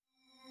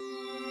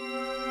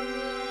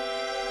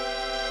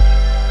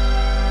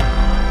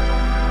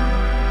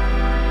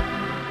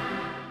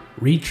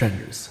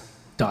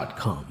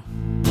retrenders.com.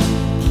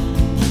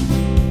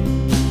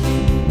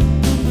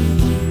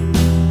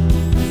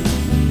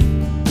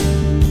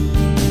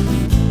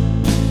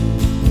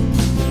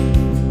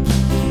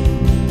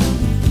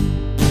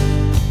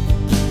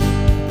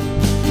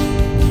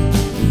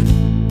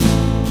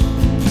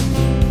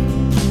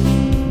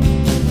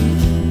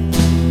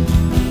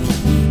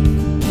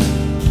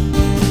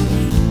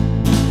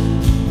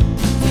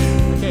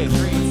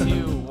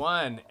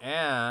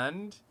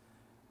 And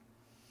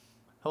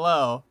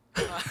hello.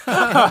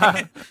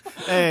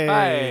 Hey.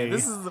 Hi.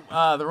 This is the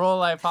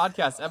Rollalife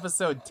Podcast,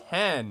 episode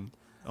 10.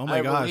 Oh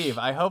my gosh. Believe.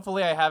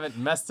 Hopefully I haven't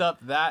messed up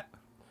that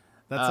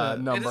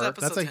number.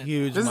 That's a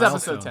huge This is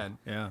milestone. episode 10.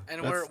 Yeah.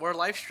 And we're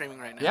live streaming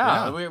right now.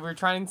 Yeah. We're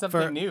trying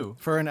something new.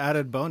 For an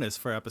added bonus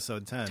for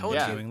episode 10. Told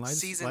Yeah. you, Doing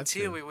season live 2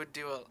 stream. we would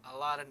do a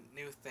lot of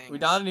new things. We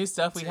did a lot of new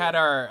stuff. We had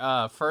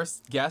our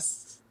first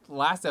guest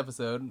last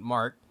episode,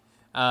 Mark.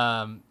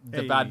 The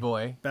Hey. bad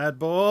boy. Bad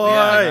boy.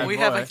 Yeah, we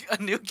boy. have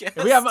a new guest.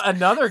 We have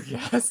another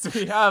guest.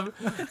 We have,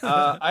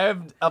 I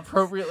have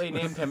appropriately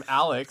named him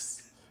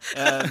Alex.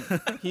 And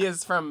he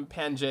is from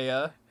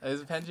Pangea.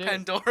 Is it Pangea?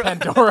 Pandora.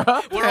 We're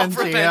all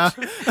from Pangea.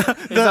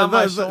 Pangea. He's on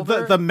my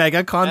shoulder. the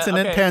mega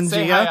continent Okay, Pangea.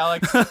 Say hi,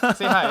 Alex.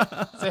 Say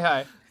hi. Say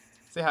hi.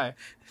 Say hi.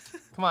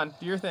 Come on,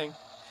 do your thing.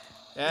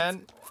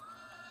 And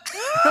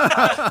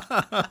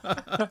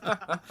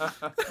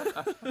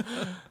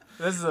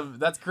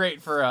that's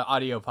great for an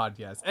audio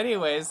podcast.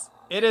 Anyways,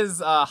 it is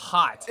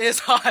hot. It's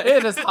hot.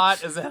 It is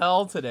hot as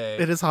hell today.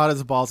 It is hot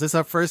as balls. It's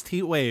our first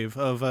heat wave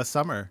of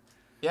summer.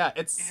 Yeah,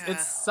 it's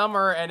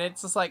summer, and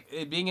it's just like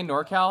being in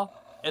NorCal.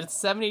 And it's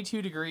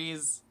 72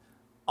 degrees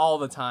all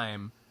the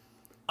time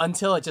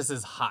until it just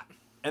is hot,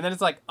 and then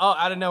it's like, oh,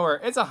 out of nowhere,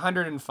 it's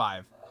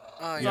 105.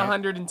 It's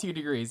 102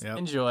 degrees. Yep.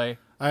 Enjoy.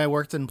 I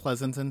worked in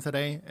Pleasanton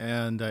today,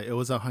 and it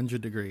was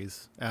 100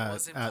 degrees at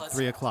Pleasant?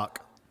 3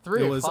 o'clock.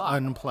 3 It was o'clock.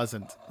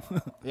 unpleasant.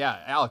 Yeah,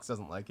 Alex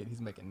doesn't like it.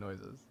 He's making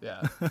noises.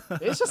 Yeah,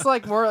 it's just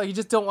like more like you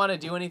just don't want to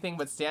do anything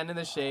but stand in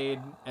the shade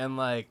and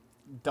like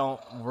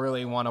don't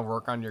really want to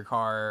work on your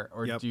car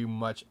or Yep. do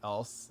much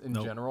else in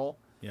Nope. general.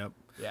 Yep.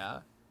 Yeah.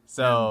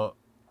 So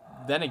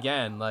then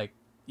again, like,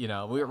 you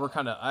know, we're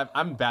kind of,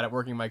 I'm bad at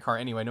working my car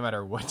anyway, no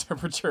matter what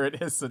temperature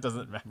it is, so it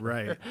doesn't matter.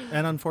 Right.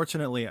 And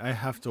unfortunately, I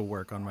have to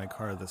work on my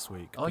car this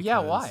week. Oh, yeah,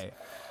 because why?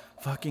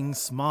 Fucking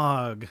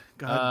smog.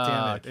 God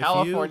damn it.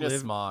 California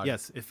smog.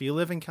 Yes, if you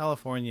live in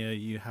California,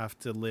 you have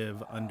to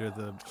live under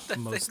the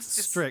most thing's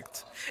just-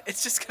 strict.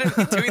 It's just gonna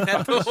be doing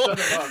that the whole. Shut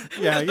him up.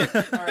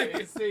 Yeah. All right,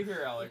 you stay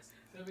here, Alex.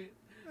 You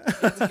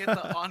have to get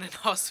the on and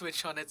off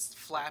switch on its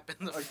flap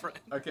in the front.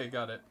 Okay,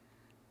 got it.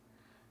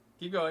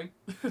 Keep going.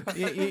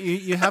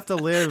 you have to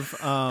live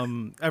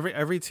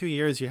every 2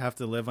 years. You have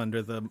to live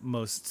under the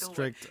most Still-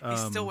 strict he's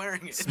still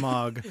wearing it.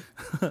 smog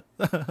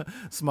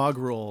smog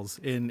rules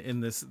in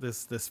this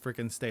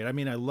freaking state. I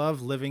mean, I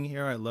love living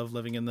here. I love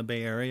living in the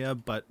Bay Area,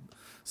 but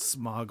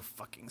smog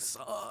fucking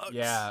sucks.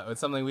 Yeah,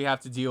 it's something we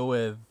have to deal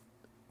with.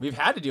 We've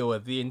had to deal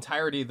with the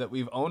entirety that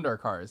we've owned our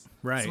cars.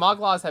 Right. Smog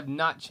laws have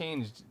not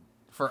changed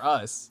for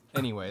us,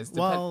 anyways.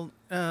 Well,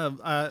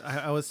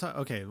 I was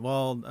okay.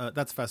 Well,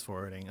 that's fast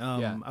forwarding.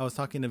 Yeah. I was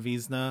talking to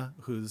Vizna,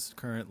 who's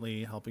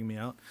currently helping me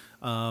out,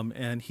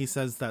 and he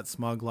says that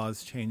smog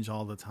laws change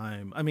all the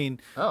time. I mean,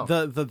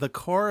 the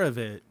core of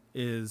it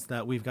is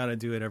that we've got to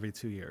do it every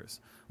 2 years,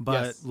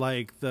 but Yes.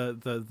 like the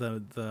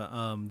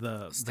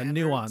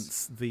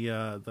nuance,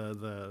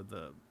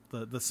 the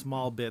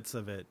small bits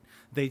of it,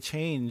 they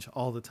change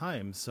all the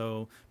time.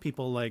 So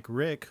people like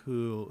Rick,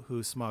 who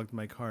smogged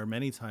my car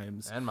many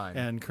times, And mine.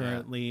 and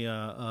currently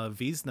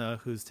Vizna,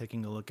 who's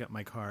taking a look at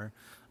my car,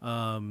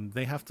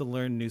 they have to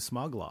learn new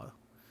smog law.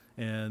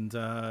 And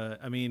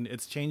I mean,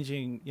 it's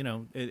changing. You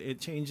know, it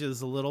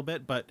changes a little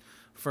bit, but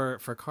for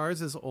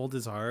cars as old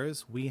as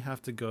ours, we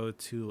have to go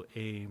to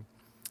a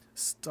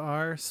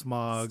star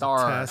smog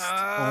test.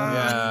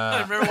 Yeah.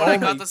 I remember when I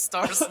got the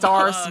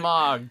star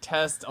smog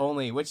test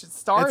only, which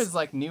star is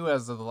like new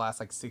as of the last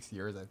like 6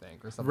 years, I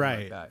think, or something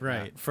like that.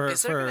 Right. Yeah.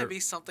 Is there gonna be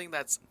something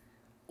that's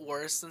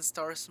worse than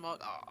star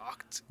smog?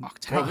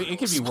 Well, it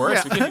could be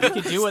worse. Yeah. We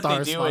could do what Star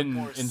they do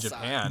smog. in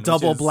Japan.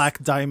 double which is-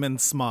 black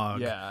diamond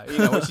smog. Yeah, you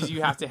know, which is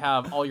you have to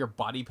have all your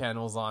body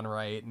panels on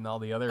right and all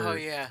the other Oh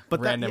yeah.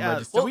 But that- random yeah,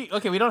 register. well, we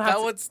don't have That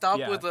to, would stop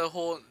yeah. with the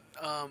whole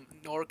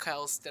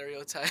NorCal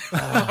stereotype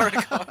of our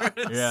cars.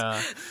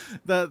 Yeah.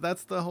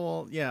 That's the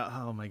whole. Yeah.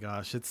 Oh my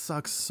gosh, it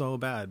sucks so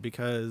bad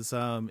because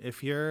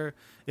if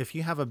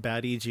you have a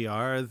bad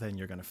EGR, then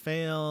you're gonna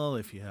fail.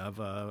 If you have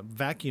a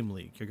vacuum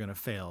leak, you're gonna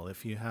fail.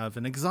 If you have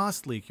an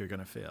exhaust leak, you're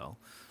gonna fail.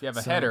 If you have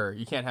a So- header,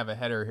 you can't have a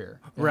header here.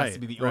 It Right, has to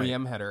be the right.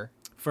 OEM header.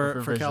 For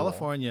visual.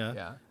 California,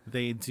 Yeah.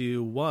 they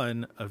do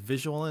 1, a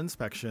visual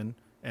inspection,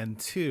 and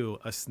 2,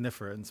 a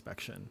sniffer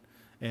inspection.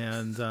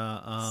 And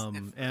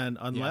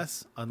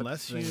unless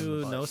thing in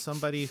you the know butt.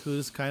 somebody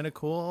who's kind of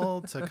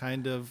cool to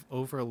kind of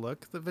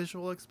overlook the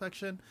visual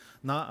inspection,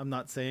 I'm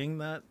not saying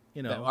that,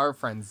 you know, That our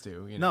friends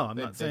do. You no, know, I'm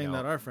they- not they saying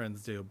that don't. our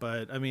friends do,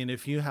 but I mean,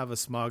 if you have a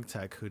smog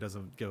tech who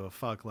doesn't give a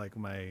fuck, like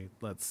my,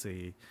 let's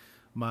see,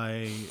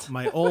 my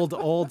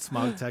old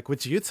smog tech,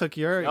 which you took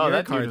your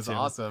that car dude was to.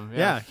 awesome.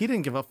 Yeah, he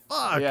didn't give a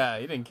fuck. Yeah,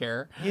 he didn't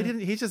care.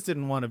 He just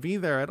didn't want to be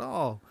there at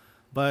all.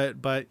 But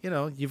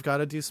you've got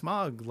to do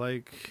smog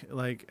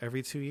like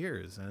every 2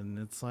 years, and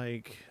it's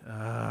like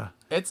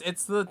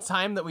it's the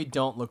time that we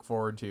don't look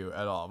forward to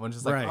at all. When it's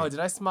just like, Right. oh, did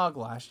I smog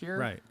last year?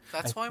 right.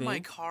 That's why my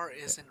think- car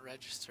isn't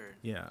registered.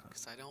 Yeah.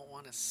 Because I don't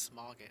want to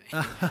smog it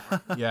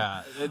anymore.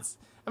 Yeah,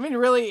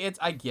 really,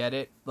 I get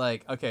it.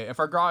 Like, okay, if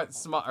our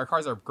cars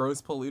are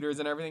gross polluters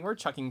and everything, we're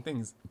chucking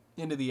things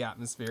into the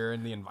atmosphere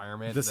and the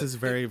environment. This is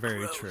very,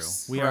 very true.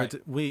 Gross. We Right. are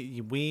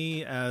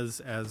we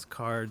as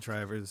car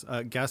drivers,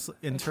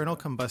 internal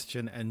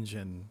combustion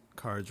engine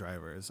car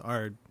drivers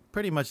are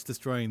pretty much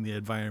destroying the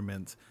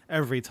environment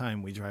every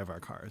time we drive our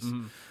cars.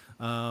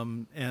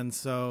 And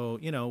so,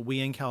 we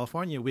in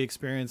California, we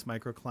experience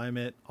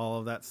microclimate, all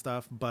of that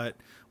stuff, but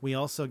we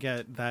also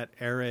get that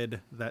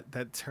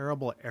that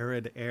terrible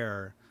arid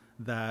air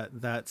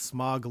that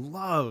smog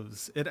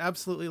loves. It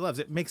absolutely loves.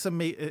 It makes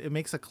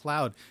a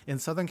cloud. In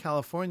Southern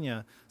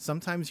California,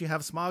 sometimes you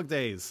have smog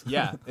days.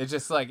 Yeah, it's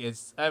just like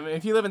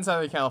if you live in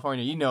Southern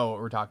California, you know what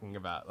we're talking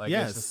about. Like,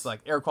 Yes. it's just like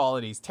air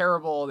quality is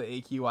terrible. The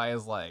AQI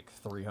is like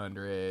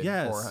 300,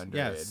 400.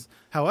 Yes.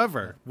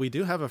 However, we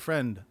do have a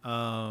friend,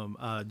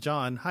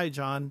 John. Hi,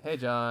 John. Hey,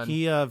 John.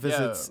 He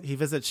visits. Yo. He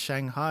visits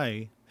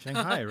Shanghai.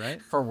 Shanghai,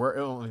 right? For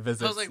work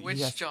visits. I was like, which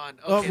yes. John?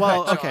 Oh Okay,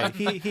 well, that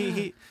okay.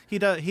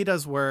 John. He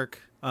does work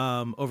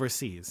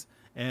overseas,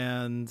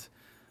 and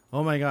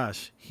oh my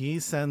gosh, he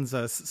sends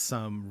us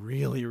some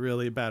really,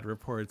 really bad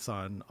reports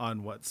on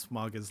what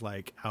smog is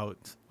like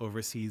out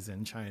overseas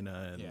in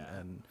China,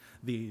 and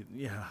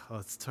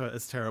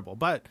it's terrible.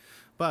 But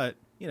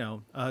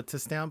to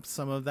stamp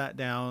some of that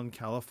down,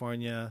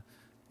 California,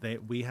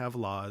 we have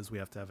laws. We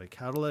have to have a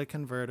catalytic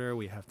converter.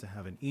 We have to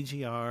have an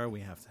EGR.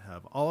 We have to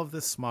have all of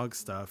this smog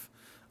stuff,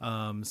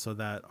 so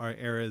that our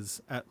air is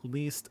at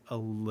least a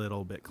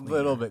little bit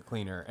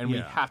cleaner. And we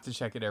Yeah. have to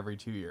check it every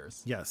 2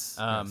 years. Yes.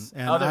 Yes.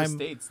 And Other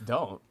states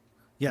don't.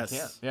 Yes.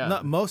 can't, yeah.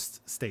 Not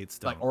most states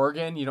don't. Like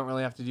Oregon, you don't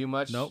really have to do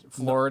much. Nope.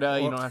 Florida,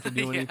 No. you don't have to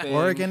do Yeah. anything.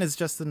 Oregon is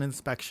just an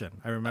inspection.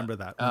 I remember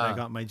that when I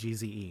got my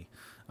GZE.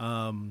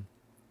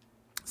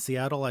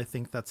 Seattle, I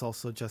think that's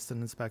also just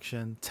an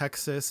inspection.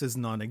 Texas is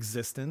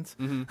non-existent.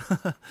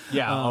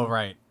 Yeah. Oh,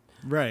 right.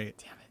 Right.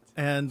 Damn it.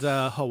 And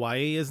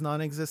Hawaii is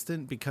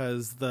non-existent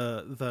because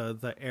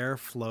the air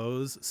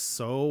flows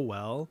so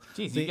well.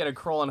 Jeez, you get a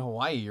curl in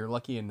Hawaii, you're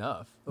lucky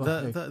enough.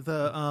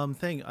 The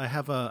thing, I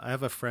have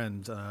a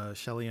friend,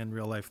 Shelly in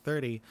Real Life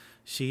 30.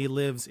 She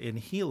lives in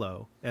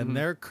Hilo, and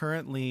they're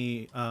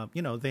currently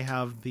they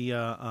have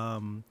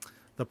the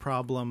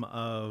problem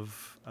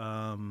of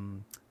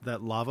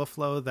that lava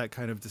flow that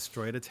kind of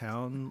destroyed a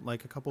town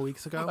like a couple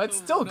weeks ago. It's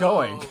still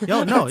going.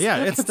 No,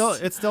 yeah, it's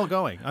still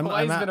going.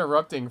 Hawaii's been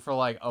erupting for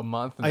like a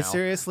month now. I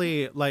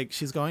seriously,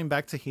 she's going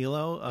back to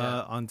Hilo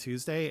on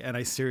Tuesday, and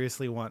I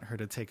seriously want her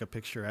to take a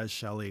picture as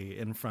Shelly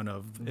in front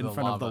of the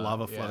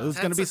lava flow. yeah. It's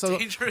going to be That's so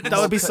dangerous. that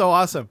would be so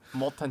awesome.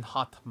 Molten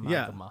hot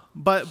Yeah, magma.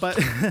 but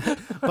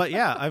but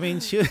yeah, I mean,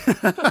 she.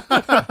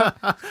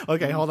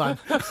 Okay, hold on.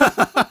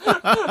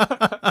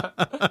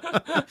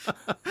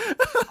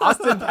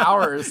 Austin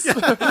Powers.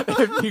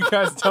 If you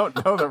guys don't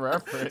know the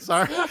reference.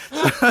 Sorry,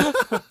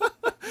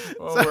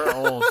 Oh, we're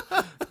old.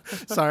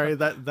 sorry,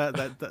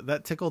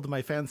 that tickled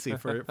my fancy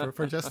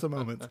for just a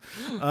moment.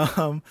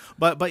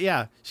 But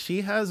yeah,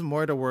 she has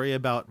more to worry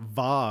about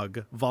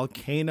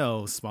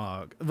volcano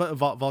smog,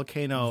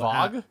 volcano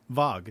Vog?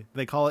 Vog.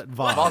 They call it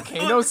Vog.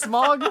 Volcano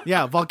smog?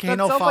 Yeah,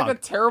 volcano That sounds fog. like a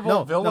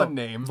terrible villain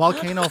name.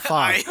 Volcano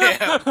fog.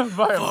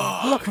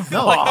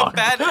 Vog.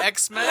 Bad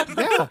X-Men.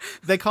 Yeah,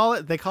 they call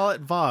it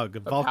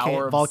Vog.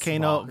 power of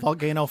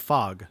Volcano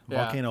fog.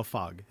 Yeah. Volcano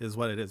fog is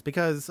what it is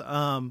because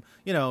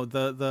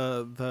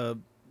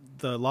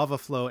the lava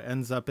flow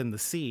ends up in the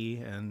sea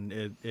and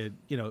it And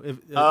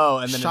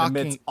then shocking, it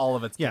emits all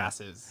of its Yeah.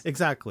 gases.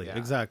 Exactly, Yeah.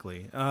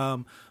 exactly.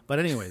 But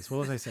anyways, what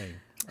was I saying?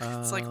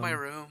 It's like my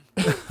room.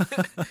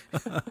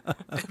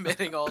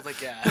 Emitting all the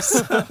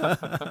gas.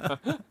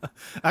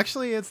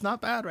 Actually, it's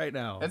not bad right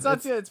now. It's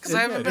not good. It's Because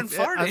I haven't good. been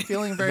farting. I'm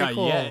feeling very Not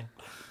cool. yet.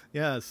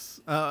 Yes.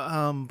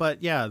 But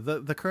yeah,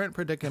 the current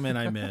predicament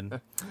I'm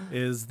in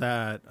is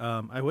that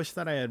I wish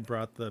that I had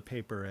brought the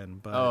paper in,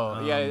 but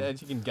You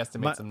can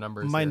guesstimate some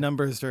numbers. My here.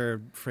 numbers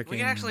are freaking. We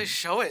can actually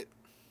show it.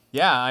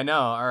 Yeah, I know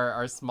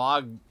our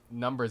smog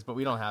numbers, but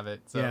we don't have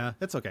it. So. Yeah,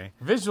 it's okay.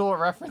 Visual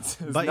reference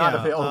is But not yeah,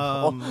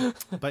 available.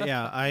 but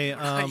yeah,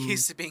 I'm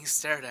used to being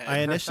stared at. I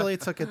initially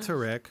took it to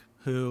Rick,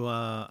 who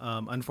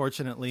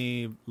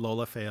unfortunately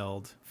Lola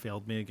failed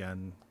me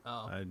again.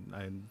 Oh.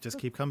 I just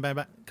keep coming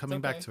back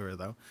okay. to her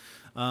though.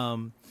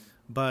 Hold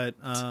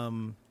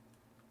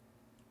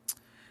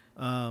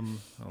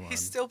He's on.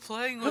 still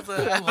playing with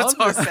the I love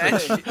avatar this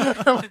badge.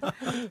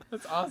 thing.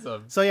 That's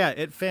awesome. So yeah,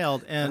 it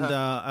failed, and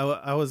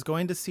I was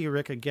going to see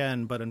Rick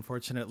again, but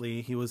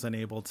unfortunately he was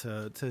unable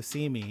to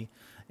see me,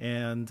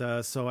 and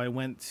so I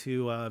went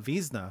to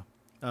Wiesna,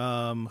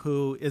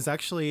 who is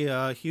actually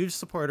a huge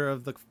supporter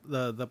of the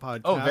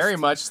podcast. Oh, very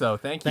much so.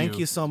 Thank you. Thank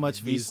you so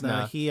much, Vizna.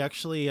 Vizna. He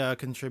actually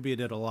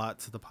contributed a lot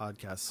to the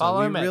podcast. So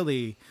Follow him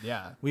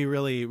we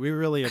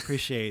really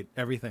appreciate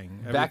everything.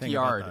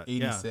 Backyard about that.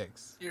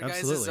 86. Your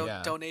Absolutely,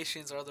 guys'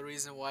 donations are the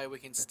reason why we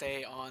can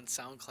stay on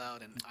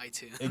SoundCloud and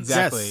iTunes.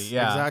 Exactly. Yes,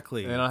 yeah.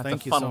 exactly. We don't have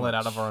Thank to you so funnel it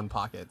out much. of our own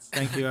pockets.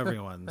 Thank you,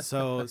 everyone.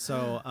 So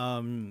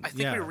I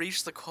think we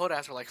reached the quota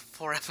after like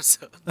 4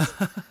 episodes.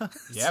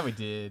 Yeah, we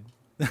did.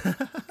 We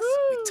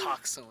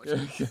talk so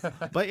much.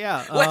 But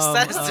yeah, Wes,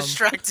 that is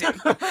distracting.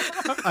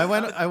 I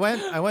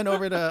went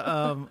over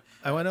to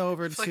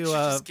I should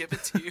just give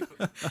it to you.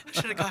 I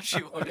should have got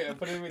you one. Okay, I'm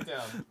putting it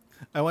down.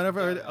 I went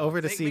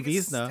over to see Make it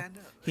Vizna. stand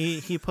up.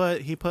 He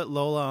put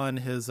Lola on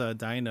his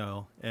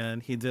dyno,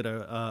 and he did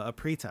a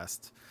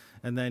pre-test,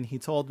 and then he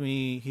told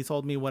me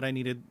what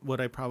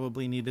I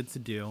probably needed to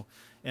do,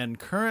 and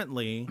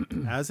currently,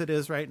 as it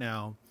is right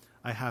now,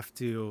 I have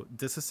to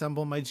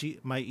disassemble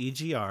my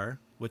EGR,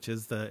 which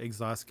is the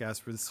exhaust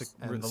gas And the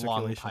recirculation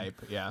long pipe,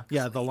 yeah.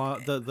 Yeah, the long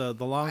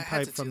I had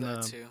pipe to from do the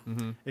that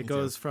too. it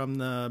goes from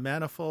the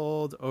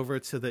manifold over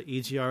to the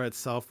EGR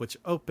itself, which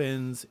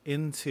opens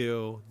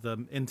into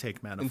the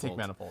intake manifold. Intake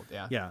manifold,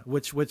 yeah. Yeah,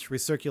 which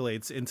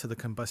recirculates into the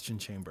combustion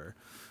chamber,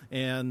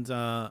 and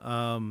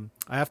I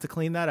have to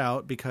clean that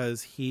out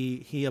because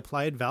he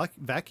applied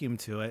vacuum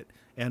to it,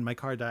 and my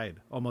car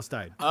almost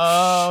died.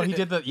 Oh, he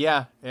did the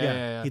yeah.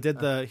 He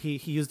did he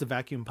used a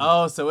vacuum pump.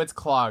 Oh, so it's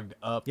clogged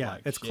up. Yeah,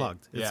 like it's shit.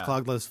 clogged. It's Yeah.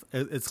 clogged as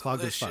fuck.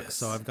 Delicious.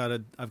 So I've got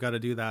to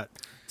do that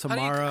How do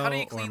tomorrow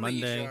you or clean the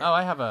Monday. EGR? Oh,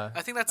 I have a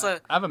I think that's I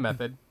have a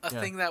method. a Yeah.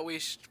 thing that we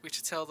should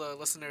tell the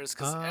listeners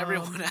because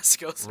everyone has to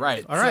go through Right.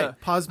 it. All right,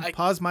 So-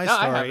 pause my No,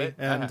 I have story it.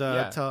 and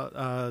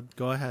yeah.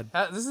 go ahead.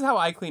 This is how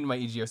I clean my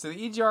EGR. So the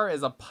EGR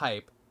is a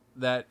pipe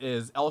that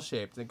is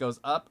L-shaped. It goes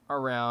up,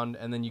 around,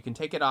 and then you can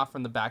take it off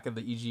from the back of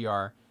the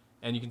EGR,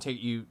 and you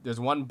can there's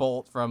one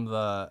bolt from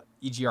the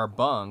EGR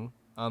bung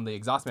on the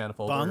exhaust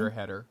manifold Bung? or your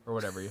header or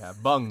whatever you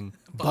have. Bung.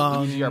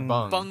 Bung. EGR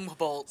bung. Bung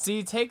bolt. So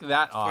you take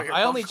that off. your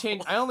I only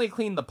bung. I only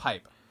clean the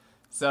pipe.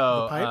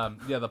 So The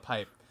pipe? the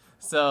pipe.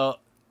 So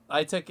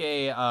I took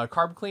a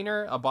carb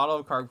cleaner, a bottle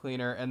of carb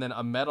cleaner, and then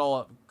a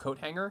metal coat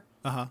hanger,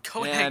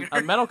 Coat and hanger.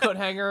 a metal coat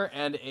hanger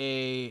and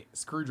a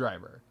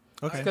screwdriver.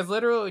 Okay. Because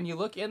literally, when you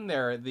look in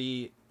there,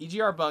 the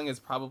EGR bung is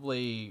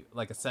probably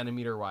like a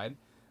centimeter wide,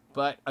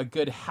 but a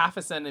good half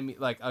a centimeter,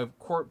 like a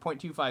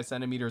 0.25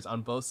 centimeters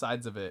on both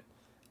sides of it,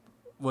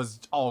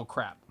 was all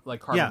crap, like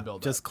carbon Yeah,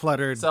 buildup. just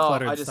cluttered So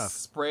I just stuff.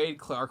 sprayed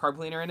our carb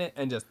cleaner in it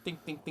and just think,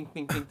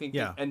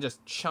 Yeah. and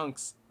just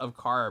chunks of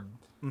carbon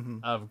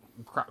Just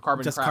crap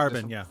carbon, just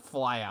yeah.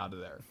 fly out of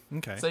there.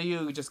 Okay. So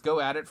you just go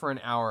at it for an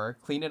hour,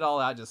 clean it all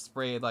out, just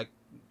spray like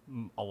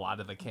a lot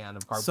of the can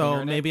of carb cleaner So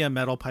in maybe it. a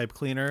metal pipe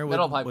cleaner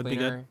Metal pipe would be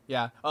cleaner, good.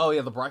 yeah. Oh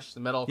yeah, the brush,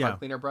 the metal Yeah. carb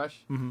cleaner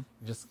brush. Mm-hmm.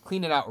 Just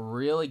clean it out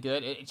really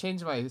good. It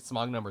changed my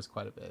smog numbers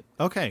quite a bit.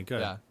 Okay,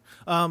 good. Yeah.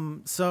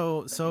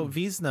 So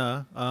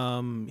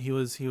Vizna,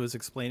 he was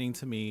explaining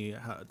to me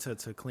how to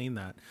clean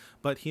that,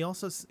 but he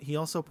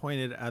also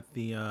pointed at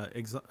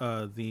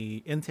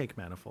the intake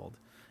manifold,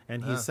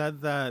 and he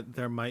said that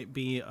there might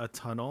be a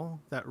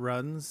tunnel that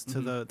runs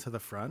to the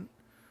front.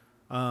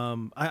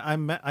 I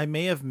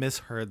may have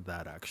misheard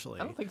that actually.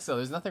 I don't think so.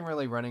 There's nothing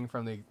really running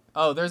from the.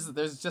 Oh,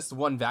 there's just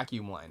one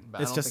vacuum line.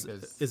 But It's I don't just think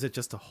there's is it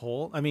just a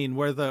hole? I mean,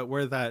 where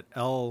that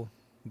L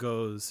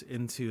goes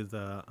into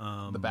the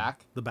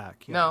back. The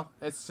back. Yeah. No,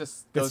 it's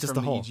just goes just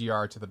from a the hole.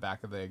 EGR to the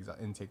back of the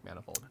intake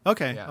manifold.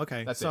 Okay. Yeah,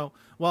 Okay. that's So, it.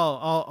 well,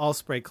 I'll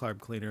spray carb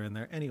cleaner in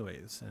there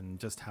anyways, and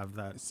just have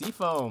that.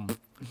 Seafoam.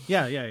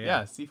 Yeah.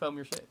 Yeah, seafoam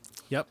your shit.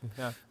 Yep.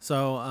 Yeah.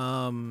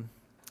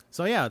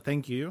 So yeah,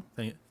 thank you.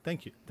 Thank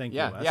you.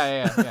 Yeah, Wes.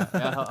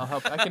 yeah. I'll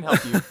help. I can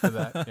help you with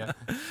that. Yeah.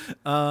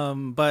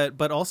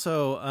 But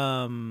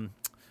also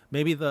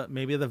maybe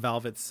the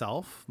valve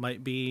itself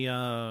might be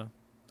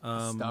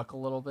Stuck a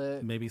little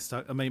bit. maybe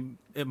stuck. I mean,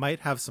 it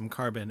might have some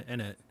carbon in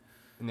it.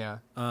 Yeah.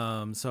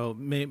 So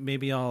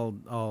maybe I'll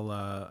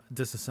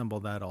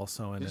disassemble that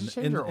also and Did you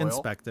change your oil?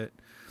 inspect it.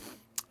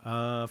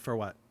 For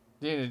what?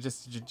 Yeah.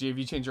 Have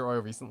you changed your oil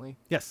recently?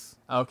 Yes.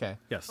 Oh, okay.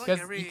 Yes. Like 'Cause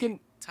every you can-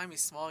 time you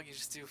smog, you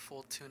just do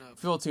full tune-up.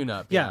 Fuel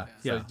tune-up. Yeah,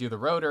 So yeah. do the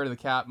rotor, the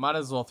cap. Might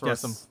as well throw Yes.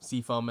 some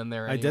seafoam in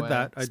there. I Anyway. did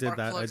that. I Spark did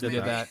that. I plugs, did You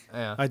did that. that.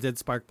 Yeah. I did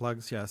spark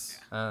plugs. Yes.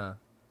 Timing.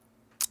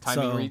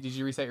 So- Did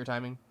you reset your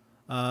timing?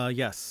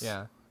 Yes.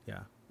 Yeah.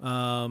 Yeah.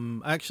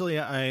 Actually,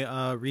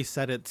 I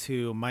reset it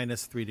to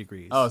 -3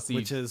 degrees. Oh, so you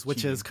which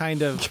is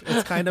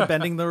cheated. kind of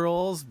bending the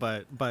rules,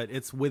 but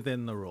it's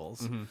within the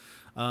rules.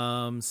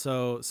 Mm-hmm.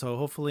 So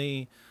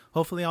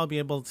hopefully I'll be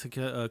able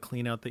to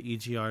clean out the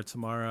EGR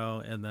tomorrow,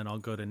 and then I'll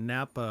go to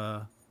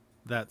Napa.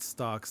 That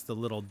stocks the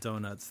little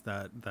donuts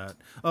that.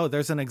 Oh,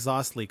 there's an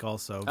exhaust leak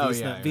also. Oh, Vizna,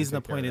 yeah, I'm gonna Vizna take care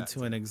of pointed that, to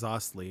too. an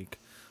exhaust leak.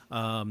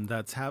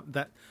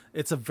 That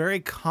it's a very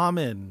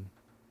common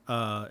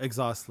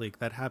exhaust leak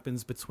that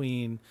happens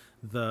between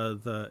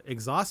the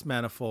exhaust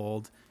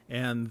manifold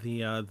and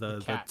the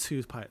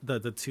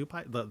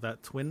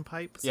twin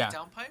pipe. Yeah.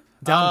 Down pipe?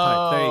 Down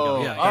pipe. There you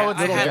go. Yeah. Oh, it's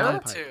I a had header?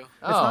 that too.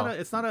 Oh.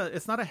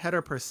 It's not a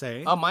header per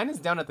se. Oh, mine is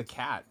down at the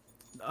cat.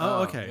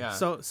 Oh, okay. Yeah.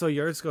 So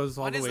yours goes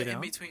all Mine the is way the in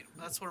down. between.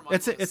 That's where mine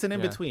It's was. an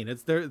in between.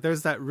 It's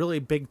there's that really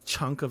big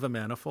chunk of a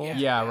manifold.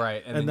 Yeah,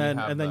 right. And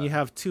then you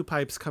have two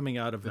pipes coming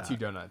out of the that. two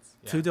donuts.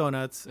 Yeah. Two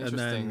donuts, and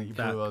Interesting then that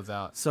that. you blew those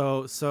out.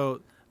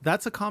 So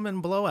that's a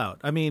common blowout.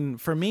 I mean,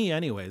 for me,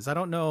 anyways. I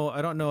don't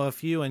know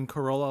if you in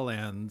Corolla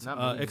Land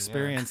Not me,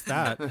 experienced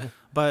that,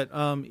 but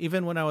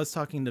even when I was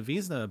talking to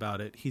Wiesna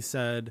about it, he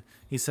said,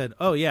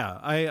 "Oh yeah,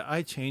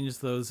 I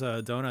changed those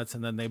donuts,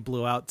 and then they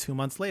blew out 2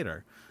 months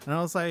later." And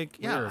I was like,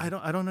 "Yeah, Weird.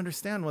 I don't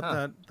understand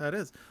what that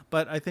is."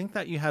 But I think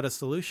that you had a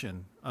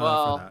solution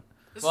Well, for that.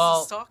 This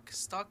Well- is a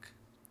stock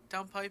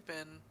downpipe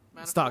and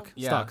manifold? Stock,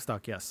 Yeah.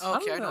 stock, yes. Oh,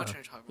 okay, I I don't know what know.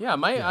 you're talking Yeah,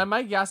 about.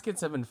 my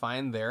gaskets have been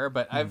fine there,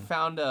 but I've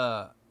found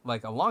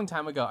like a long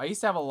time ago, I used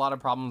to have a lot of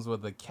problems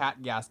with the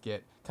cat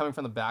gasket coming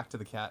from the back to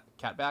the cat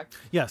back.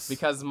 Yes.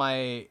 Because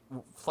my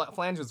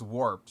flange was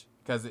warped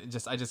because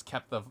I just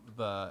kept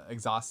the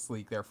exhaust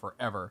leak there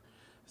forever.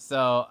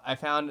 So I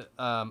found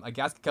a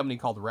gasket company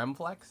called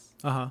Remflex.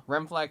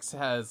 Remflex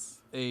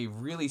has a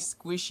really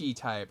squishy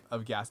type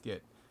of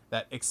gasket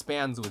that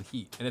expands with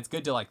heat, and it's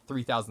good to like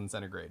 3,000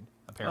 centigrade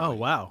apparently. Oh,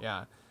 wow.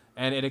 Yeah.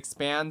 And it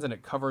expands and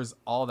it covers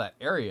all that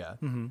area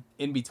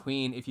in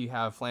between if you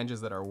have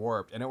flanges that are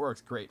warped, and it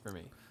works great for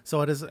me. So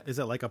what is it? Is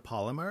it like a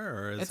polymer,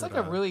 or is It's it like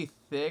a really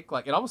thick,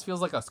 like it almost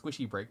feels like a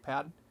squishy brake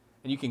pad,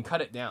 and you can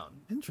cut it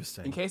down.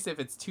 interesting? In case if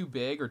it's too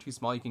big or too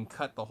small, you can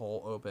cut the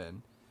hole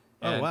open,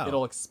 and Oh, wow.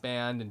 it'll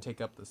expand and take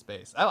up the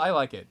space. I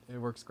like it. It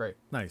works great.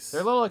 Nice.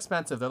 They're a little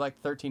expensive. They're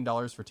like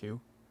 $13 for two.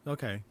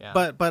 Okay. Yeah.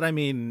 But I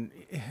mean,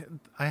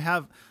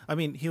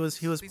 he was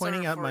These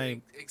pointing are at for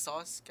my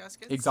exhaust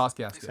gaskets? Exhaust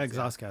gaskets.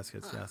 exhaust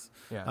gaskets. Yes.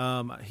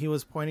 Yeah. He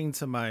was pointing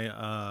to my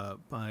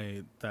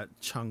that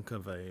chunk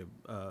of a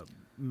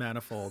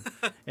manifold,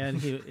 and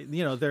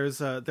there's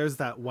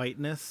that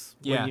whiteness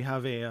Yeah. when you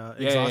have a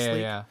exhaust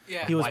leak. Yeah.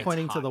 Yeah. He was White's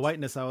pointing to hot. the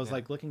whiteness. I was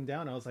like looking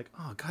down. I was like,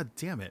 oh god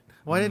damn it!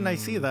 Why didn't I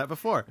see that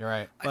before? You're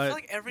right. I But, feel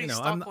like every you know,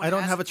 stock one I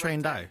don't has have a it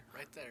trained right eye. there,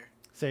 right there.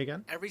 Say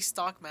again. Every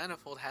stock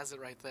manifold has it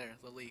right there,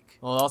 the leak.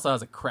 Well, it also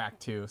has a crack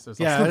too. So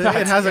it's Yeah, also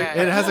it has Yeah.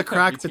 it has a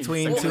crack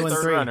between second 2 and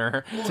third 3.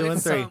 runner. 2 and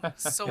It's, 3.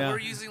 So Yeah. we're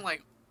using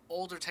like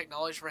older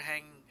technology for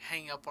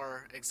hanging up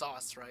our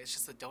exhausts, right? It's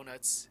just the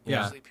donuts.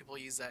 Yeah. Usually people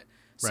use that.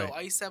 So Right.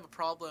 I used to have a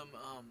problem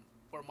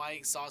where my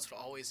exhaust would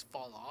always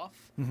fall off,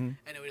 Mm-hmm.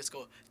 and it would just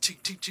go ching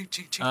ching ching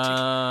ching ching.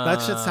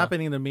 That shit's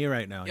happening to me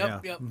right now. Yep, yeah.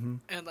 yep. Mm-hmm.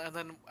 And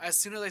then as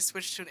soon as I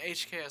switched to an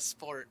HKS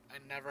Sport, I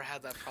never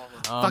had that problem.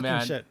 Oh, Fucking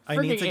man. shit. I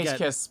need Freaking to get-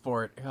 HKS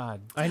Sport.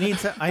 God. I need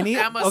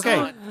Amazon,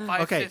 okay.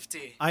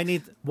 550. I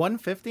need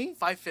 150.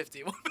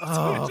 550.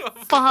 Oh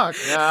fuck!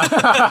 Yeah.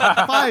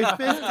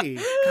 550.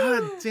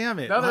 God damn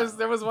it! No,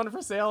 there was one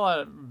for sale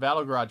at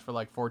Battle Garage for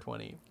like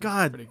 $420.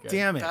 God Pretty good.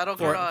 damn it! Battle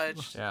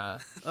Garage. Yeah.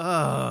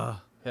 Ugh.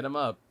 Hit him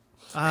up.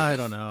 I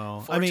don't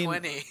know. I mean,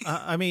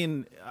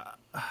 420.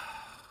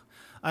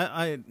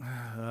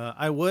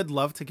 I would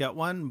love to get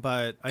one,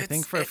 but I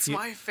think for it's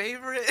my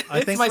favorite.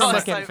 I think It's my for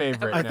second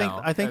favorite.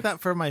 I think now.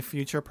 that for my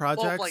future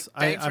projects, like,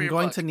 bang for I'm your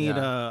going buck. to need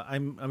Yeah.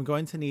 I'm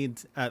going to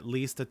need at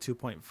least a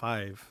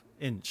 2.5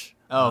 inch.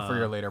 Oh, for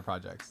your later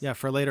projects. Yeah,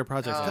 for later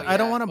projects. Oh, 'Cause I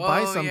don't want to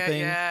buy Oh, something.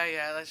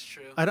 Yeah, that's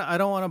true. I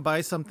don't want to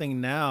buy something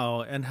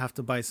now and have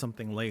to buy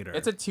something later.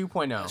 It's a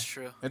 2.0. That's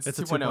true. It's It's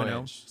a 2.0 2.0?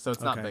 inch, so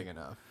it's not Okay. big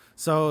enough.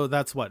 So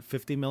that's what,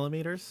 50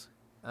 millimeters?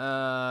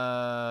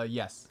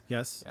 Yes.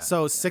 Yes. Yeah.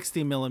 So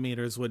 60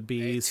 millimeters would be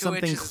Hey, 2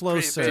 something inches is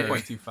pretty closer.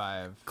 big.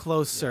 2.25.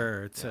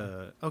 Closer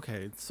to.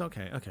 Okay. It's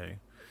okay. Okay.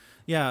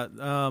 Yeah.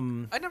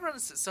 I never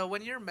understood. So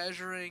when you're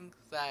measuring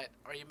that,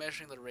 are you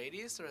measuring the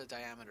radius or the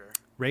diameter?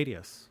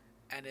 Radius.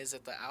 And is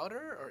it the outer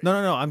or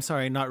No. I'm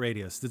sorry. Not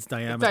radius. It's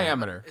diameter.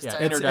 Diameter. It's Yeah,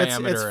 diameter. inner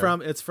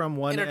diameter. It's from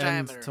one Inner end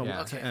diameter. to,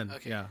 Yeah. to Okay, end.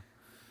 okay. Yeah.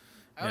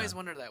 I always Yeah.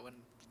 wonder that when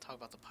I talk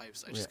about the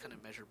pipes. I just Yeah. kind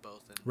of measure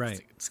both. And Right.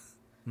 stick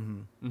it.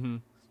 Mm-hmm.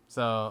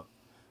 So,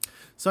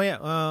 So yeah.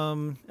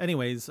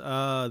 Anyways,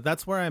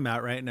 that's where I'm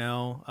at right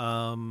now.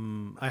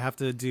 I have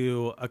to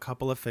do a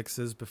couple of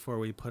fixes before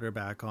we put her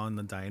back on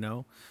the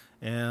dyno,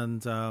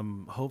 and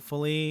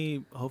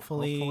hopefully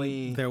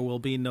there will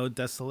be no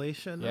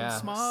desolation yeah.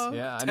 of smog.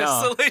 Yeah, I know.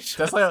 Desolation.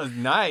 Desolation was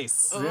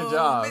nice. Good Oh,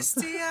 job.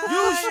 misty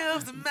eye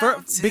of the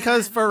mountain.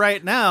 Because for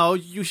right now,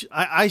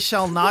 I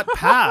shall not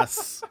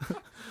pass.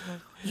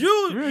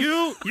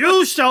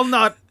 You shall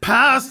not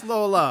pass,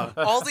 Lola.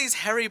 all these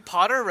Harry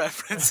Potter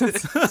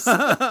references.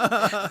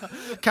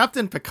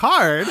 Captain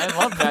Picard. I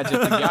love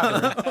Magic the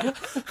Gathering.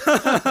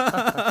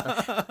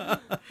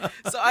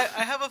 So I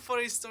have a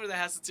funny story that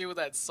has to do with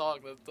that song,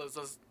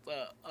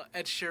 the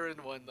Ed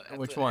Sheeran one.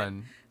 Which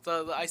one?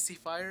 The Icy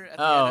Fire at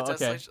the Oh, end of okay.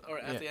 Desolation, or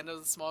at Yeah. the end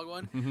of the Smog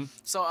one. Mhm.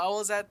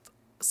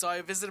 So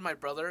I visited my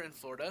brother in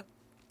Florida,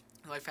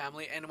 my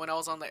family, and when I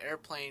was on the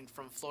airplane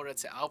from Florida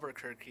to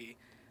Albuquerque,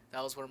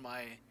 that was where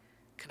my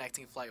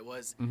connecting flight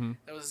was. Mhm.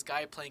 There was this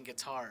guy playing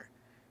guitar,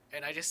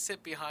 and I just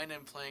sit behind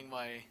him playing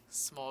my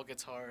small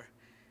guitar,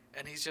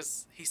 and he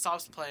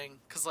stops playing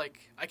because like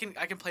I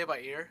can play by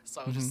ear,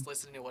 so I was just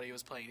listening to what he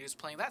was playing. He was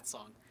playing that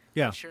song,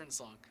 Yeah. Sheeran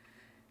song,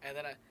 and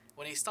then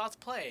when he stopped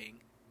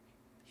playing,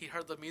 he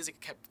heard the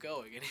music kept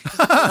going, and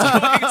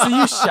So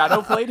you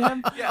shadow played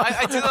him? Yeah,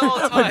 I do that all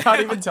the time. Without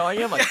even telling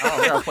him, like, oh,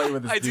 we're gonna play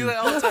with this I dude. do that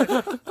all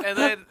the time. And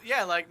then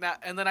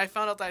and then I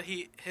found out that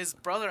his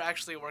brother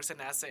actually works at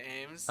NASA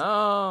Ames.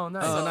 Oh,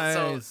 nice. Oh,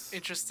 nice. So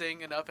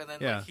interesting enough, and then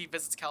Yeah. like, he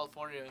visits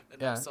California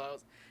enough, Yeah. so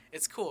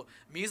it's cool.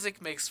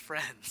 Music makes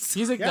friends.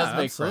 Music Yeah, does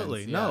make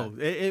absolutely. friends.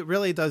 Yeah. No, it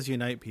really does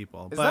unite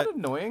people. Is but that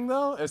annoying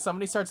though? If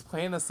somebody starts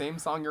playing the same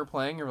song you're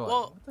playing, you're like,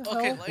 Well, what the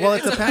okay, hell? like, well,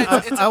 it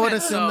depends. It I would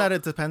depends, assume so- that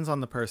it depends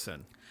on the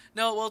person.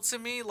 No, well, to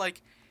me,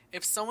 like,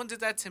 if someone did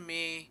that to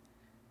me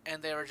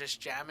and they were just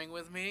jamming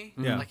with me,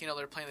 Yeah. like,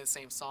 they're playing the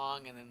same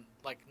song and then,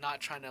 like, not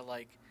trying to,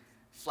 like,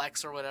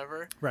 flex or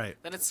whatever, Right.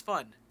 then it's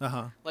fun.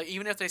 Uh-huh. Like,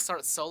 even if they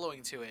start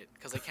soloing to it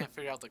because they can't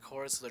figure out the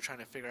chorus, so they're trying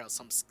to figure out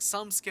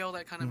some scale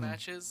that kind of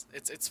matches,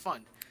 it's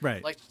fun.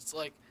 Right. Like,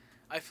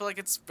 I feel like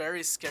it's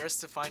very scarce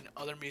to find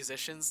other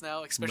musicians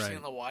now, especially Right.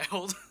 in the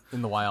wild.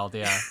 In the wild,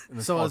 yeah. In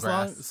the So tall as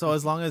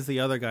grass. long as the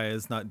other guy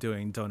is not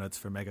doing donuts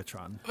for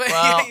Megatron.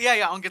 Well-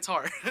 yeah, on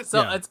guitar.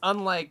 So Yeah. it's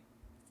unlike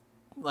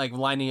like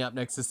lining up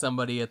next to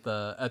somebody at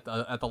the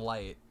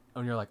light,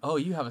 and you're like, oh,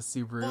 you have a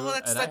Subaru, Well,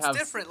 and that's I have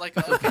different. Like,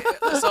 okay,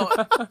 so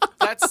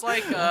that's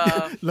like,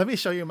 Let me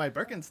show you my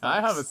Birkenstocks. I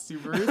have a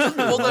Subaru. Too.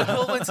 well, the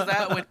equivalent to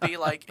that would be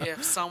like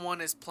if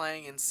someone is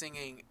playing and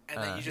singing, and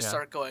then you just yeah.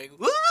 start going,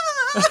 "Wah!"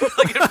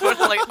 like, in front,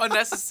 like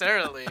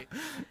unnecessarily,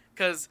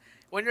 because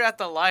when you're at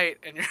the light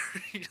and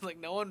you're like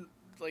no one,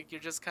 like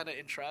you're just kind of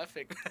in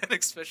traffic, man,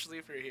 especially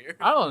if you're here.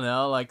 I don't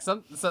know. Like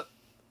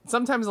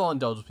sometimes I'll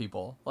indulge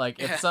people. Like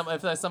Yeah.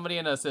 if there's somebody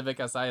in a Civic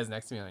Si is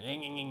next to me, like,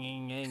 "Ying, ying, ying,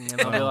 ying, ying,"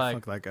 and I'll be Oh, like,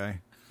 fuck that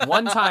guy.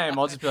 one time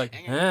I'll just be like,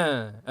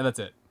 and that's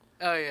it.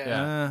 Oh yeah.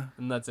 Yeah.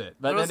 And that's it.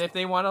 But There was- then if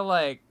they want to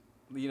like,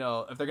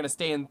 if they're gonna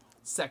stay in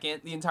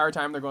second the entire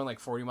time, they're going like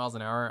 40 miles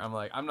an hour. I'm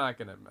like, I'm not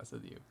gonna mess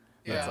with you.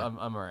 Yeah. I'm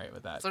alright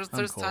with that. So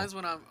there's cool. times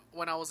when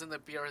I was in the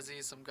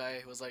BRZ, some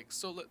guy was like,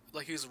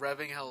 like he was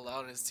revving hell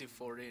loud in his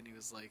 240, and he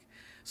was like,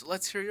 so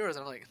let's hear yours.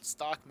 And I'm like,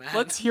 stock man.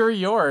 Let's hear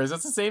yours.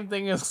 That's the same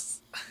thing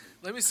as.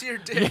 Let me see your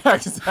dick. Yeah,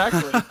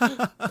 exactly.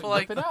 like-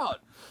 Whip it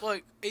out.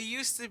 Like, it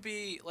used to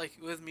be, like,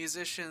 with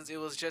musicians, it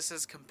was just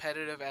as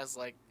competitive as,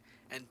 like,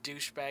 and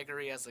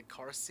douchebaggery as the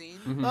car scene.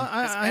 Mhm. Well,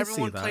 'Cause I see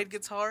everyone that. played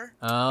guitar.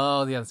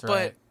 Oh, yeah, that's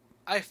right.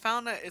 But I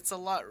found that it's a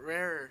lot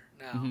rarer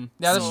now. Mhm.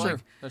 Yeah, that's So, true.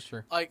 Like, That's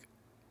true. like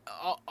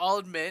I'll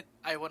admit,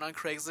 I went on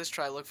Craigslist,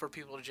 try to look for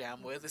people to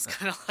jam with. It's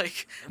kind of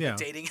like Yeah. a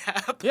dating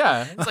app.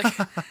 Yeah. It's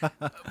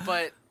like,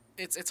 but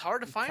it's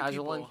hard to find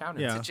Casual people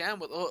encounters. Yeah. to jam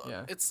with. Well,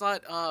 Yeah. It's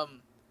not. I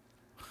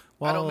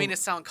Well, don't mean to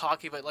sound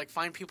cocky, but like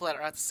find people that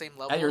are at the same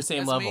level. At your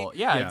same as level. me.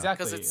 Yeah, Yeah.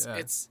 exactly. Because yeah.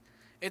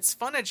 it's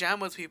fun to jam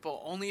with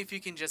people only if you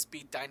can just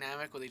be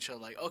dynamic with each other.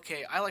 Like,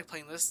 okay, I like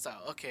playing this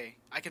style. Okay,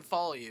 I can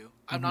follow you.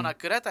 I'm not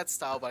good at that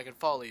style, but I can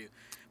follow you.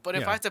 But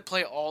if Yeah. I have to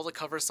play all the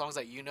cover songs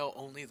that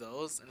only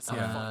those, and it's not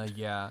fun.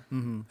 Yeah.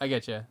 Mhm. I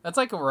get you. That's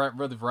like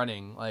with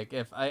running. Like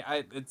if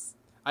I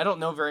don't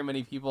know very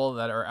many people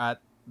that are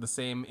at the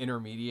same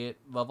intermediate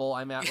level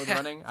I'm at with Yeah,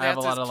 running. they I have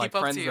a have lot to of like keep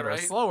up friends to you, that are right?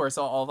 slower,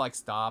 so I'll like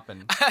stop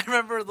and. I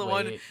remember the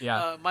one, Wait,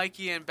 yeah.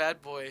 Mikey and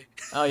Bad Boy.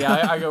 Oh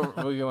yeah,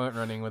 we go out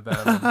running with them.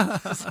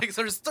 and It's like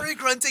there's 3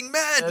 grunting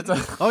men.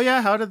 Oh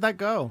yeah, how did that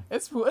go?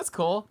 it's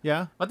cool.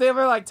 Yeah. But they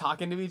were like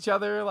talking to each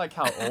other, like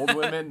how old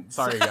women.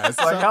 Sorry guys,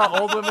 like how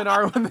old women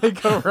are when they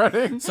go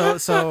running.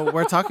 So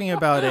we're talking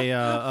about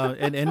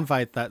an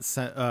invite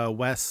that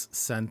Wes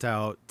sent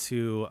out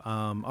to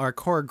our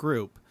core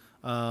group.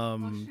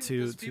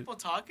 There's people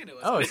talking to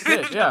us. Oh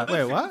shit, yeah.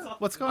 Wait,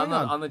 what? What's going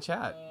on? on the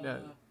chat. Yeah.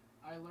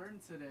 I learned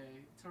today.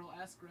 Turtle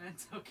ask Grant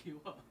took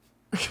you up.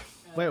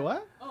 Wait,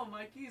 what? Oh,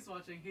 Mikey's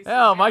watching. He's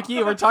Oh,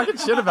 Mikey, we're talking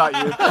shit about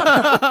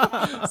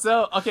you.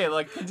 So, okay,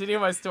 like continue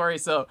my story.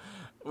 So,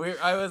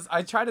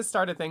 I tried to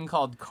start a thing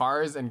called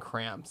Cars and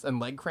Cramps and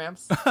Leg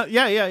Cramps.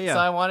 Yeah. So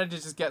I wanted to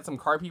just get some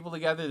car people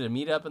together to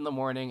meet up in the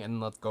morning and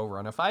let's go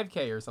run a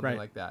 5K or something Right.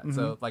 like that. Mhm.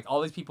 So like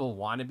all these people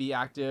want to be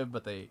active,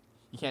 but you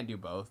can't do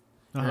both.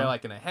 You're Uh-huh.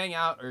 like gonna hang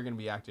out or you're gonna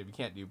be active. You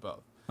can't do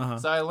both. Uh-huh.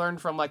 So I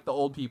learned from like the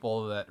old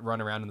people that run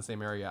around in the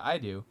same area I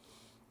do.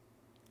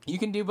 You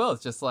can do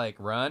both, just like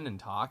run and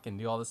talk and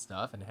do all this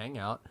stuff and hang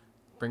out.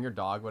 Bring your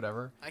dog,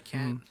 whatever. I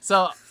can't.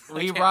 So I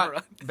we can't brought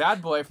run.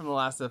 Bad Boy from the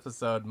last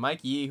episode, Mike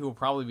Yee, who will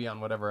probably be on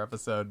whatever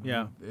episode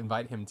Yeah. we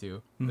invite him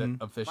to, Mhm.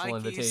 the official Mikey's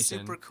invitation.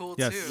 super cool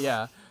Yes. too.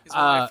 Yeah. He's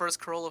one of my Uh, first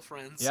Corolla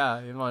friends. Yeah,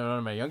 even one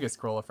of my youngest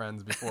Corolla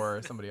friends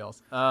before somebody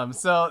else.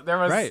 So there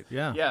was Right,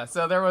 yeah. yeah.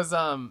 So there was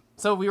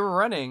so we were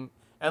running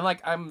and like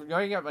I'm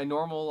going at my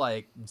normal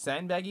like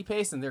sandbaggy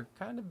pace and they're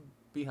kind of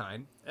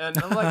behind and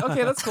I'm like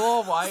okay that's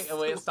cool why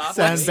wait stop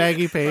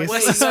Sandbaggy pace.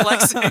 Wes is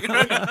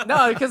flexing.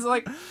 No, because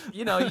like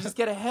you just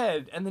get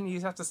ahead and then you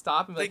have to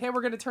stop and be like, Like- hey,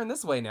 we're gonna turn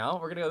this way now.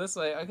 We're gonna go this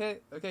way.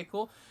 Okay,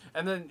 cool.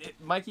 And then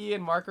Mikey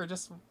and Mark are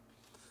just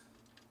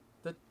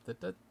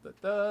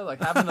like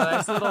having a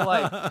nice little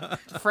like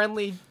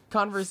friendly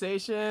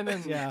conversation,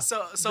 and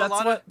So that's a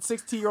lot what of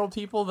 16-year-old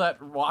people that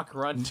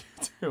run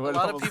do. a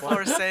lot of people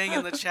are saying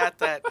in the chat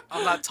that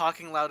I'm not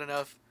talking loud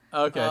enough.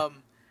 Okay.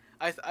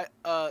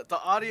 The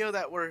audio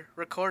that we're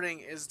recording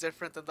is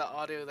different than the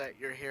audio that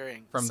you're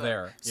hearing From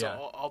there.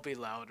 So I'll be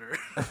louder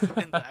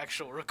in the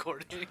actual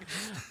recording.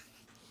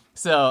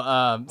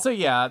 So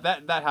yeah,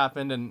 that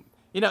happened, and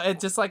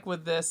it's just like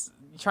with this,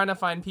 trying to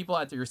find people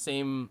at your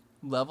same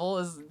level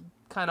is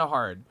kind of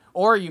hard,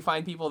 or you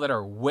find people that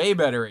are way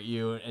better at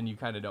you, and you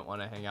kind of don't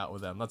want to hang out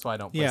with them. That's why I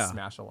don't play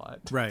Smash a lot.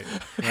 Right.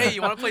 Hey,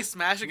 you want to play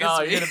Smash against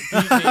No, me? you're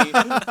gonna beat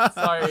me.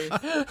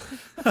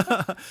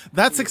 Sorry.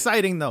 That's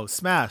exciting though.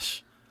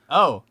 Smash.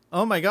 Oh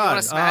my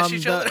God! Smash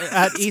each other?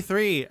 At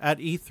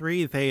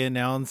E3, they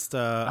announced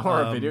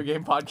or a video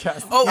game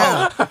podcast.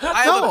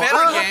 I have a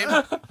better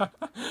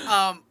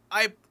game.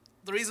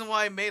 The reason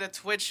why I made a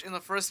Twitch in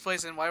the first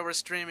place and why we're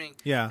streaming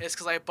is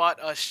because I bought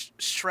a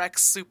Shrek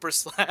Super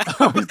Slam. And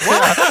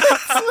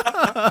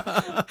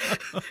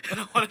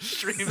I want to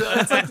stream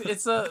that.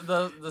 It's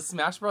the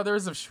Smash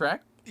Brothers of Shrek.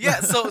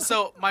 Yeah.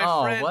 So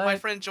my what?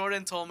 friend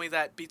Jordan told me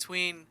that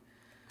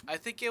I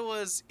think it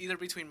was either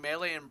between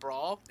Melee and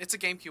Brawl. It's a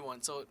GameCube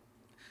one. So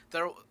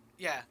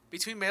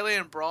between Melee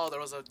and Brawl there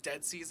was a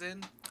dead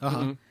season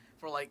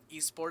for like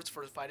esports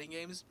for fighting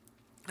games.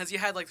 Because you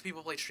had, like,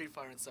 people play Street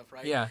Fighter and stuff,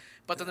 right? Yeah.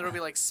 But then there would be,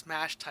 like,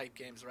 Smash-type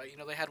games, right?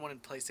 They had one in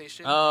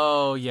PlayStation.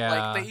 Oh,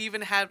 yeah. Like, they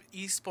even had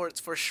esports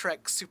for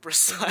Shrek Super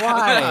Slam.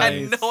 Why? I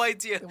had no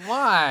idea.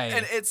 Why?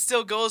 And it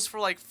still goes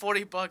for, like,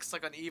 $40,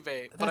 like, on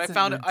eBay. But That's I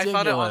found it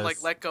on, like,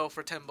 ridiculous. Letgo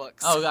for $10.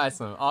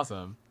 Oh,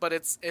 awesome. But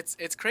it's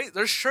crazy.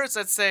 There's shirts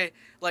that say,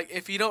 like,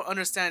 if you don't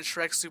understand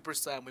Shrek Super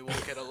Slam, we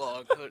won't get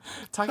along.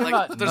 Talking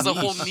like, about there's niche. a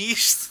whole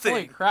niche thing.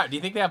 Holy crap. Do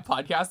you think they have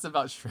podcasts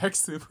about Shrek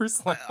Super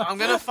Slam? I'm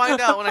going to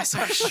find out when I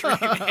start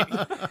streaming.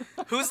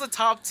 Who's the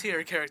top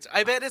tier character?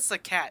 I bet it's the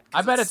cat.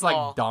 I bet it's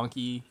small. like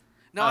Donkey.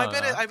 No, I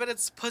bet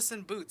it's Puss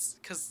in Boots,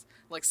 because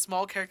like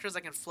small characters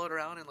that can float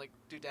around and like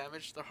do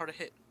damage, they're hard to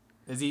hit.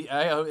 Is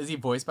he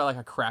voiced by like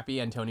a crappy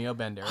Antonio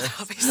Banderas?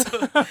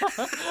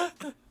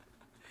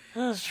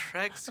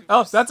 Shrek Super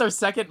Oh, that's our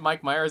second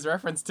Mike Myers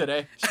reference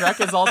today.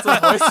 Shrek is also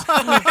voiced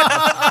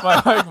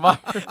by Mike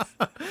Myers.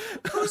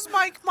 Who's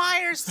Mike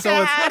Myers, So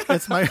Dad?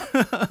 it's my.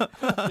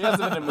 He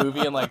hasn't been in a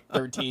movie in like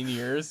 13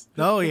 years.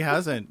 No, he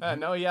hasn't.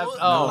 No, he has. Well,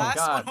 Oh, the last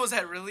God. one was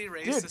that really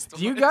racist. Dude,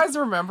 do you guys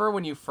remember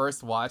when you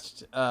first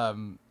watched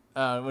Austin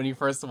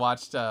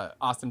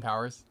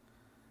Powers?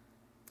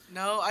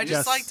 No, I just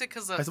Yes. liked it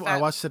because I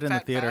watched it in the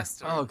Fat theater.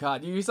 Bastard. Oh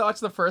God, you used to watch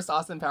the first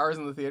Austin Powers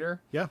in the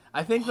theater? Yeah.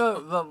 I think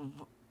the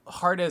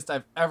hardest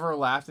I've ever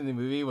laughed in the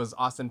movie was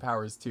Austin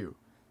Powers 2.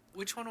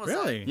 Which one was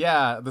Really?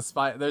 Yeah, the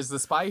spy. There's the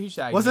spy who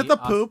shagged Was me. it the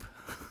poop?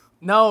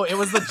 No, it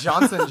was the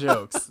Johnson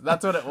jokes.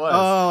 That's what it was.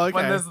 Oh, okay.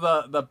 When there's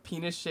the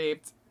penis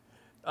shaped,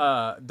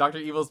 Dr.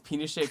 Evil's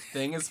penis shaped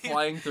thing is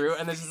flying through,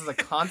 and there's just a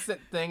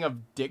constant thing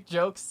of dick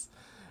jokes.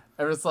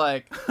 And it's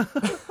like,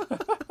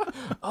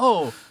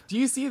 oh, do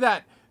you see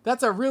that?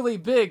 That's a really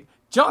big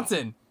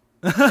Johnson.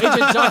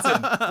 Agent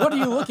Johnson, what are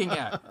you looking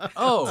at?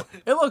 Oh,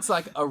 it looks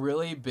like a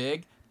really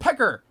big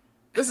pecker.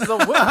 This is a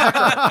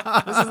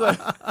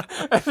woodpecker.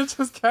 And it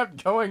just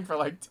kept going for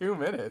like 2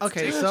 minutes.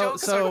 Okay, Dick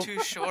jokes are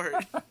too short.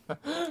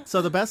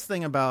 So the best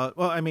thing about,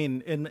 well, I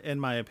mean, in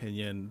my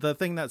opinion, the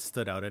thing that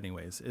stood out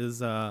anyways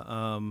is,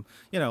 my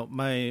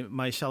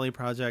Shelley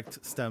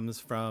project stems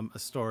from a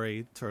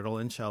story, Turtle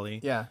and Shelley.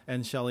 Yeah.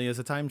 And Shelley is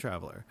a time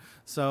traveler.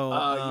 So,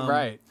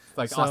 right.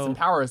 Like so- Austin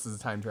Powers is a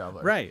time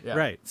traveler. Right, Yeah.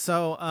 right.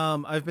 So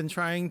I've been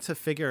trying to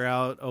figure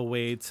out a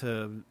way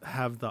to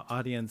have the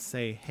audience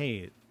say,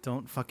 hey,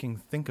 don't fucking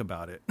think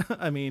about it.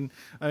 I mean,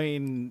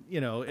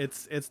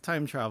 it's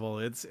time travel.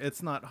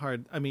 It's not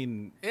hard. I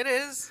mean, It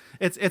is.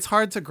 it's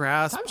hard to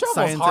grasp Time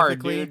travel's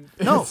hard, scientifically. dude.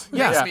 No, It's-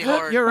 yeah, Makes me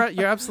hard. you're right.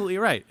 You're absolutely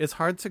right. It's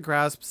hard to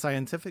grasp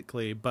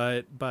scientifically,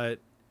 but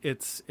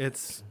it's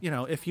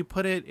if you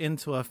put it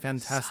into a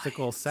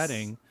fantastical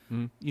setting,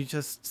 you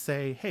just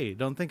say, hey,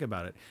 don't think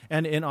about it.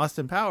 And in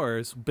Austin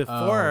Powers,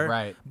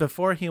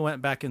 before he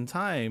went back in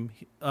time,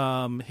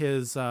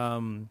 his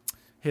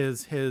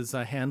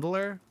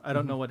handler, I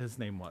don't know what his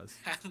name was,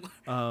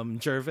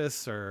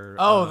 Jervis or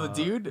The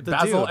dude?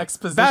 Basil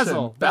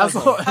Exposition.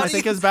 Basil. I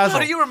think it's Basil.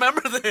 How do you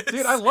remember this?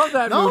 Dude, I love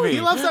that No, movie.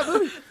 he loves that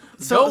movie.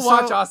 Go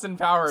watch Austin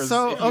Powers if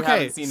you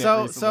haven't seen it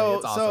recently. It's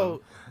awesome.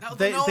 So Now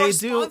they know they our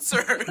do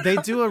sponsor. they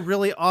do a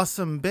really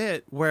awesome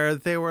bit where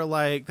they were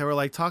like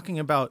talking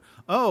about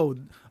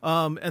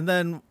and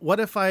then what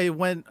if I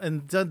went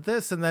and did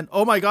this and then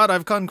oh my god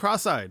I've gone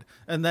cross-eyed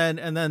and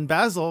then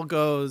Basil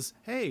goes,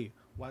 hey,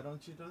 why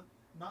don't you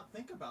not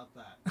think about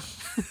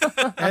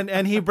that?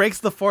 and he breaks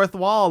the fourth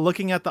wall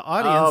looking at the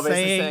audience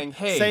saying,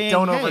 hey,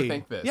 don't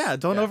overthink this. Yeah,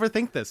 don't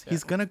overthink this.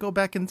 He's gonna go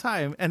back in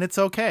time and it's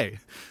okay.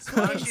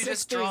 Why don't you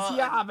just draw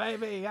yeah,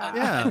 baby.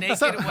 Yeah. a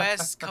naked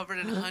West covered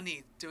in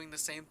honey doing the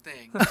same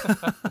thing?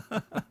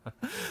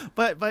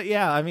 But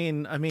yeah, I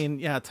mean,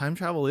 yeah, time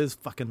travel is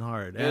fucking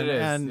hard. And, It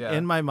is, and yeah.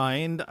 in my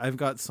mind, I've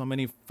got so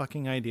many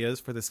fucking ideas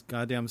for this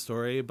goddamn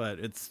story, but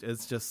it's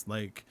just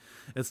like,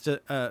 it's just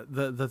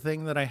the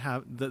thing that I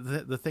have,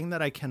 the thing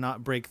that I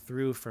cannot break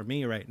through for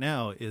me right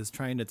now is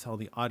trying to tell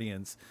the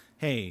audience,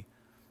 hey,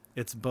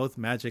 it's both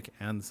magic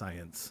and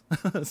science,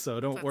 so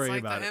don't worry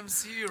about the it.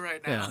 MCU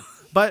right now.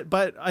 Yeah,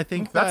 but I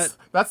think that's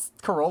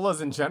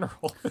Corollas in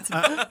general.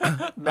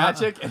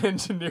 Magic and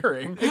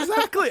engineering.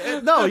 Exactly.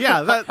 No,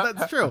 yeah,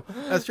 that's true.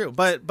 That's true.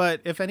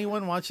 But if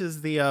anyone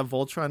watches the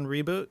Voltron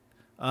reboot,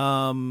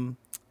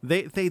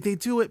 they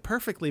do it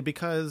perfectly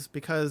because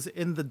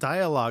in the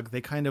dialogue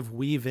they kind of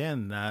weave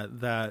in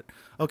that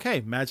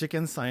okay, magic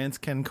and science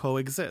can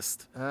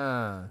coexist.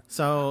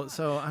 So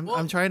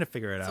I'm trying to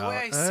figure it out. The way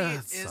I see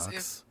it is sucks.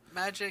 if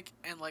magic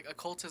and like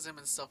occultism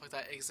and stuff like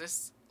that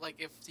exists, like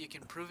if you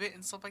can prove it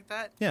and stuff like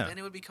that, Yeah. then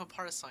it would become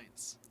part of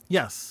science.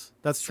 Yes,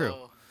 that's true.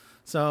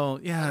 So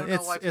yeah, I don't know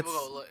it's why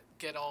people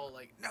get all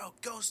like, no,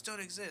 ghosts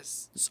don't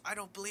exist. I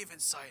don't believe in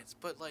science.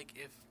 But like,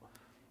 if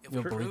we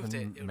You'll believe proved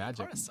in it, it would magic.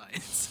 be part of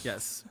science.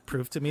 yes,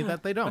 prove to me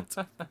that they don't.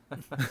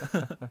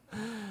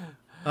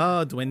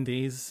 Oh,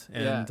 Dwindies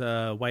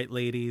and white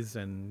ladies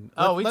and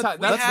Let's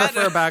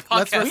refer back.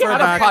 Let's We refer had a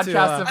back podcast to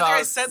I think I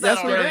about said that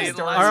yes, we already. did. in the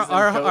Stories last- and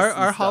ghosts and Our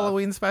stuff.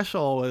 Halloween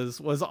special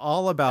was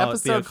all about the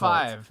episode occult.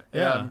 5.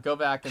 Yeah. Go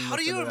back and How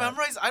do listen you to that.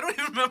 memorize? I don't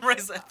even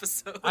memorize the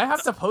episodes. I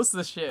have to post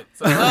this shit.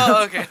 So.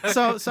 Oh, okay.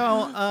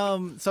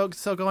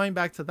 So going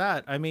back to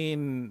that, I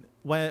mean,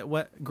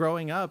 when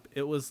growing up,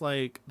 it was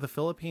like the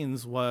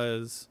Philippines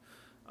was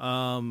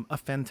a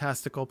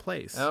fantastical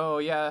place. Oh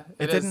yeah,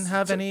 It didn't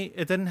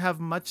have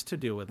much to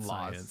do with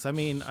Laws. science. I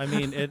mean,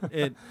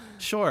 it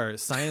sure,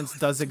 science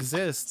does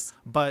exist,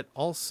 but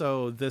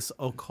also this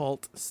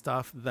occult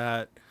stuff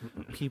that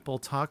people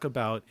talk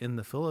about in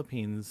the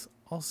Philippines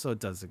also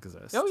does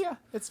exist. Oh yeah,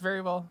 it's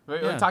very well. We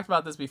Yeah. talked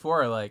about this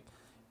before. Like,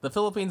 the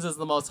Philippines is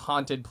the most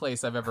haunted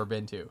place I've ever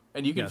been to,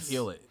 and you can Yes.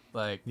 feel it.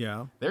 Like,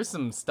 Yeah. there's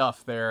some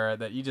stuff there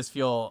that you just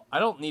feel, I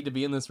don't need to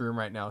be in this room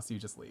right now, so you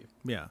just leave.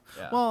 Yeah.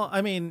 Yeah. Well,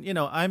 I mean,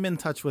 I'm in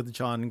touch with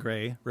John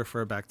Gray.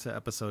 Refer back to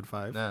episode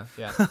 5.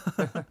 Yeah.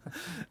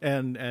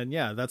 And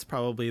yeah, that's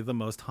probably the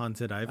most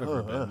haunted I've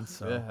ever been.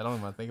 So. Yeah, I don't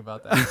even want to think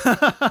about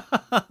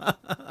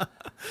that.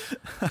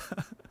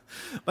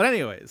 But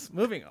anyways,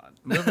 moving on.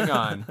 Moving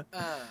on.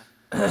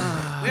 We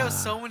have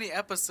so many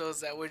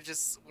episodes that we're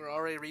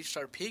already reached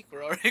our peak.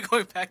 We're already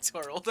going back to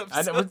our old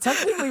episodes. Well,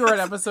 technically, we're at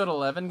episode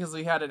 11 because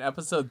we had an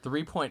episode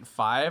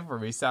 3.5 where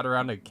we sat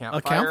around a campfire.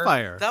 A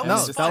campfire. That no,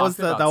 was that fun. was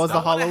the I I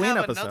Halloween wanna have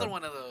episode. Another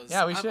one of those.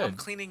 Yeah, we I'm should.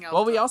 cleaning out.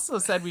 Well, we also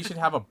said we should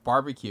have a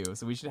barbecue,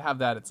 so we should have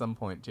that at some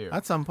point too.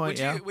 At some point,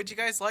 Would you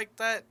guys like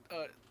that?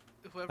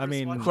 I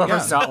mean, watching?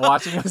 Whoever's Yeah. not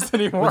watching us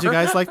anymore. Would you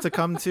guys like to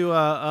come to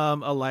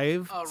a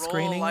live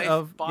screening Rollalife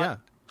of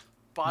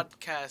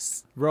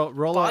podcast? roll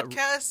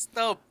Podcast?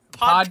 No,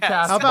 Podcast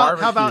podcast.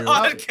 How about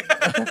barbecue.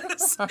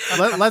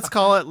 podcast?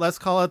 let's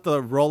call it the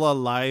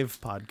Rollalife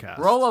Podcast.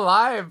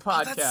 Rollalife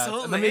Podcast, that's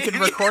so and then we can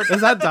lame. record.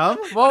 Is that dumb?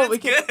 Well, we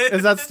can. good.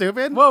 Is that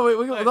stupid? Well,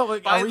 no,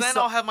 By are we then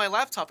I'll have my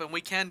laptop and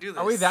we can do this.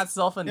 Are we that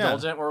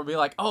self-indulgent where we'll be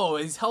like, oh,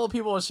 these hella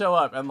people will show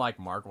up, and like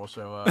Mark will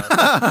show up,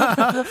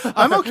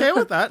 I'm okay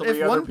with that. 3 If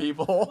other one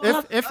people.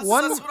 if That's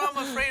one what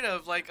I'm afraid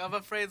of. Like, I'm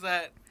afraid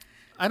that...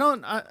 I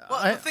don't Well,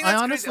 I the thing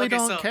that's honestly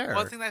crazy, don't care.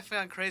 One thing that I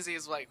found crazy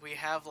is, like, we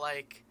have,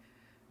 like...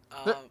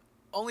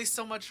 only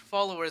so much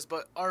followers,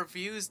 but our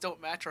views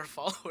don't match our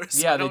followers.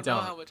 So Yeah, I they don't know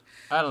don't. how much.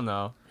 I don't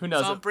know. Who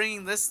knows? So I'm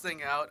bringing this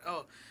thing out.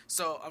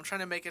 So I'm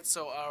trying to make it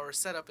so our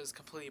setup is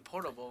completely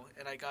portable,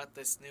 and I got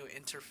this new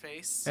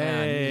interface.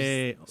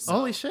 Hey, So-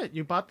 holy shit!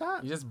 You bought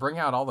that? You just bring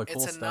out all the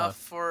cool It's enough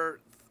stuff. for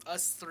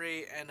us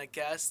 3 and a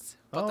guest.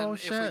 But Oh, then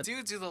shit. if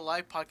we do the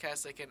live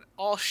podcast, they can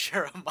all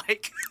share a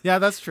mic. Yeah,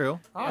 that's true.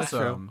 That's true.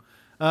 Awesome.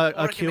 A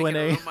Or can make it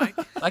Q&A. room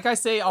mic. Like I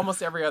say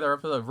almost every other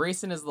episode,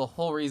 Rayson is the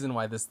whole reason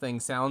why this thing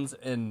sounds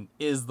and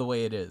is the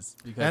way it is.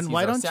 Because And he's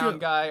why our don't you-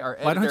 sound guy, our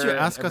editor, Why don't you and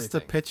ask us to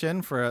everything. pitch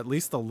in for at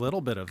least a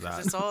little bit of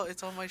 'Cause that?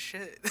 it's all my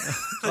shit.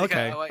 Like,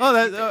 Okay. I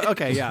Oh, keep it.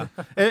 okay. Yeah.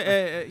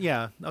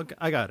 Yeah. Okay,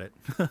 I got it.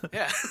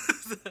 Yeah.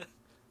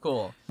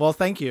 Cool. Well,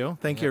 thank you,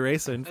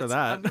 Rayson, for I'm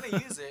that.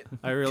 gonna use it.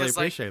 I really 'Cause,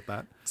 like, appreciate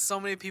that. So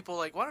many people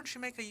like, why don't you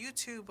make a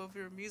YouTube of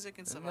your music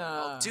and stuff?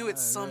 I'll do it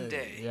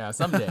someday. Yeah,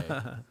 someday.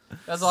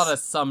 There's a lot of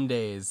some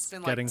days. It's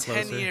been Getting like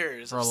 10 closer.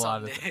 years For a of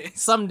lot someday. of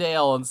someday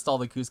I'll install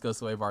the Cusco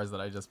sway bars that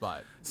I just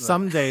bought.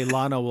 Someday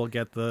Lana will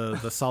get the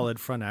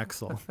solid front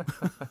axle.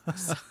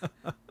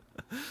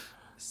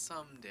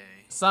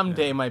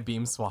 Someday. My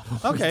beam swap. will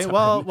be Okay,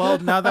 done. well,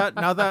 now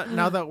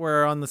that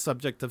we're on the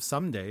subject of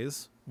some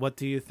days, what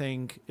do you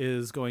think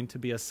is going to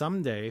be a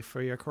someday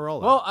for your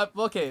Corolla?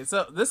 Well, okay,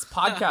 so this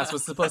podcast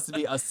was supposed to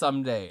be a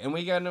someday, and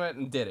we went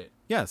and did it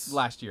yes,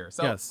 last year.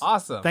 So yes,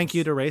 awesome. Thank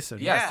you to Rayson.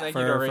 Yes, Yeah. thank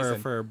for, you to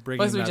Rayson. for bringing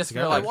Plus, we that just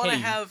feel together. I like, want to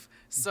hey, have.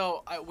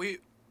 So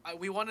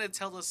we wanted to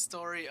tell the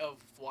story of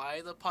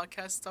why the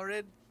podcast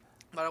started,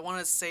 but I want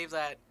to save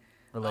that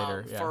for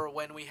later. Yeah. for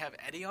when we have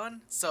Eddie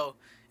on. So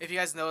if you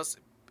guys notice,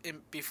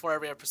 before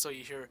every episode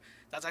you hear,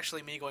 that's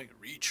actually me going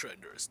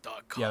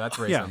retrenders.com. Yeah, that's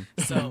racing.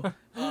 So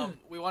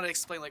we want to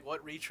explain like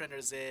what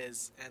Retrenders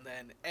is, and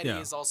then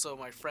Eddie is also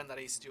my friend that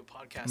I used to do a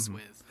podcast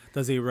with.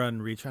 Does he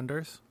run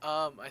Retrenders?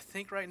 I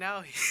think right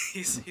now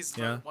he's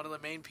one of the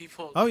main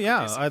people. Oh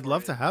yeah, I'd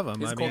love to have him.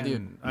 He's a cool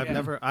dude. I've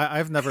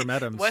never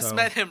met him. Wes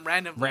met him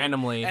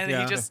randomly, and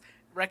he just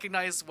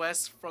recognized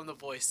Wes from the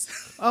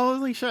voice. Oh,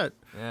 holy shit!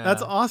 Yeah.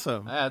 That's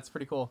awesome. Yeah, it's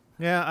pretty cool.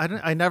 Yeah,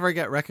 I never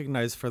get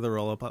recognized for the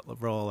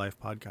Rollalife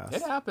podcast.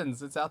 It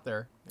happens. It's out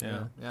there.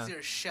 Yeah. Your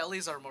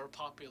Shellys are more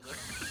popular.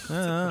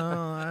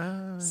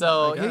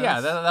 So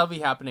that'll be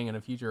happening in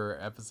a future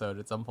episode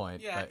at some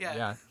point.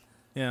 Yeah.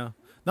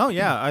 No,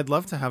 yeah, I'd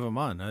love to have him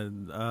on.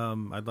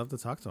 I'd love to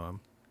talk to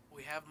him.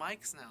 We have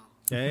mics now.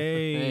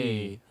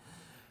 Hey.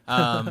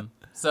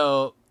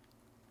 So,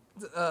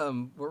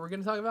 what we're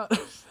gonna talk about?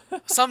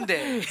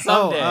 Someday.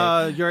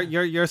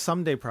 Your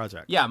someday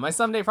project. Yeah, my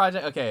someday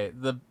project. Okay,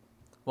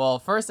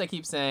 first I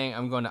keep saying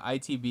I'm going to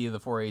ITB the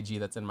 4AG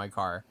that's in my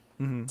car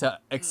to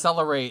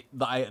accelerate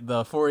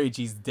the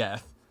 4AG's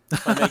death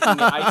by making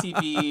the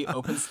ITB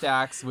open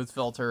stacks with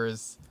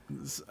filters.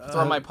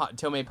 Throw my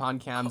Tomei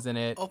Pond cams in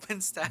it. Open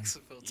stacks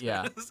of filters.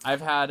 Yeah, I've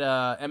had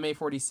a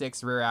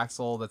MA46 rear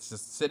axle that's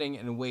just sitting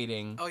and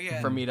waiting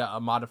for me to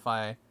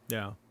modify.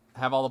 Yeah,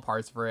 have all the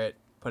parts for it,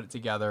 put it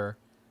together.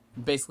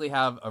 Basically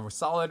have a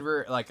solid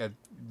rear, like a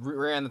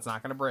rear end that's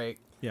not going to break.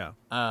 Yeah.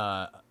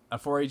 A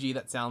 4AG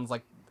that sounds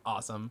like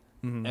awesome.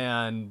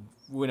 And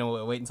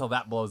wait until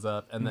that blows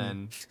up, and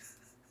then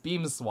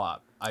beam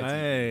swap. So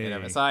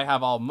I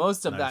have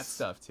most of that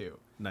stuff too.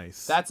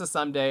 Nice. That's a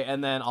someday,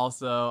 and then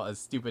also a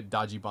stupid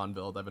dodgy bond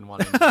build I've been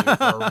wanting to do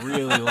for a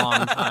really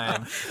long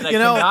time. And I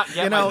cannot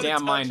get my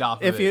damn mind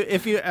off of it.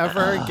 If you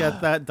ever get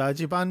that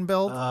dodgy bond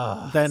build,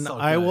 then so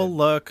I will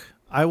look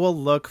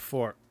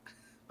for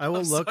a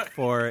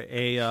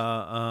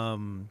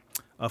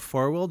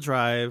 4-wheel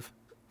drive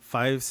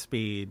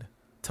 5-speed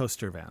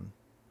toaster van.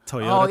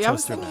 Toyota I was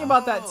toaster thinking van.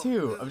 about that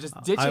too. I'm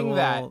just ditching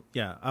that.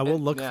 Yeah, I will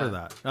look for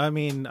that. I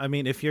mean,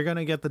 if you're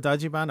gonna get the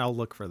dodgy van, I'll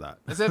look for that.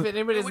 So if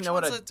anybody doesn't know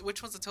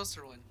which one's the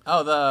toaster one?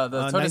 Oh,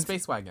 the Toyota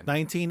Space Wagon.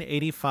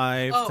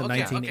 1985 to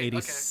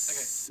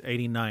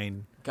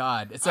 1989.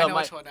 God, so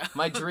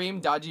my dream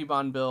dodgy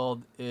bond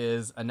build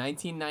is a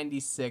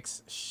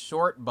 1996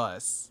 short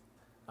bus.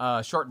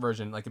 Short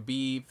version, like a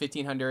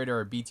B1500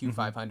 or a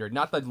B2500,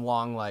 not the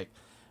long like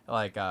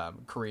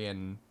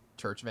Korean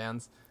church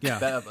vans. Yeah,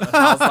 that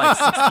house like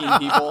 16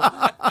 people.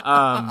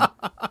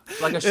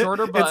 Like a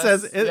shorter bus. It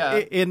says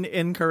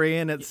in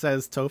Korean. It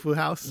says tofu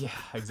house. Yeah,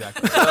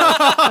 exactly.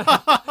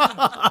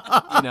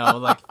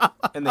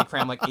 And they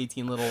cram like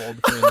 18 little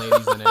old Korean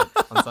ladies in it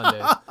on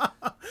Sundays.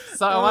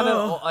 So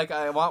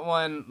I want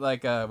one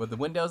with the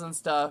windows and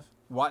stuff,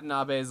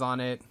 Watanabes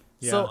on it.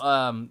 Yeah.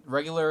 So,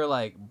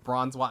 regular,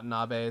 bronze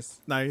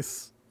Watanabes.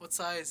 Nice. What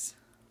size?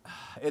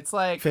 It's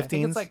like, 15s? I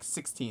think it's like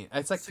 16.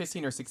 It's like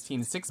 15 or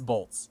 16, 6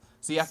 bolts.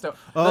 So you have to,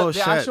 the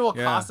shit. actual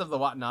cost of the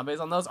Watanabes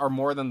on those are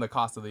more than the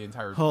cost of the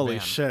entire Holy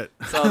van. shit.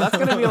 So that's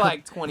going to be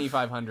like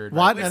 $2,500.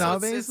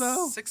 Watanabes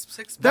though?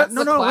 Six that's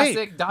the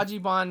classic dodgy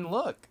bond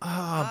look.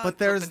 But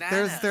there's an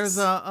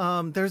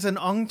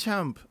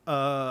Ongchamp.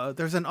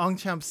 There's an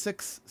Ongchamp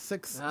six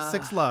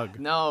lug.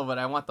 No, but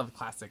I want the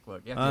classic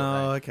look. You have to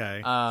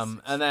okay.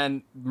 And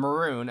then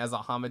maroon as a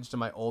homage to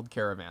my old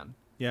Caravan.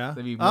 Yeah.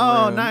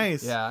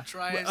 Nice. Yeah.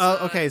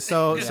 Okay.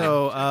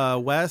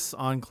 So Wes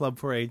on Club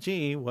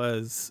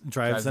 4AG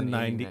drives a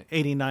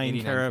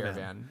 89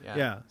 Caravan.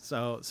 Yeah.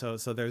 So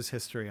there's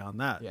history on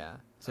that. Yeah.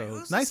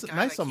 So nice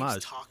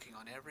homage. Talking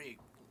on every.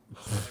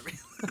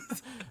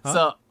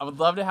 So I would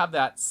love to have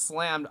that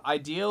slammed.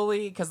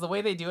 Ideally, because the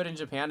way they do it in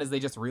Japan is they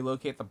just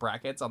relocate the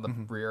brackets on the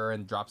rear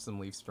and drop some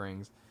leaf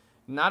strings.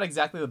 Not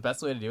exactly the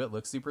best way to do it.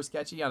 Looks super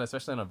sketchy,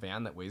 especially on a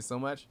van that weighs so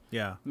much.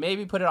 Yeah.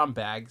 Maybe put it on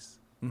bags.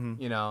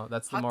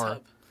 That's the hot more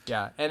tub.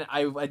 Yeah, and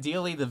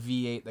ideally the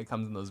V8 that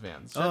comes in those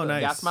vans. Sure,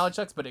 nice. Gas mileage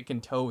sucks, but it can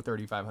tow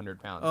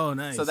 3,500 pounds. Oh,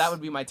 nice. So that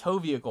would be my tow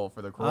vehicle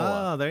for the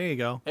Corolla. Oh, there you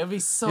go. It would be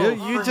so.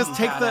 You just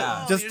take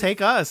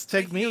take us,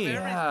 take me.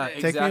 Yeah,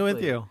 take me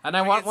with you. And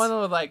I want one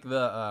with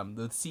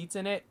the seats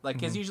in it,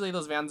 because usually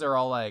those vans are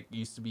all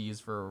used to be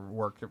used for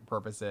work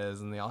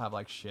purposes, and they all have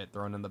shit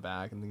thrown in the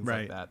back and things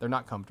like that. They're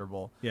not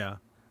comfortable. Yeah.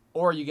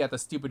 Or you get the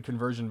stupid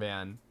conversion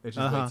van, which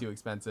is way too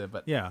expensive,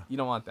 but you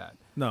don't want that.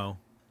 No.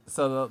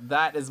 So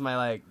that is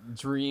my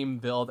dream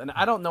build, and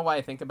I don't know why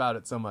I think about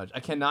it so much. I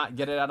cannot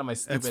get it out of my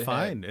stupid head. It's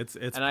fine. It's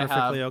and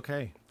perfectly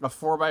okay. A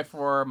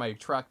 4x4, my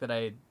truck that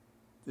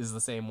is the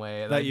same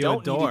way. That I you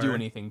don't adore. need to do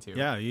anything to.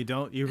 Yeah, you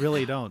don't. You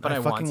really don't. But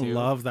I fucking want to.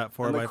 love that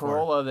 4x4. And the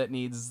Corolla that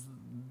needs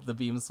the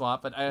beam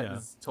swap, but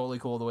it's totally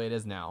cool the way it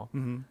is now.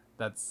 Mm-hmm.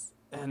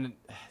 And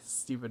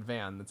stupid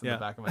van that's in the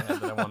back of my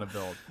head that I want to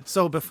build.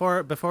 So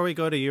before we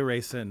go to you,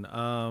 Rayson,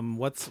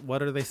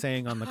 what are they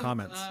saying on the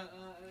comments? I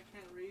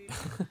can't read.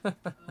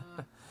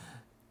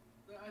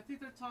 I think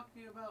they're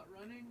talking about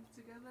running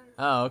together.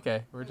 Oh,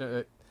 okay. I don't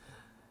know.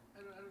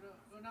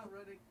 We're not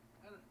running.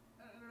 I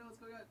don't know what's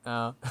going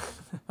on.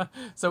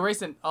 So,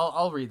 Rayson,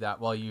 I'll read that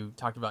while you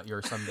talked about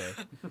your someday.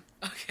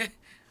 Okay.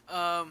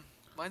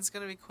 Mine's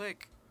gonna be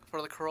quick.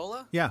 For the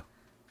Corolla, Yeah.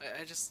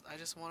 I just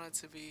want it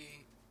to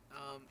be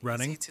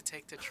Running? easy to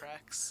take to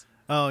tracks.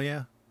 Oh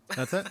yeah.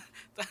 That's it.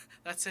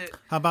 That's it.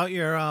 How about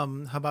your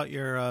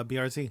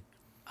BRZ?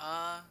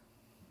 I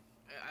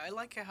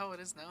like it how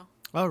it is now.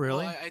 Oh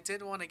really? Well, I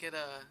did want to get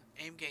a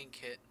aim gain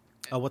kit.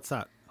 Oh, what's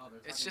that?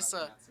 It's just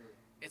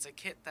it's a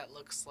kit that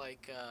looks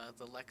like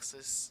the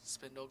Lexus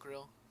spindle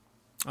grill.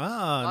 Ah, A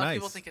lot nice. of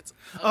people think it's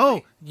ugly.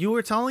 Oh, you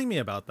were telling me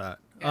about that.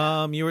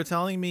 Yeah. You were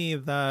telling me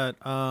that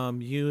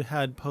you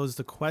had posed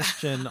a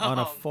question on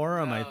a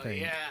forum, I no,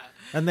 think. Yeah.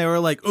 And they were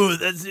like, "Oh,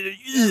 that's it."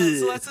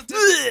 So that's a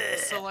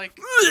difference. So like,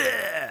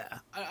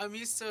 I'm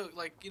used to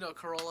like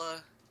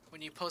Corolla.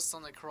 When you post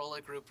on the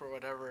Corolla group or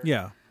whatever,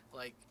 Yeah.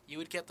 like you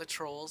would get the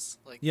trolls.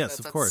 Like Yes,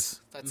 of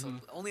course. That's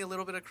only a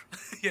little bit of.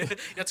 Yeah, you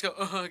have to go.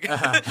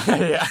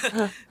 Yeah.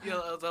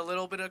 The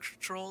little bit of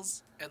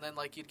trolls, and then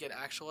like you'd get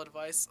actual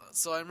advice.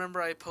 So I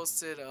remember I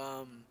posted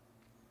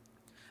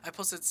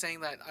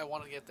saying that I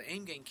wanted to get the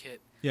aim gain kit.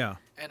 Yeah.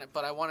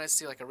 But I wanted to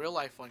see like a real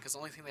life one because the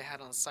only thing they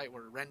had on the site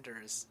were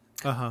renders.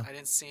 Uh-huh. I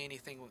didn't see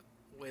anything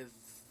with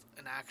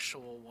an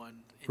actual one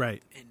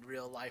in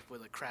real life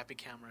with a crappy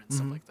camera and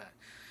stuff like that.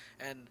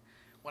 And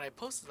when I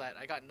posted that,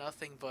 I got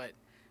nothing but,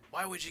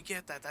 "Why would you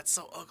get that? That's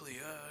so ugly."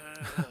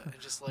 And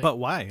just like But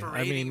why?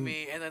 berating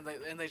me. And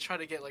then they try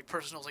to get like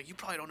personal, like, "You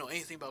probably don't know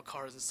anything about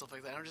cars and stuff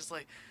like that." And I'm just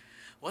like,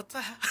 what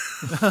the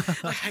hell?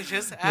 Like, I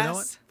just asked. You know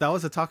what? That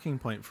was a talking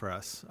point for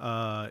us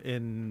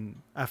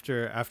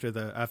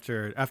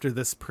after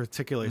this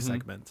particular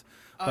segment.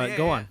 But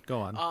go on.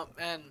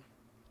 And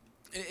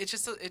it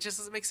just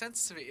doesn't make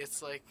sense to me.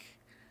 It's like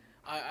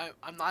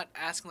I'm not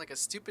asking like a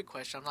stupid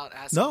question. I'm not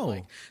asking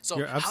like, so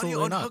you're how do you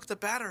absolutely unhook not. the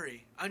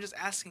battery? I'm just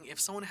asking if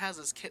someone has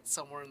this kit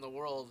somewhere in the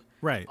world,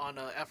 Right. on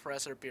a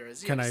FRS or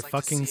BRZ. Can I just like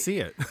fucking to see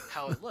it?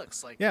 how it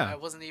looks. Like, Yeah. I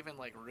wasn't even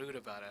like rude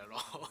about it at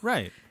all.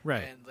 Right.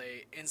 And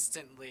they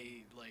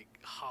instantly like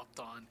hopped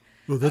on.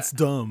 Well, that's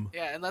dumb.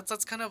 Yeah, and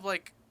that's kind of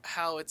like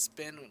how it's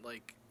been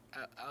like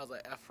out of the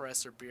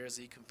FRS or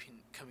BRZ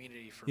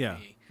community for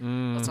me.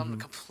 But I'm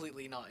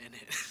completely not in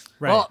it.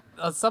 Right. Well,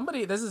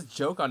 there's this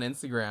joke on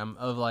Instagram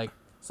of like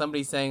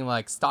somebody saying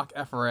like stock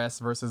FRS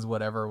versus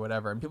whatever,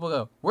 and people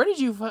go, where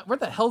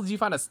the hell did you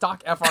find a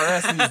stock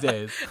FRS these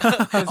days?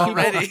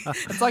 Already.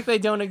 It's like they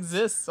don't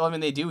exist. Well, I mean,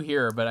 they do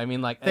here, but I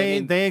mean, like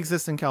they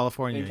exist in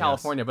California. In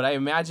California, but I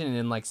imagine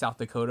in like South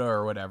Dakota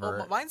or whatever.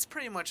 Well, mine's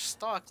pretty much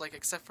stock, like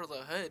except for the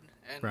hood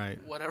and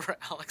whatever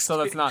Alex. So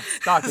that's not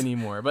stock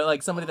anymore, but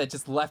like somebody that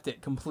just left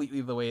it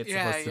completely the way it's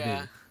supposed to be.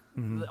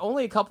 Mm-hmm.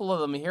 Only a couple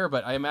of them here,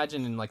 but I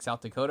imagine in like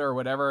South Dakota or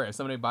whatever, if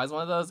somebody buys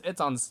one of those, it's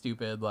on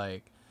stupid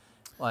like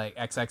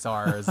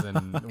XXRs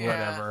and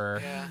whatever.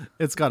 Yeah.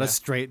 It's got a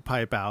straight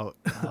pipe out,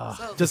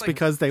 just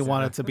because they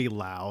want it to be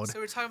loud. So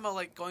we're talking about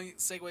like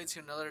segue to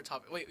another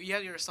topic. Wait, you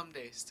have your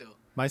someday still.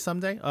 My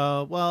someday?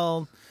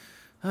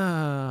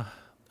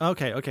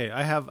 Okay.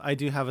 I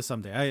do have a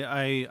someday.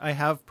 I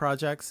have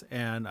projects,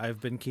 and I've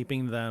been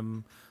keeping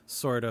them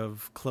sort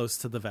of close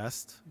to the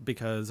vest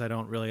because I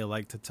don't really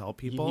like to tell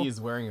people. He's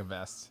wearing a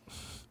vest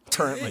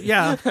currently.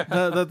 Yeah,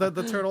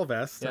 the turtle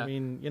vest. Yeah. I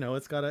mean,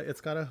 it's got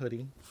a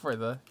hoodie for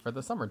the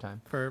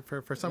summertime. For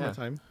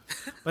summertime.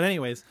 But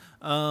anyways,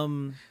 I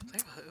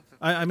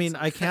mean,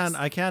 I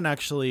can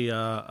actually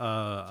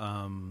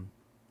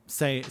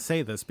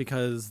say this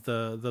because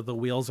the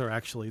wheels are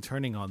actually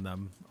turning on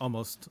them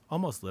almost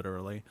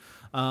literally.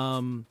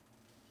 I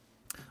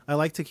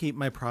like to keep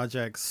my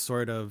projects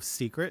sort of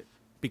secret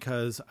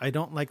because I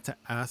don't like to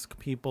ask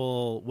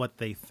people what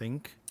they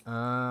think.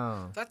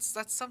 Oh, that's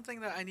something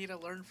that I need to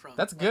learn from.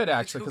 That's good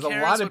actually, because a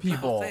lot of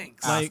people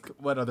ask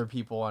what other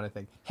people want to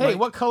think. Hey,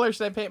 what color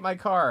should I paint my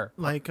car?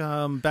 Like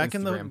back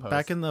in the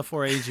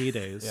 4AG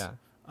days. Yeah.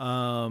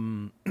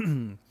 I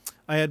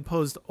had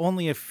posed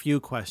only a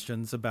few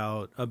questions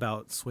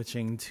about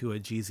switching to a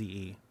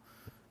GZE.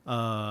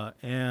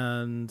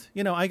 And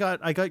I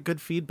got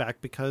good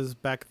feedback because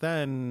back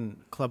then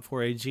Club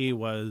 4AG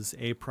was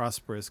a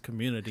prosperous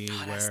community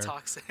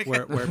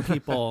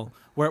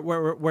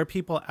where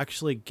people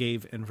actually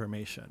gave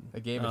information.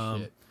 They gave a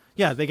shit.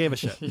 Yeah, they gave a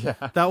shit. Yeah.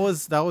 That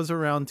was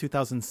around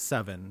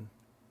 2007.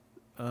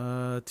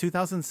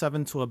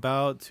 2007 to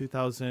about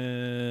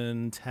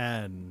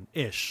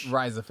 2010-ish.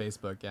 Rise of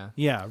Facebook, yeah.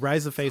 Yeah,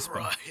 rise of Facebook.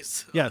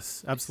 Rise.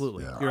 Yes,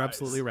 absolutely. Yeah, you're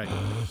absolutely right.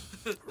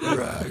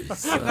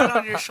 Rise. Put that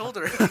on your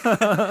shoulder.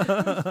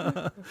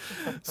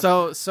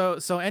 So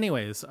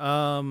anyways,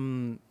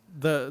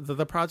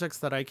 the projects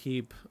that I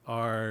keep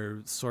are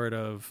sort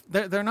of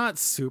they're not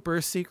super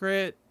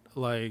secret.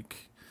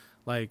 Like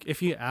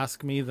if you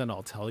ask me, then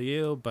I'll tell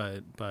you.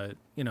 But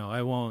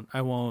I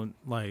won't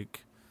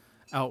like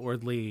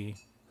outwardly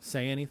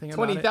say anything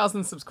about it.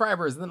 20,000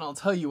 subscribers, then I'll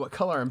tell you what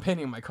color I'm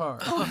painting my car.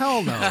 Oh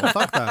hell no!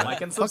 Fuck that!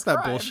 Like and Fuck that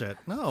subscribe. bullshit!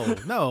 No. Do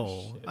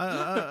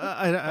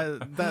I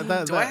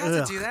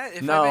have to do that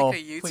if No, I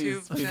make a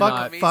YouTube please,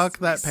 channel? fuck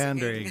that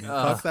pandering. Singing?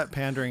 Fuck that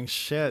pandering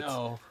shit.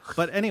 No.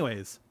 But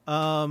anyways,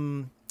 I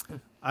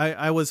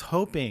was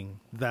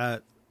hoping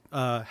that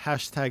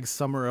hashtag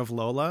Summer of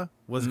Lola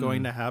was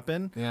going to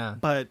happen. Yeah.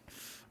 But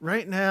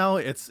right now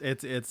it's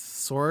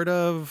sort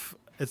of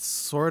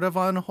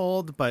on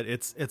hold, but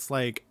it's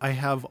like I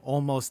have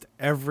almost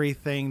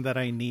everything that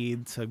I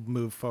need to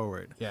move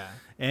forward. Yeah.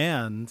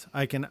 And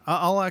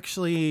I'll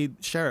actually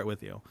share it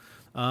with you.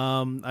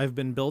 I've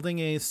been building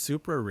a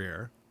Supra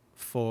rear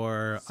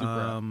for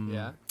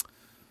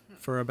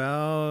for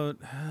about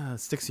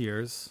 6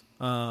 years.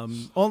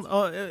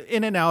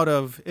 In and out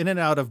of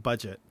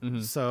budget.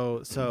 Mm-hmm.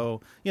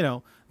 So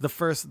the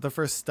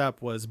first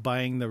step was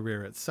buying the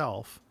rear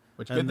itself.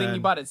 Which good thing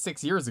you bought it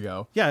 6 years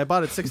ago. Yeah, I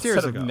bought it 6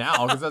 years ago.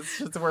 Now, because that's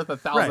just worth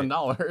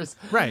 $1,000.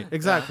 Right.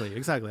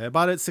 Exactly. I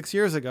bought it 6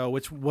 years ago,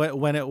 which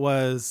when it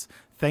was,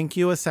 thank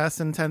you,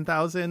 Assassin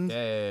 10,000.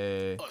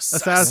 Yay.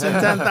 Assassin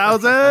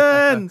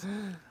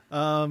 10,000.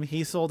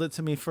 He sold it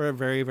to me for a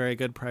very, very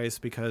good price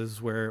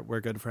because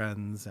we're good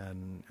friends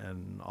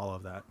and all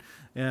of that.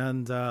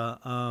 And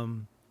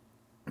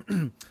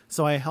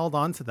so I held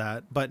on to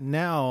that, but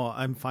now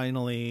I'm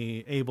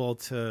finally able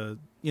to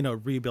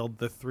rebuild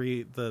the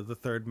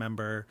third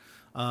member.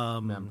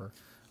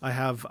 I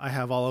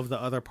have all of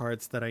the other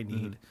parts that I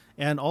need,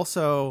 and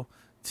also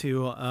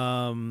to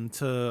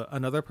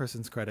another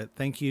person's credit,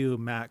 thank you,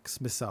 Max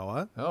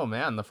Misawa. Oh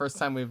man, the first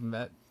time we've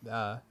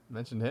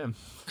mentioned him.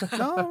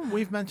 No,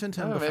 we've mentioned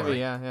him before. Maybe,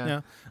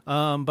 yeah.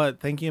 But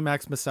thank you,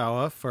 Max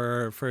Misawa,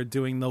 for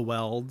doing the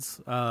welds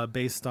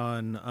based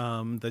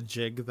on the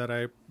jig that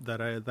I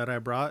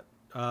brought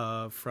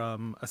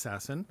from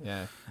Assassin.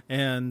 Yeah.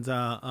 And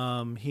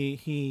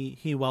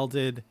he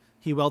welded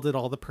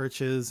all the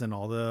perches and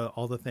all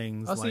the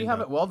things. Oh, so you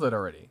have it welded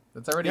already.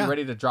 It's already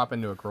ready to drop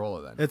into a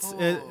Corolla then. It's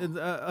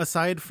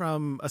aside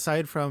from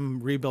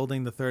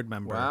rebuilding the third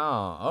member.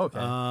 Wow. Okay.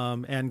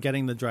 And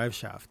getting the drive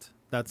shaft.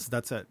 That's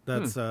it.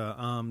 That's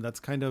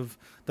kind of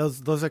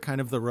those are kind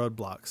of the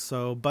roadblocks.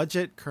 So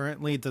budget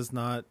currently does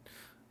not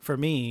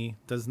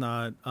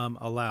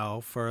allow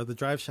for the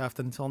drive shaft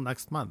until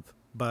next month.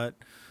 But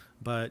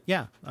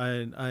yeah,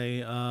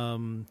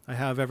 I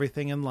have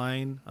everything in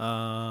line.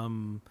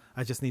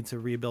 I just need to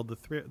rebuild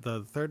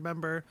the third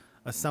member,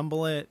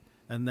 assemble it,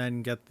 and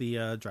then get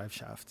the drive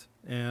shaft.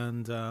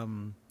 And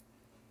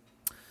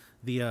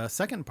the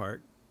second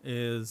part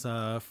is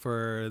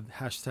for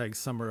hashtag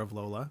Summer of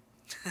Lola,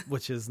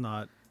 which is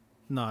not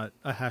a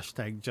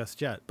hashtag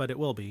just yet, but it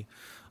will be.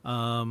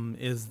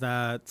 Is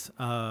that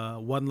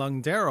One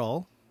Lung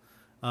Daryl?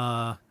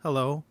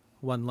 Hello,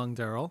 One Lung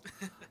Daryl.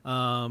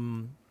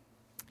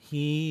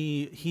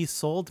 He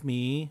sold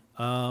me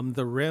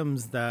the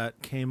rims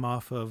that came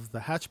off of the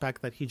hatchback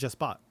that he just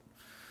bought,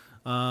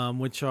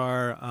 which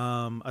are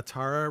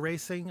Atara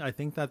Racing. I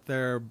think that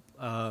they're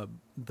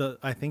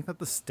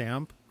the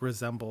stamp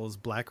resembles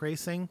Black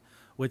Racing,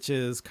 which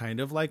is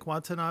kind of like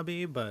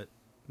Watanabe, but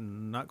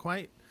not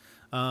quite.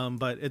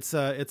 But it's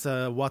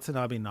a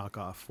Watanabe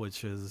knockoff,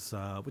 which is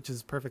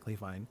perfectly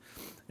fine.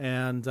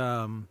 And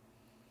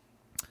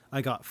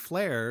I got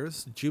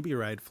flares, Juby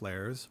Ride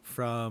flares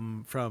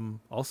from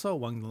also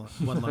One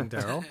Lung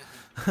Daryl,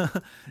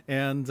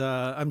 and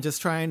I'm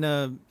just trying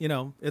to,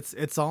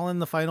 it's all in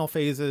the final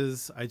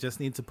phases. I just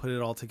need to put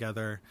it all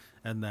together,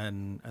 and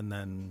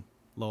then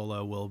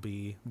Lola will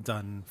be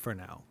done for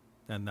now,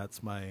 and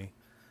that's my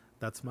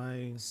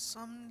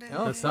someday.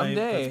 Oh,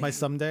 someday. That's my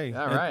someday.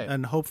 All right,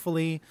 and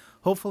hopefully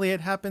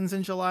it happens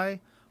in July.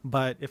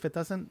 But if it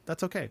doesn't,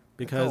 that's okay,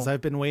 because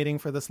I've been waiting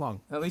for this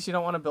long. At least you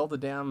don't want to build a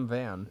damn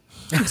van.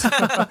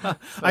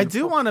 I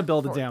do want to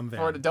build a damn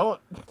van. Don't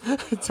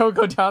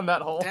go down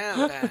that hole.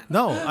 Damn van.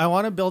 No, I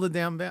want to build a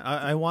damn van.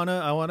 I want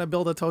to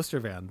build a toaster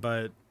van,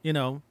 but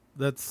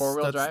that's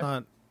four-wheel drive?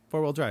 Not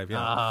four-wheel drive.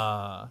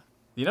 Yeah.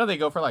 They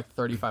go for like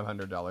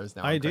 $3,500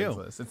 now. I do.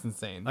 Craigslist. It's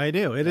insane. I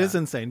do. It is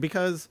insane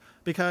because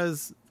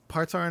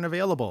parts aren't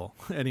available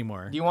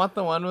anymore. Do you want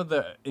the one with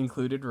the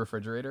included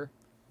refrigerator?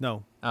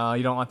 No.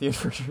 You don't want the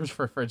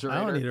refrigerator?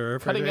 I don't need a refrigerator.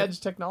 Cutting edge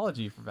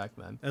technology for back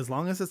then. As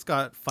long as it's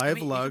got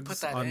 5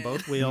 lugs on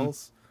both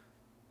wheels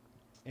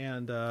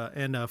and a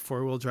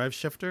 4-wheel drive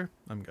shifter,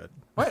 I'm good.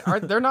 Wait,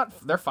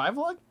 they're 5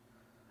 lug?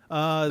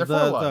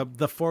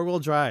 The 4-wheel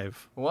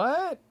drive.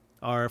 What?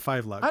 Are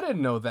 5 lug. I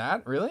didn't know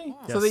that. Really?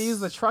 Yes. So they use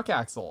the truck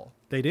axle.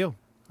 They do.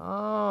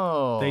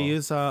 Oh. They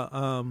use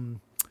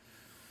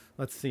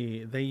let's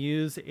see. They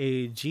use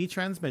a G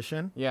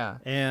transmission. Yeah.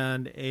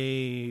 And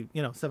a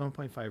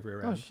 7.5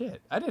 rear end. Oh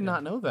shit! I did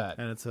not know that.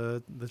 And it's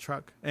the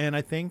truck. And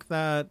I think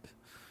that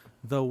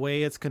the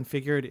way it's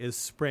configured is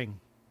spring,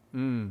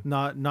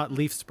 not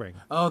leaf spring.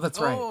 Oh, that's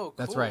right. Cool.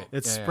 That's right.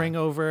 It's spring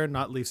over,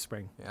 not leaf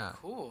spring. Yeah.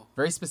 Cool.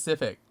 Very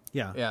specific.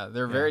 Yeah. Yeah.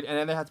 They're very, and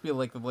then they have to be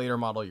like the later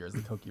model years,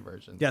 the Koki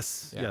version.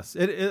 Yes. Yeah. Yes.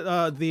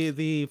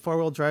 The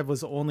 4-wheel drive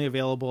was only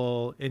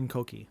available in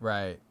Koki.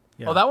 Right.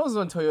 Yeah. Oh, that was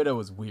when Toyota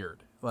was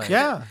weird. Like,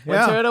 when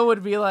Toyota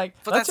would be like,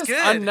 but let's that's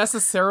just good.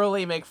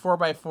 unnecessarily make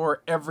 4x4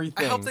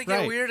 everything. I hope they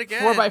get weird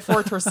again.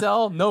 4x4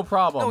 Tercel, no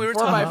problem. No, we were 4x4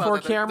 talking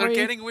about Camry, they're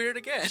getting weird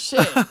again.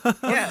 shit.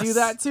 Yes. Do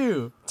that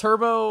too.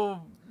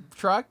 Turbo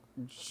truck,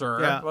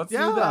 sure, Yeah, let's do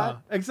that.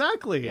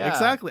 Exactly. Yeah.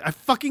 Exactly. I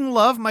fucking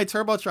love my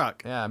turbo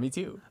truck. Yeah, me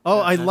too. Oh,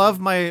 yeah. I love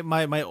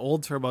my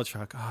old turbo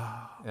truck.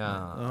 Oh,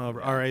 Yeah.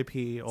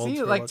 R.I.P. old See,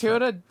 turbo like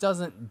truck. Toyota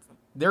doesn't.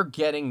 They're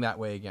getting that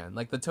way again.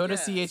 Like the Toyota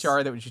Yes.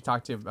 CHR that we should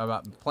talk to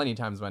about plenty of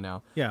times by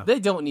now. Yeah. They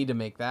don't need to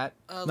make that.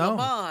 No.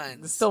 LeMans.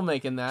 They're still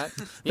making that.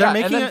 They're yeah,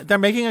 making and then, they're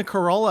making a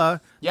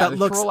Corolla yeah, that the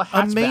looks Corolla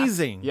hatchback.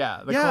 amazing.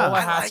 Yeah, the Corolla I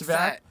like hatchback.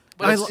 that.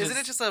 But I isn't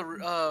it just a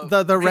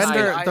the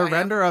render reskin the IM?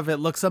 render of it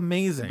looks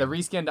amazing. The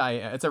reskinned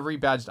IM. It's a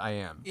rebadged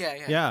IM.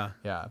 Yeah.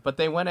 Yeah, but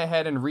they went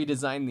ahead and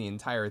redesigned the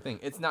entire thing.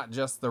 It's not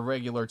just the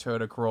regular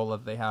Toyota Corolla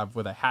that they have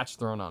with a hatch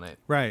thrown on it.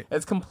 Right.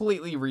 It's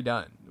completely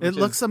redone. It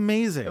looks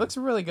amazing. It looks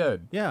really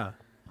good. Yeah.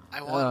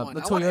 I want one.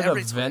 The I want Toyota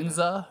every Toyota.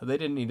 Venza, they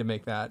didn't need to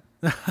make that,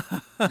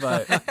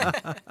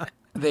 but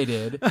they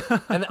did.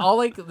 And all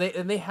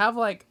they have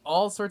like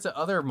all sorts of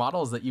other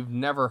models that you've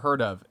never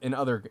heard of in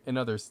other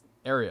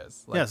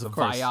areas. Like Yes, the of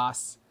course.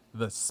 Vios,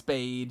 the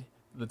Spade,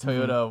 the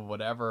Toyota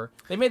whatever.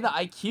 They made the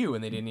IQ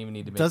and they didn't even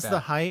need to make Does that. the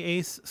High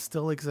Ace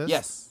still exist?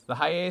 Yes, the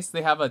High Ace.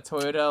 They have a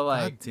Toyota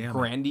like damn it.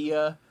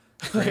 Grandia.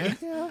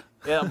 Yeah.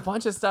 Yeah, a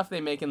bunch of stuff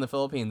they make in the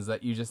Philippines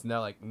that you just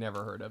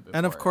never heard of before.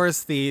 And of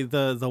course the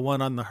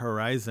one on the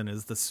horizon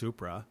is the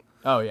Supra.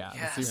 Oh yeah,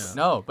 Yes. the Supra.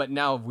 No, but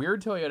now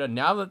Weird Toyota,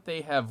 now that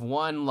they have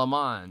won Le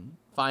Mans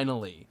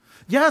finally.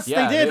 Yes,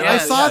 Yeah, they did. they- I yeah,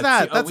 saw yeah,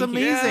 that. a That's week ago.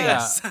 amazing.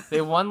 Yes. Yeah,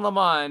 they won Le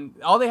Mans.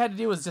 All they had to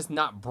do was just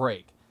not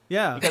brake.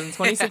 Yeah. Because in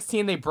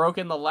 2016 they broke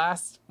in the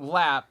last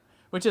lap,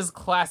 which is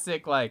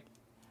classic. Like,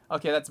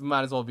 okay, that's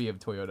might as well be a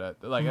Toyota.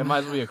 Like it might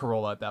as well be a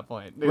Corolla at that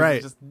point. It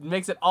Right. just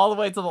makes it all the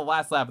way to the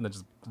last lap and then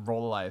just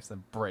Rollalife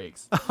and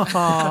brakes.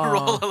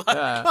 Roll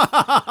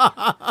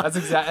Yeah. That's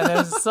exactly. And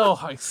it's so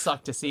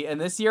sucked to see. And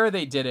this year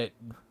they did it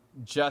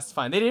just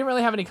fine. They didn't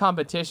really have any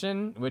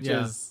competition, which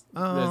Yeah. is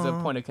there's a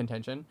point of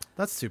contention.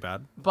 That's too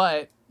bad.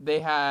 But they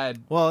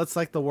had Well, it's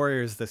like the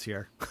Warriors this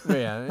year.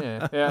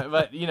 yeah.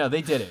 But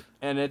they did it,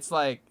 and it's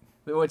like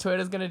what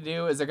Toyota's gonna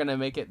do is they're gonna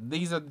make it.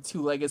 These are the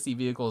two legacy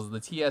vehicles, the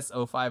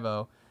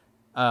TS050,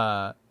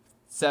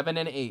 7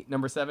 and 8,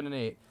 number 7 and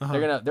 8. Uh-huh.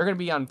 They're gonna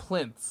be on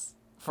plinths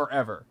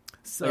forever.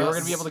 So we're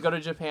gonna be able to go to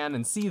Japan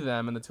and see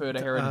them in the Toyota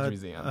Heritage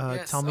Museum.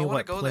 Yes, Tell me I wanna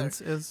what go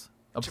Plinth is.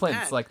 A Japan.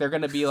 plinth, like they're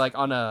gonna be like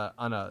on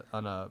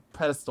a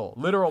pedestal,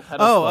 literal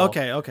pedestal. Oh,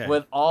 okay.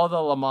 With all the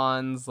Le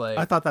Mans, like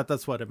I thought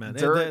that's what it meant.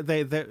 Dirt.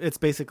 It's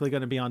basically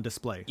going to be on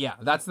display. yeah,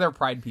 that's their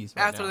pride piece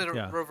right After now. they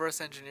Yeah.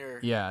 reverse engineer.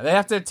 Yeah, they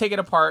have to take it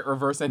apart,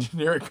 reverse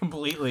engineer it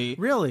completely.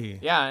 Really?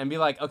 Yeah, and be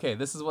like, okay,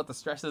 this is what the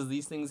stresses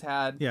these things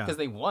had. Yeah. Because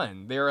they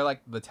won. They were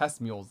like the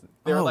test mules.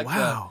 They were Oh, like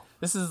wow.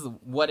 this is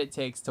what it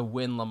takes to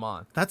win Le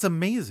Mans. That's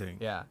amazing.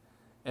 Yeah.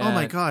 Oh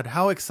my And God,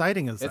 how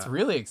exciting is that? It's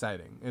really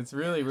exciting. It's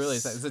really, really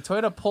exciting. So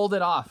Toyota pulled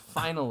it off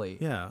finally.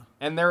 Yeah.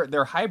 And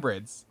they're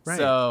hybrids. Right.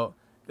 So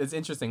it's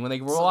interesting. When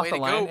they roll the off way the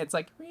to line, go. it's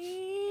like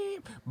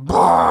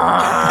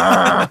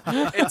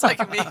It's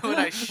like me when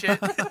I shit.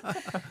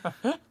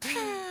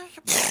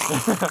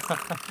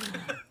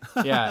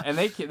 yeah, and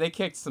they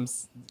kicked some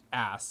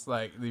ass,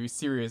 like the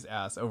serious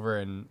ass over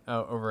in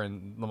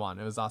Le Mans.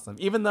 It was awesome.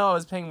 Even though I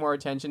was paying more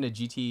attention to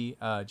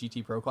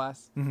GT Pro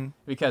Class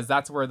because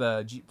that's where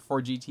the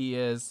Ford GT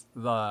is,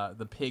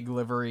 the pig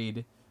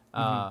liveried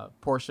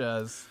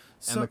Porsches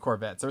So- and the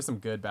Corvettes. There's some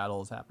good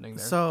battles happening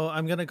there. So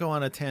I'm gonna go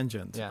on a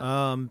tangent.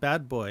 Yeah.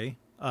 Bad Boy.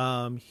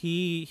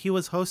 He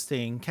was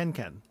hosting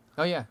Ken.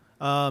 Oh yeah,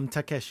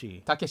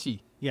 Takeshi.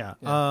 Takeshi. Yeah.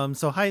 Yeah.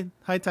 So hi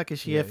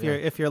Takeshi, Yeah,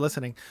 if you're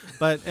listening.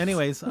 But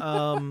anyways,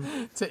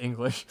 To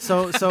English.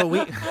 so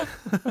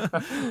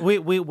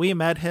we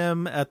met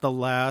him at the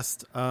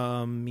last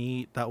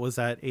meet that was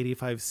at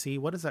 85C.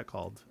 What is that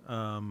called?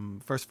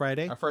 First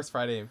Friday. Our first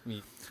Friday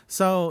meet.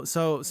 So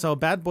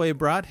Bad Boy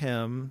brought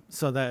him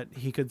so that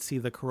he could see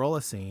the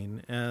Corolla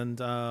scene. And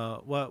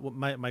what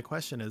my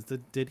question is,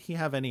 did he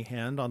have any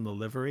hand on the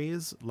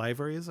liveries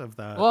of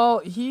that?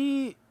 Well,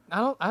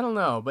 I don't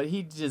know, but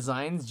he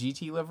designs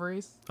GT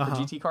liveries for Uh-huh.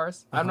 GT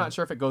cars. I'm not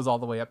sure if it goes all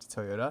the way up to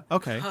Toyota.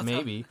 Okay.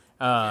 Maybe.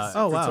 Oh,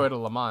 For wow.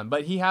 Toyota Le Mans.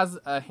 But he has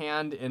a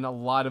hand in a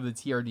lot of the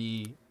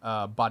TRD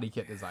body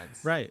kit designs.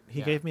 Right. He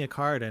Yeah. gave me a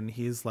card, and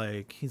he's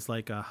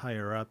like a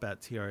higher up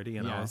at TRD,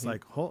 and Yeah, I was he-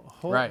 like,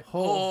 Right.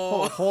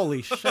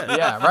 holy shit.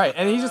 Yeah, right.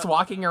 And he's just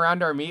walking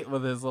around our meet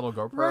with his little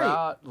GoPro Right.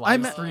 out,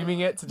 live met-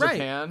 streaming it to right.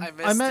 Japan.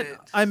 I missed it.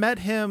 I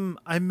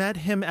met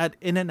him at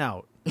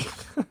In-N-Out.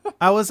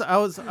 I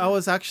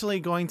was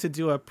actually going to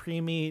do a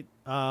pre-meet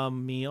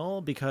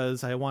meal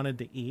because I wanted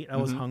to eat. I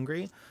was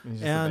hungry, He's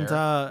just and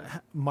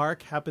there.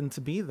 Mark happened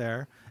to be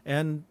there,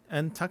 and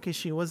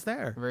Takeshi was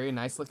there. Very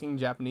nice looking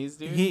Japanese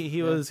dude. He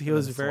Yeah, was in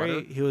a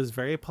sweater.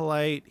 very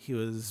polite. He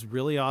was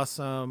really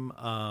awesome.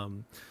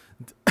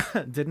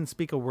 Didn't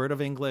speak a word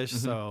of English,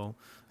 so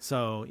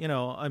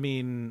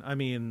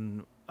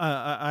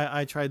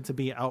I tried to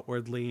be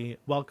outwardly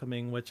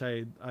welcoming, which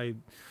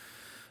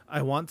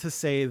I want to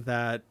say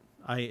that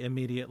I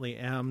immediately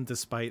am,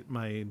 despite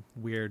my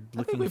weird I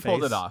looking think we face.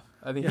 pulled it off.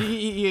 I think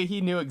he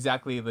knew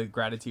exactly the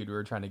gratitude we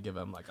were trying to give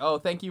him. Like, oh,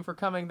 thank you for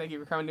coming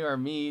to our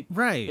meet.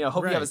 Right.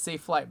 Hope you have a right.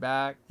 safe flight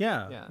back.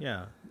 Yeah.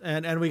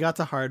 and we got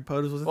to hard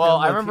pose with Well,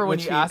 him. I remember when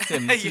you he- asked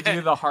him to Yeah.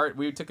 do the hard.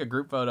 We took a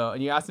group photo,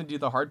 and you asked him to do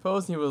the hard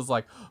pose, and he was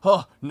like,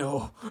 "Oh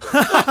no,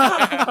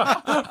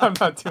 I'm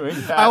not doing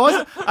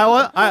that."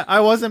 I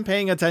wasn't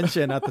paying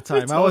attention at the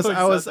time. I was said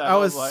that. I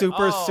was like,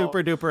 super "Oh,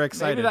 super duper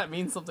excited. Maybe that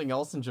means something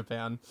else in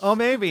Japan. Oh,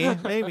 maybe.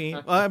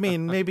 Well, I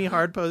mean, maybe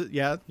hard pose.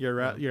 Yeah, you're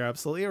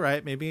absolutely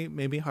right.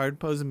 Maybe hard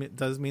pose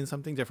does mean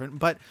something different.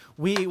 But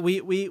we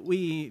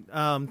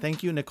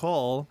thank you,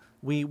 Nicole.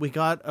 We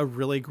got a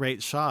really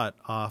great shot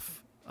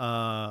off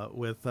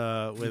with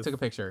We took a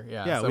picture.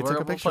 Yeah, so we took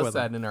a picture We'll with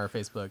post that in our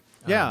Facebook.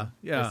 Yeah.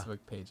 Facebook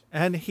page.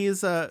 and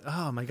he's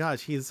oh my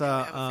gosh, he's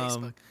have a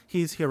Facebook.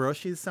 he's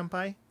Hiroshi's senpai.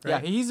 Right? Yeah,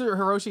 he's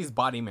Hiroshi's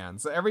body man.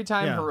 So every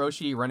time Yeah.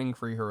 Hiroshi, running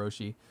free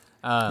Hiroshi,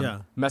 Yeah.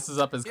 messes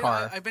up his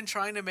car. I've been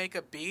trying to make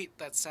a beat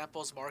that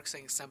samples Mark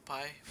saying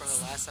senpai from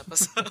the last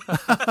episode.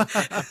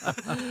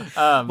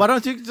 Why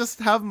don't you just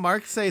have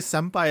Mark say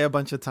senpai a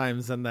bunch of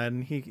times, and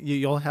then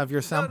you'll have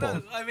your sample.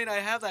 No, I mean, I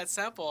have that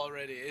sample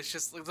already. It's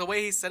just like, the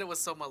way he said it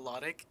was so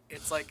melodic.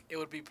 It's like it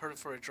would be perfect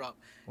for a drop.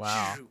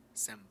 Wow. Shoo,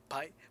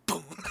 senpai,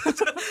 boom.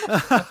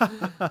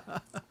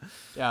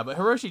 Yeah, but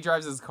Hiroshi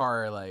drives his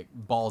car like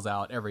balls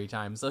out every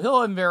time. So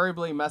he'll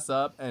invariably mess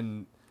up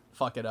and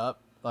fuck it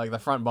up. Like the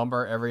front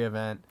bumper every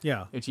event.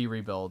 Yeah. Which he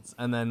rebuilds.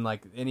 And then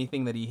like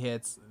anything that he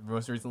hits,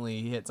 most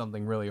recently he hit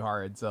something really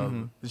hard.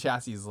 So the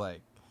chassis is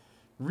like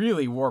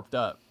really warped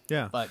up.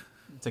 Yeah. But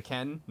to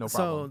Ken, no So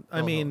problem.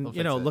 I mean, He'll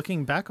you know, fix it.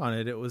 looking back on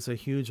it, it was a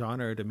huge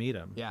honor to meet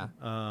him. Yeah.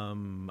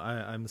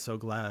 I'm so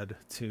glad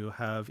to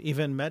have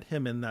even met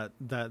him in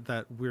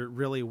that weird,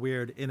 really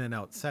weird in and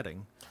out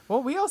setting.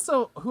 Well, who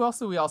else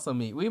did we also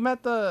meet? We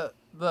met the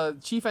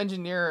chief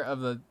engineer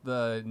of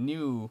the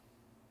new.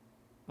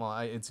 Well,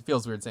 it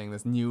feels weird saying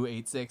this new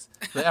 86,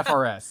 the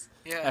FRS.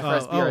 Yeah.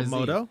 FRS BRZ.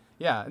 Moto?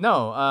 Yeah,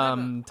 no,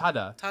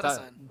 Tada.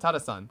 Tada-san.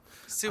 Tada-san.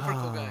 Super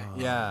cool guy.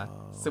 Yeah.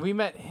 So we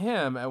met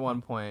him at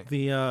one point.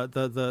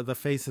 The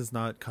face is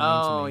not coming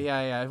to Oh, me.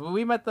 yeah. Well,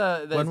 we met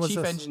the When was chief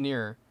this?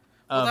 engineer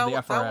Well, of the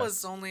FRS. that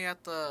was only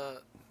at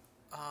the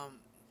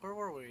where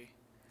were we?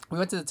 We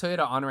went to the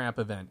Toyota on-ramp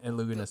event in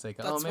Laguna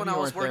Seca. That's maybe when I you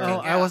was weren't there.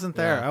 Oh, Yeah. I wasn't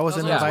there. Yeah. I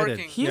wasn't I was invited.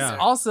 working. He's yeah.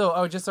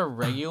 also just a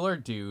regular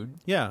dude.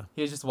 Yeah.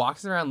 He just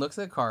walks around, looks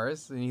at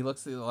cars, and he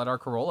looks at our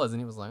Corollas, and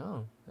he was like,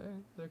 "Oh,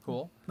 they're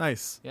cool."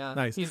 Nice. Yeah,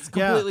 Nice. He's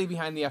Yeah. completely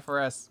behind the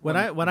FRS. When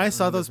I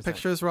saw those 100%.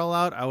 pictures roll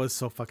out, I was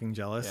so fucking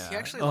jealous. Yeah. He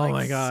actually Oh my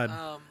likes, God.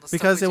 the stuff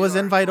Because we it do was to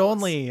our invite clothes.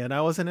 only, and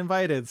I wasn't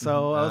invited.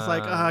 So I was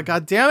like, Uh,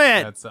 God damn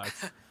it! That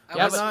sucks. That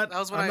Yeah, was- but that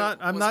was when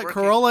I'm was not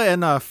working. Corolla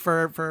enough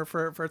for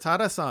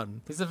Tada-san.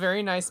 He's a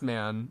very nice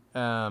man.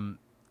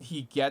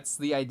 He gets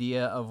the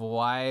idea of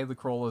why the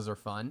Corollas are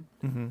fun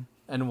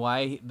and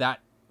why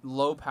that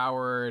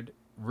low-powered,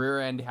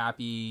 rear-end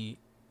happy,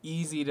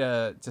 easy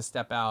to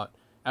step out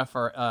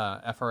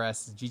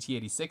FRS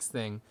GT86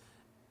 thing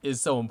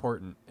is so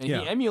important. And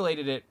Yeah. he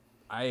emulated it,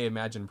 I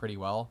imagine, pretty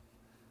well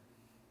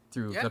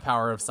through Yeah. the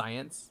power of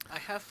science. I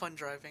have fun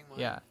driving mine.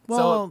 Yeah.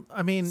 Well,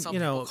 I mean, some you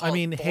know, people call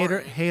it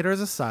boring.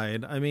 haters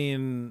aside, I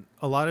mean,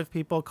 a lot of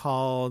people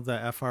call the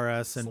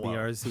FRS and Slow.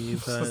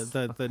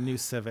 BRZ the new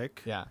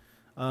Civic. Yeah.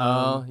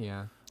 Um,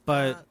 Yeah.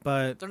 But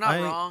they're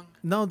not wrong.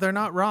 No, they're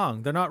not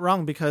wrong. They're not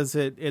wrong because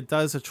it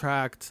does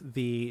attract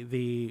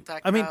the.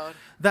 That I mean crowd.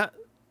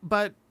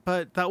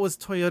 but that was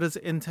Toyota's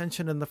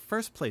intention in the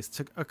first place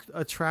to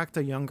attract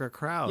a younger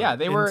crowd. Yeah,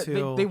 they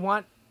into-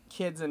 want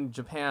kids in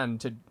Japan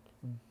to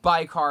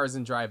buy cars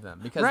and drive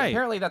them because Right.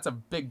 apparently that's a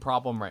big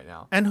problem right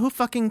now. And who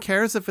fucking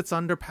cares if it's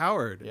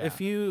underpowered? Yeah.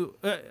 If you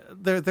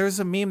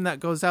there's a meme that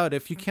goes out,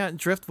 if you can't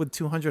drift with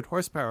 200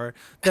 horsepower,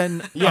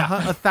 then Yeah.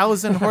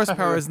 1,000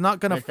 horsepower is not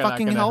gonna They're not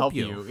fucking gonna help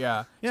you.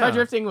 Yeah. Yeah. Try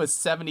drifting with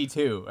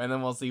 72, and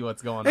then we'll see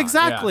what's going on.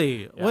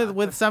 Exactly. Yeah.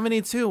 With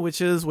 72,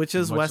 which is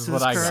Wes's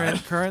what I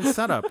got. current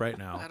setup right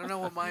now. I don't know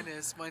what mine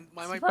is. Mine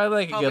might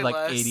Probably like a good like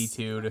less.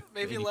 82 to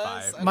Maybe 85.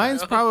 less. I don't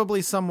Mine's know.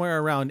 probably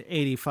somewhere around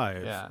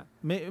 85. Yeah.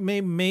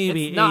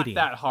 Maybe It's not 80.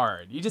 that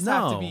hard. You just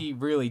have to No. be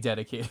really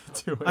dedicated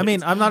to it. I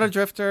mean, I'm not a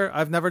drifter.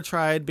 I've never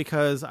tried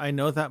because I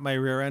know that my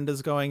rear end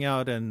is going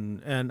out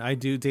and I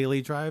do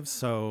daily drives,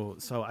 so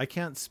I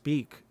can't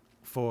speak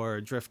for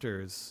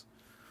drifters.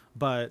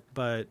 But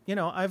you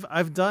know,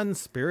 I've done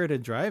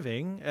spirited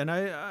driving and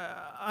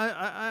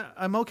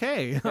I'm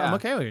okay. I'm Yeah.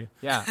 okay with it.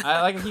 yeah,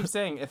 I keep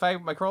saying, if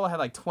my Corolla had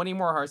like 20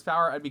 more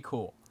horsepower, I'd be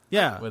cool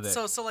Yeah. with it.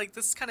 So like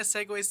this kind of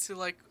segues to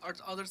like our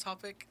other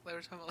topic that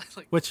we're talking about,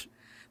 like Which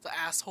the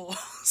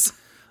assholes.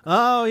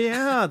 Oh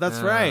yeah, that's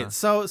Yeah. right.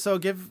 So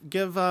give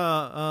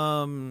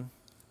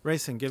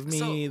Racing, give me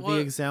So, the what-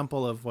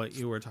 example of what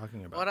you were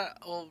talking about.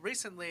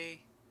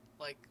 Recently,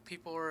 like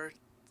people were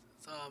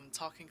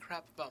talking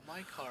crap about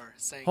my car,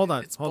 saying Hold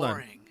on. it's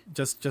boring.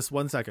 Just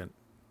 1 second.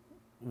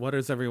 What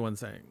is everyone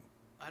saying?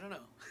 I don't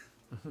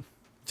know.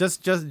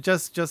 Just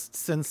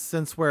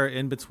since we're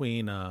in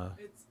between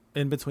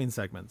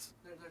segments.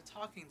 They're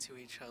talking to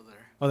each other.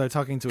 Oh, they're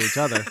talking to each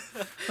other.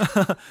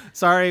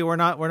 Sorry, we're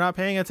not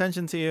paying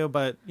attention to you,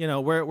 but you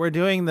know, we're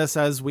doing this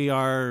as we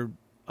are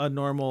a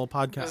normal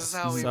podcast. This is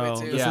how we would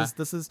do.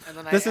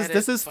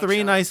 This is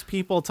three nice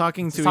people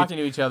talking to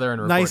each other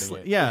and recording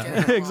nicely. it.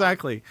 Yeah,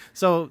 exactly.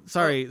 So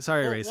sorry,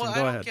 Racing. What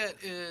Go I ahead. don't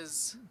get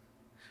is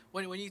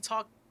when you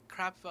talk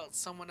crap about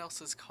someone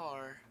else's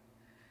car,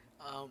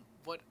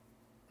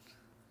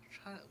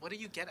 what do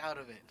you get out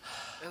of it?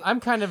 I'm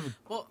kind of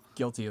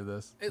guilty of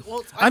this.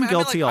 I'm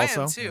guilty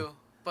also. I am too,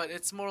 but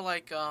it's more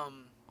like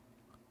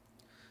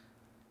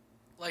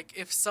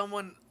if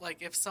someone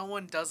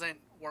doesn't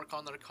work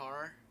on their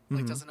car,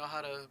 like doesn't know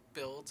how to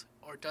build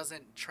or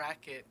doesn't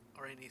track it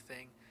or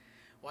anything,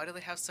 why do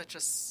they have such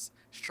a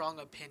strong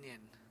opinion?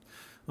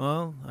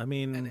 Well, I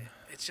mean, and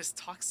it's just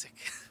toxic.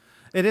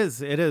 It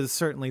is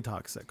certainly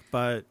toxic,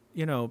 but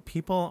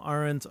people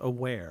aren't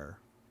aware.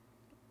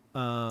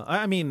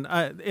 I mean,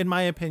 in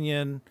my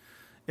opinion,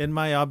 in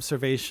my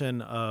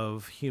observation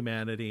of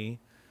humanity,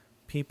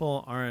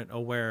 people aren't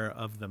aware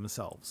of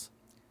themselves.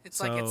 It's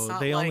so like it's not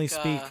they like, only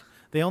speak.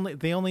 They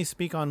only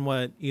speak on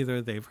what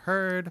either they've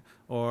heard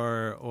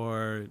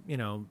or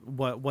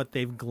what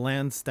they've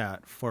glanced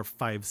at for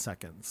 5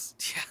 seconds.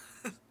 Yeah.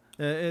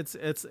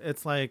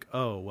 It's like,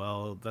 oh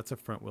well, that's a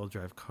front wheel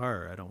drive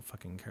car. I don't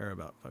fucking care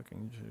about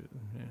fucking.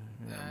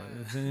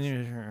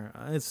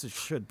 It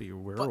should be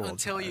rear wheel drive. But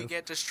until you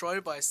get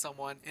destroyed by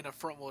someone in a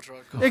front wheel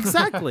drive car.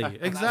 Exactly.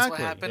 That's what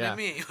happened to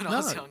me when I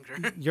was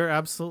younger. You're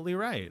absolutely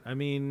right. I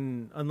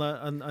mean,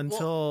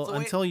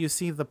 until you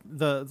see the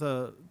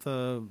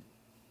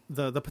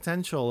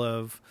potential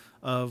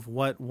of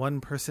what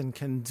one person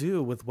can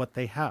do with what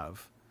they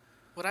have.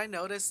 What I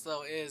noticed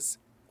though is,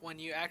 when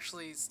you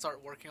actually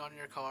start working on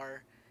your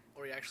car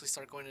or you actually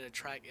start going to the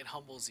track, it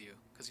humbles you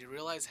because you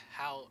realize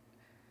how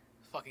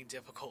fucking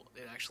difficult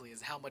it actually is,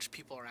 how much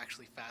people are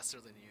actually faster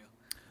than you.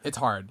 It's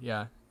hard,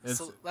 yeah.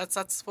 So that's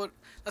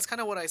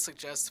kind of what I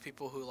suggest to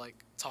people who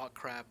like talk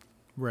crap.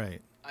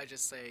 Right. I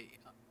just say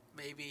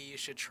maybe you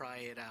should try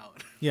it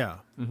out. Yeah.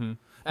 Mm-hmm.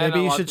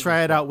 Maybe you should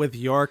try it out with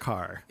your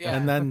car,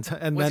 and then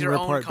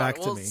report back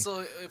to me.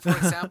 So, for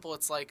example,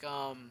 it's like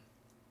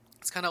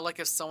it's kind of like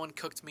if someone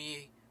cooked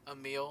me a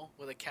meal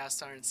with a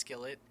cast iron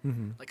skillet,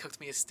 like cooked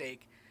me a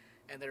steak,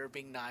 and they were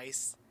being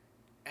nice,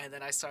 and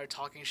then I started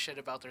talking shit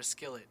about their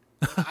skillet.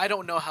 I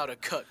don't know how to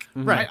cook.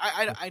 Right.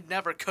 I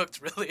never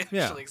cooked really,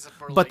 actually, except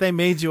for but they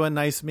made you a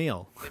nice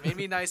meal. They made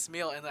me a nice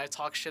meal, and then I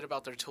talk shit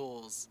about their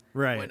tools.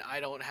 Right. When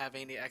I don't have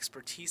any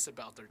expertise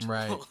about their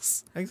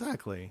tools. Right.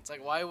 Exactly. It's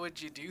like, why would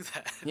you do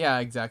that? Yeah,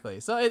 exactly.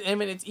 So I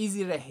mean, it's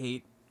easy to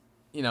hate.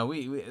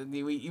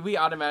 We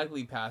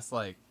automatically pass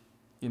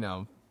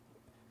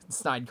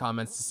snide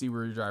comments to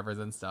Subaru drivers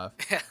and stuff.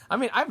 Yeah. I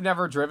mean, I've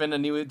never driven a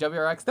new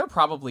WRX. They're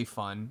probably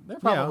fun. They're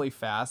probably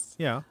fast.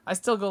 Yeah. I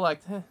still go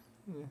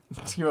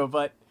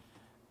but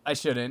I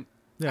shouldn't.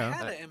 Yeah. I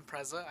had an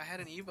Impreza. I had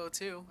an Evo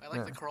too. I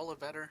like the Corolla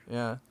better.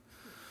 Yeah.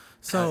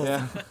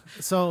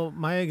 So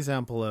my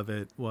example of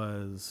it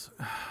was,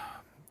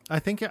 I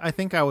think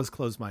I was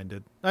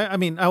closed-minded. I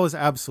mean, I was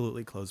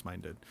absolutely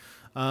closed-minded.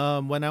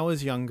 When I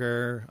was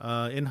younger,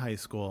 in high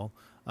school,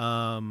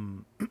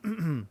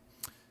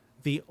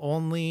 the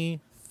only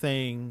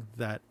thing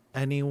that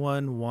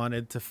anyone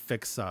wanted to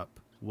fix up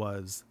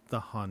was the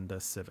Honda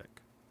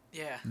Civic.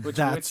 Yeah. Which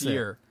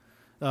year?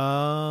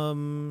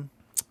 The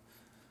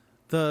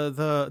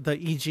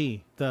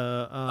EG.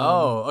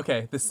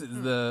 Okay. This is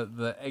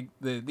the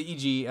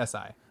EG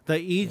SI.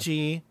 The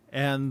EG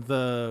and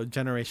the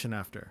generation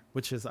after,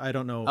 which is I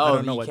don't know. Oh, I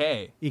don't know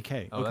EK. What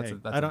EK. Oh, okay.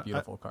 that's a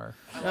beautiful car.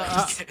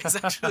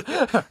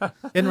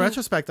 In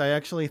retrospect, I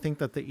actually think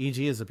that the EG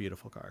is a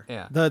beautiful car.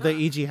 Yeah. The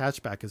EG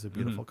hatchback is a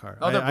beautiful car.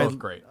 Oh, they're both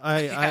great.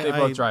 They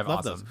both drive love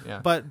awesome. them.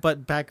 Yeah.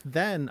 But back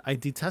then I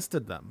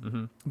detested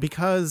them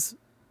because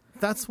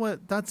that's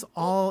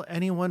all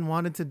anyone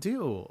wanted to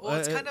do. Well,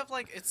 it's kind of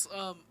like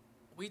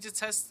we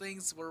detest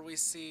things where we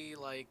see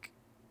like.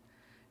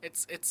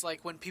 It's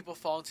like when people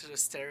fall into the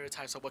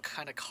stereotypes of what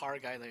kind of car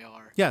guy they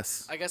are.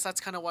 Yes. I guess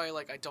that's kind of why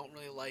I don't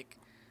really like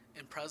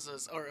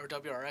Imprezas or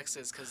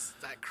WRXs because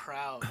that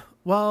crowd.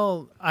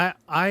 Well,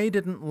 I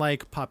didn't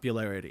like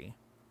popularity.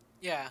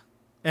 Yeah.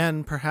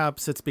 And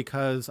perhaps it's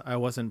because I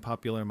wasn't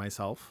popular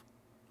myself.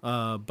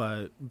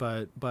 But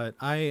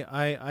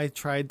I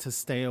tried to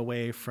stay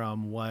away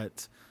from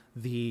what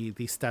the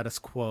status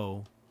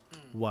quo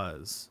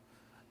was.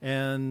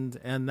 And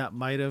that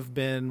might have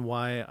been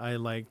why I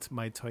liked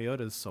my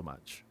Toyotas so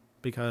much,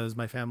 because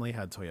my family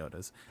had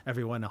Toyotas.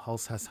 Everyone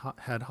else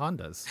had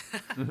Hondas.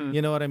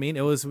 You know what I mean?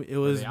 It was me.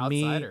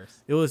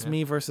 It was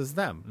me versus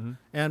them.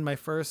 And my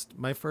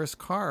first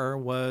car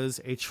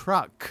was a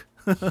truck.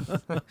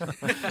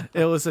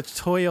 It was a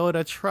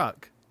Toyota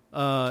truck.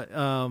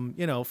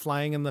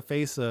 Flying in the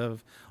face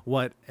of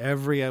what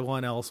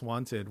everyone else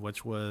wanted,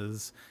 which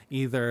was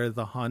either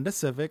the Honda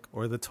Civic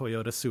or the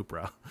Toyota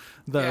Supra,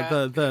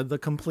 the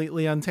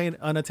completely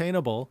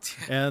unattainable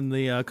and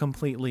the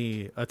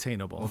completely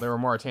attainable. Well, they were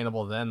more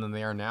attainable then than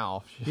they are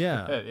now.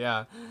 Yeah.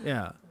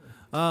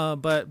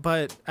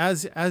 But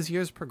as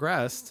years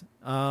progressed,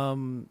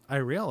 I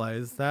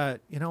realized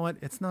that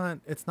it's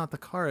not the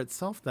car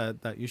itself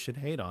that you should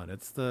hate on.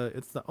 It's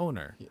the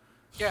owner.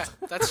 Yeah,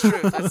 that's true.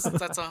 That's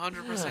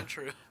 100%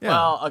 true. Yeah.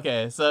 Well,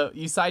 okay, so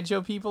you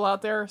sideshow people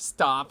out there,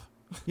 stop.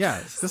 Yeah,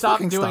 just Stop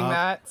fucking doing stop.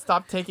 that.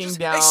 Stop taking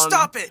down. Hey,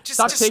 stop it!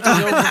 Stop taking stop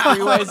over it now.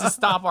 freeways. Just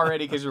stop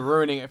already, because you're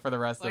ruining it for the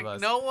rest Like, of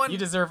us. no one- You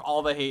deserve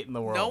all the hate in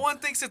the world. No one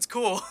thinks it's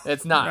cool.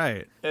 It's not.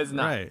 Right. It's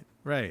not.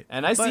 Right.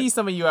 And I see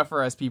some of you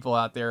FRS people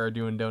out there are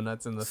doing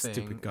donuts in the thing.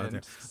 Stupid goddamn.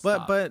 and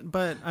But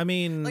stop. I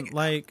mean,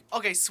 like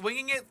Okay,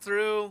 swinging it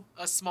through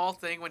a small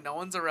thing when no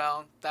one's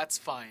around, that's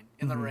fine.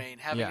 In the rain,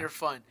 having Yeah. your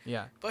fun.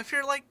 Yeah, But if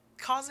you're like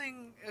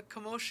causing a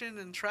commotion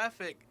in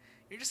traffic,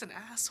 you're just an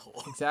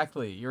asshole.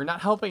 exactly. You're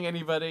not helping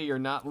anybody. You're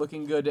not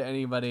looking good to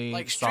anybody.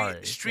 Like Sorry.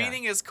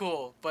 streeting is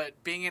cool,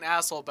 but being an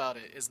asshole about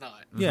it is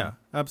not. yeah,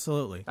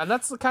 absolutely. And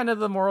that's kind of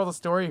the moral of the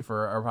story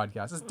for our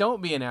podcast is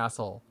don't be an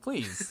asshole,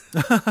 please.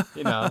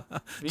 You know,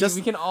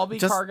 we can all be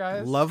Just car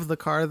guys. love the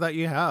car that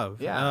you have.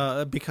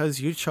 Yeah.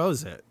 Because you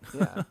chose it.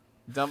 Yeah.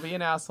 Don't be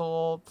an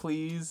asshole,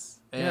 please.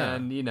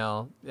 And you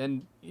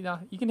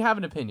can have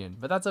an opinion,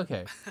 but that's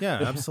okay. Yeah,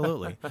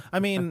 absolutely. I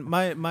mean,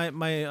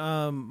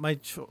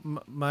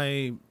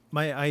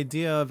 my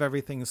idea of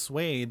everything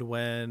swayed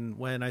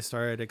when I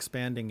started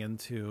expanding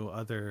into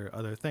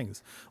other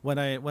things. When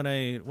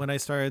I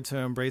started to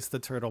embrace the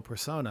turtle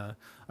persona,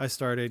 I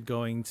started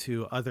going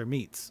to other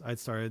meets. I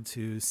started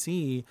to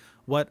see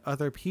what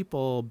other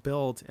people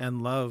built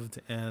and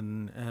loved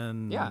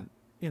and Yeah.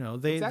 You know,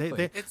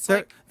 Exactly.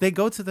 they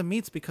go to the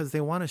meets because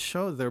they want to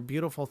show their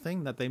beautiful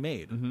thing that they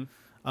made. Mm-hmm.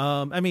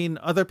 I mean,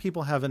 other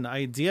people have an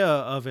idea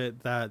of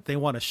it that they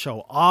want to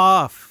show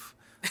off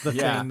the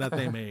thing that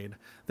they made.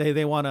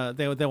 They want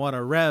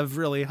to rev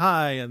really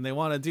high, and they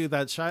want to do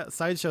that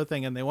sideshow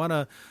thing, and they want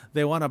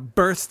to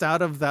burst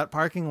out of that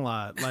parking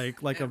lot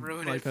like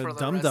a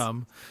dum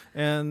dum,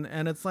 and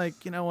it's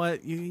like, you know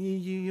what,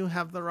 you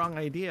have the wrong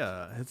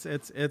idea.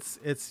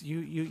 It's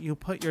you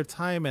put your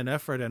time and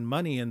effort and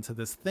money into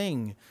this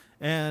thing,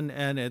 and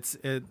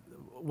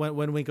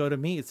when we go to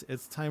meets,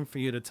 it's time for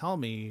you to tell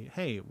me,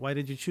 hey, why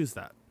did you choose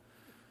that?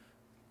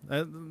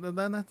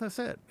 Then that's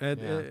it.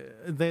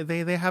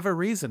 They have a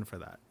reason for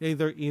that.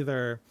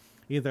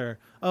 Either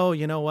oh,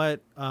 you know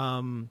what,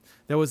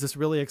 there was this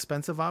really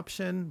expensive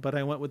option, but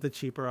I went with the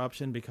cheaper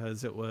option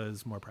because it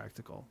was more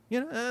practical.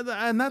 You know,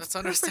 and that's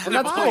understandable.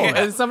 And that's cool.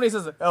 Yeah. And somebody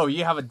says, "Oh,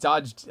 you have a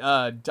Dodge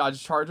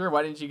Charger.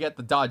 Why didn't you get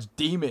the Dodge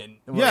Demon?"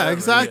 Yeah,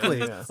 exactly.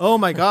 Yeah. Oh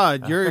my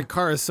God, your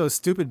car is so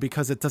stupid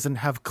because it doesn't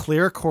have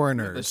clear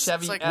corners. The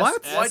Chevy It's like,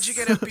 SS. why'd you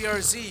get a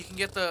BRZ? You can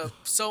get the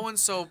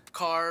so-and-so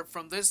car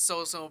from this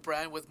so-and-so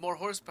brand with more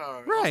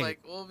horsepower. I Right. was like,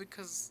 well,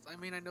 because, I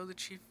mean, I know the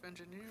chief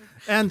engineer.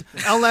 And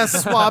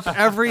LS swap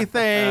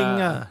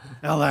everything.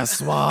 LS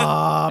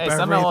swap Hey, everything.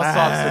 some LS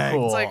swaps are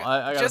cool. It's like,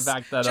 I gotta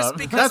back that up.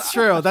 because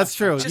That's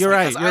true. just You're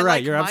right. because I You're right.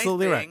 like You're my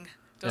absolutely right. thing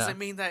Doesn't Yeah.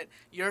 mean that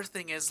your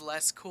thing is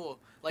less cool.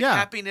 Like, Yeah.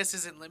 happiness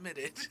isn't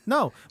limited.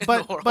 No, in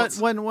but the world. but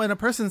when a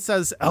person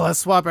says LS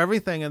swap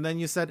everything, and then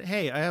you said,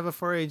 hey, I have a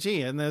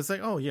 4AG, and then it's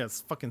like, oh yeah,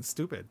 it's fucking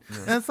stupid,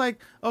 and it's like,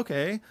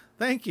 okay,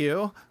 thank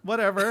you,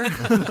 whatever.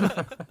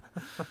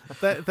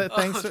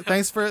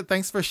 Thanks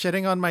for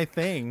shitting on my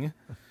thing.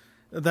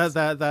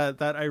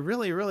 That I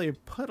really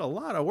put a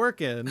lot of work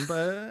in,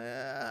 but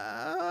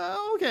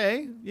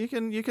okay, you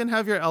can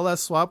have your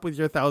LS swap with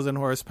your 1,000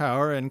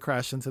 horsepower and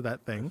crash into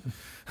that thing.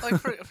 Like,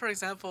 for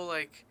example,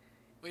 like,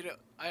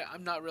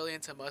 I'm not really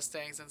into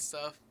Mustangs and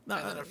stuff. No,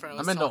 and then a friend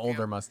was I'm into talking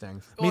older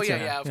Mustangs. Oh, Me too.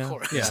 yeah, of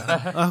course. Yeah.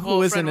 Who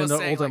Well, a isn't friend was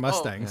into saying, older like,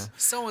 Mustangs?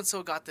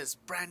 So-and-so got this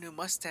brand new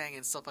Mustang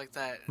and stuff like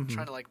that, and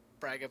trying to, like,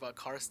 brag about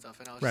car stuff.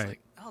 And I was just Right.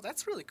 like, oh,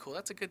 that's really cool.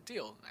 That's a good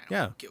deal. I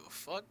Yeah. don't give a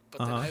fuck. But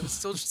then I was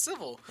still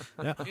civil.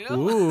 Yeah. You know?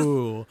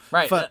 Ooh.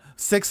 Right.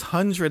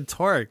 600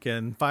 torque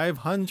and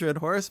 500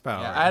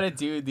 horsepower. Yeah, I had a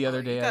dude the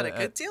other day. You got a at-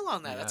 good deal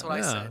on that. That's what I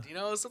Yeah. said. You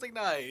know, something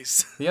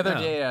nice. The other Yeah.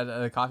 day at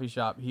a coffee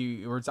shop,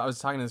 I was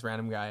talking to this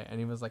random guy, and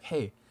he was like,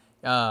 "Hey,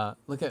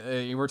 look at."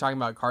 We were talking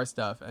about car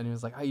stuff, and he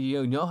was like,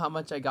 "You know how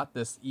much I got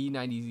this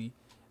E90Z?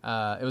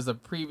 It was a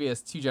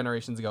previous 2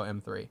 generations ago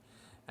M3."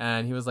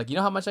 And he was like, "You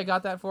know how much I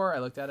got that for?" I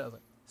looked at it. I was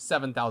like,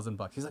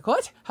 $7,000. He's like,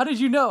 "What? How did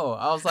you know?"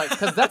 I was like,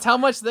 "Because that's how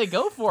much they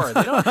go for.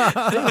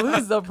 They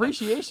lose the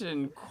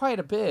appreciation quite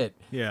a bit.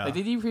 Yeah. Like,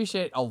 they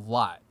depreciate a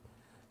lot."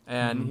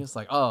 And he was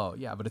like, "Oh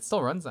yeah, but it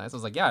still runs nice." I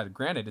was like, "Yeah,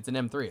 granted, it's an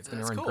M3. It's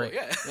gonna That's run cool, great.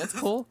 yeah. It's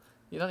cool.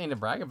 You don't need to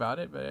brag about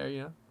it, but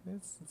you know,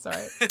 it's all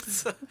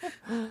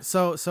right."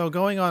 So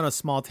going on a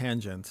small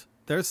tangent,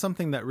 there's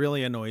something that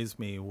really annoys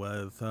me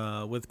with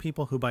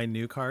people who buy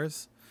new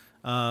cars,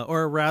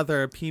 or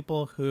rather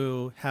people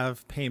who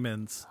have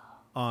payments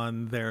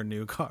on their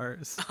new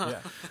cars. Yeah.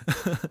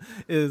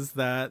 Is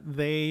that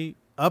they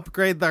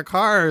upgrade their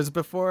cars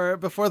before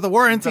the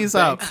warranty's The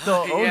up. bank still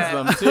owns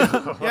Yeah. them too.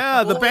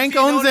 Yeah, the Well, bank if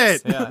you owns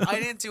notice, it. Yeah. I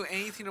didn't do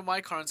anything to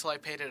my car until I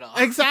paid it off.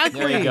 Exactly.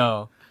 There you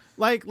go.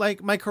 like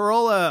my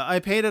Corolla, I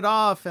paid it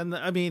off, and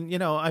I mean,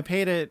 I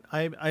paid it.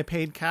 I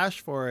paid cash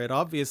for it,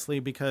 obviously,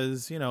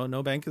 because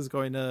no bank is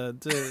going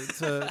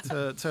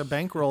to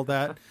bankroll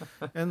that,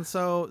 and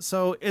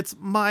so it's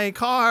my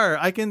car.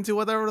 I can do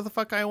whatever the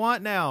fuck I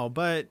want now.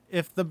 But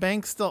if the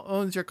bank still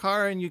owns your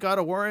car and you got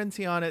a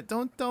warranty on it,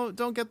 don't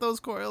get those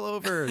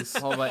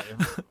coilovers. Well, but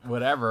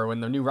whatever. When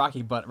the new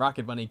Rocket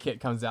Bunny kit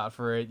comes out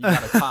for it, you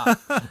got a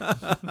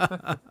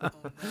cop.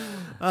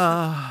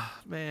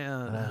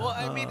 Man. Well,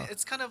 I mean,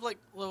 it's kind of like,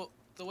 well,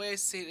 the way I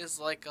see it is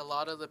like a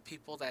lot of the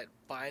people that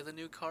buy the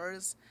new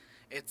cars,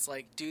 it's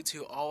like dudes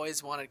who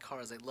always wanted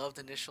cars. They loved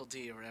Initial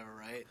D or whatever,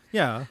 right?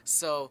 Yeah.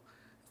 So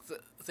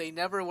they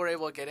never were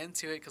able to get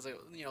into it because,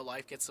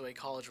 life gets away,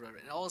 college or whatever.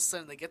 And all of a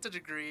sudden they get the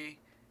degree,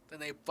 then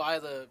they buy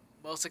the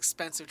most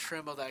expensive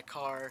trim of that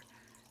car,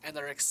 and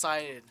they're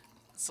excited.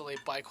 So they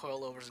buy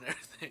coilovers and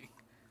everything.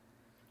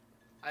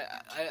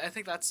 I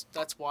think that's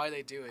why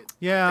they do it.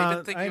 Yeah, they've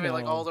been thinking of it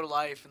like all their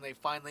life, and they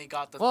finally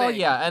got the thing. Well,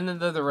 yeah, and then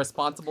the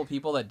responsible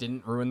people that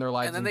didn't ruin their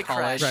lives and then in they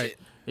college. crash it.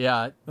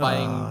 Yeah,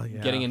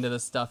 getting into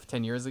this stuff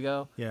 10 years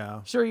ago.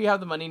 Yeah. Sure, you have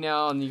the money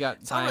now, and you got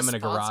It's time and a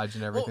irresponsible. garage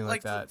and everything well,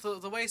 like that.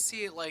 The way I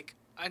see it, like,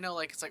 I know,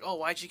 like, it's like, oh,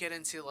 why'd you get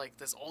into, like,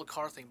 this old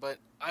car thing? But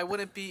I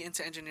wouldn't be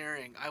into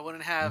engineering. I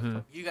wouldn't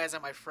have you guys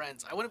as my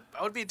friends. I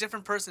would be a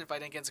different person if I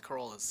didn't get into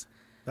Corollas.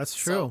 That's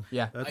So, true.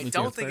 Yeah, I me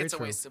don't too. think Very it's a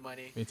true. waste of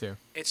money. Me too.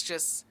 It's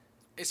just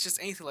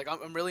anything. Like,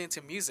 I'm really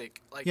into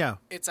music. Like, Yeah.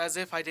 it's as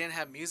if I didn't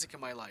have music in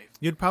my life.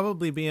 You'd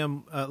probably be at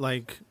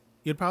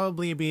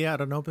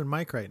an open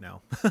mic right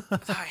now.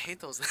 I hate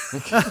those.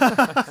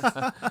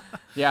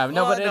 Yeah,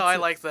 no, Well, but I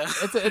like them.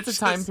 it's a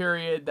time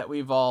period that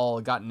we've all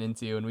gotten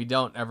into, and we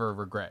don't ever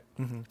regret.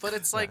 But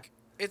it's like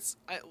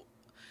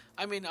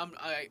I mean,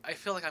 I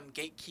feel like I'm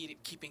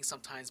gatekeeping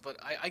sometimes, but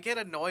I get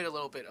annoyed a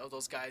little bit of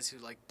those guys who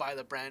like buy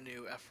the brand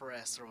new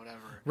FRS or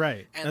whatever.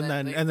 Right. And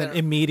then they're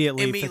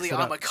immediately fix it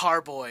I'm up. a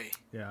car boy.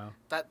 Yeah.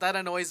 That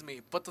annoys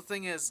me. But the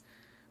thing is,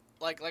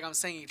 like I'm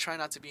saying, you try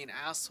not to be an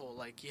asshole.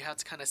 Like, you have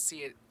to kind of see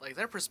it like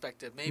their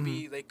perspective.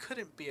 Maybe they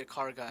couldn't be a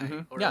car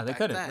guy. Or Yeah, they back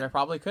couldn't. then. They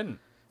probably couldn't.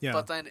 Yeah.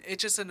 But then it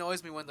just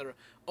annoys me when they're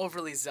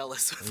overly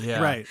zealous with Yeah.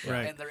 it.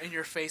 Right. And they're in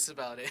your face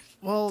about it.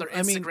 Well, their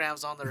I mean,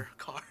 Instagram's on their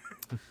car.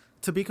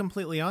 to be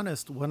completely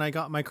honest, when I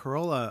got my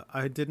Corolla,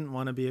 I didn't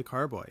want to be a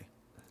car boy.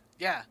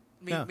 Yeah.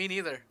 Yeah. Me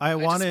neither. I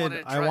just wanted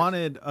to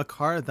drive. a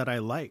car that I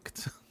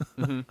liked.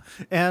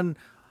 And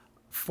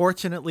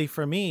fortunately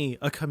for me,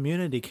 a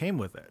community came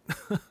with it.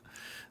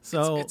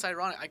 So it's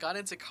ironic. I got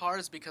into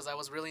cars because I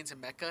was really into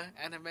mecha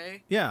anime.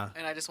 yeah.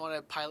 And I just wanted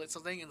to pilot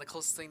something, and the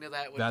closest thing to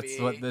that would That's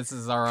be what this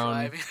is our own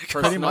driving a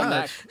car. personal Pretty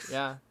neck. much.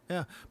 Yeah.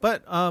 Yeah,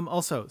 but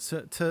also to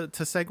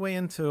segue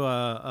into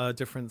a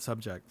different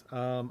subject,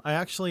 I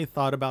actually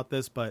thought about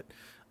this, but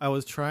I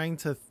was trying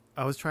to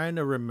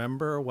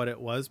remember what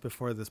it was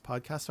before this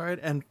podcast started,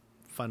 and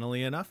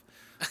funnily enough,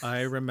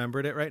 I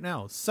remembered it right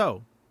now.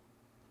 So,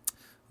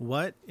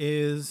 what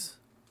is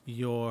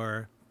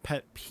your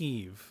pet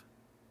peeve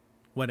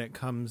when it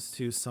comes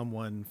to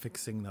someone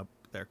fixing up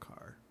their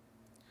car?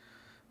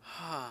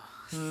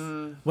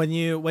 When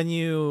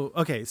you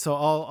okay, so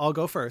I'll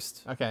go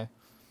first. Okay.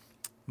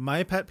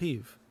 My pet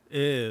peeve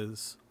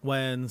is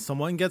when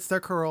someone gets their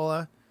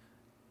Corolla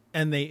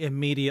and they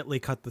immediately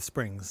cut the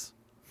springs.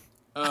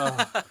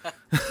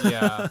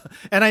 Yeah.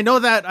 And I know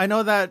that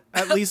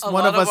at least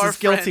one of us is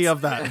guilty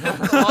of that.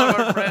 A lot of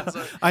our friends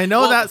are. I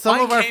know that some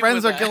mine of our came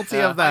friends with are that. guilty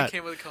of that. Mine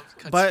came with cut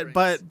springs.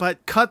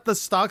 But cut the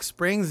stock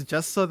springs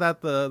just so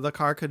that the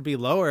car could be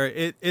lower.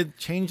 It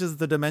changes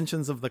the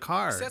dimensions of the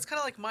car. See, that's kind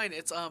of like mine.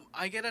 It's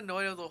I get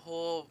annoyed of the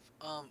whole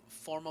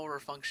form over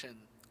function.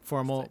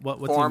 Formal what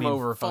do you Form mean?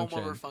 over Form function.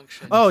 over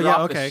function. Oh yeah,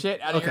 Drop okay. the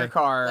shit out of Okay. your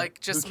car. Like,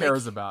 just who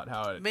cares about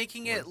how it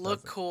making it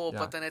look cool, Yeah.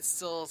 but then it's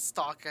still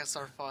stock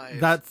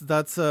SR5. That's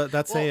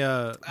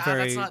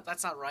very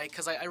that's not right,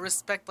 because I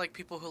respect like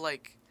people who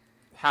like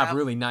have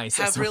really nice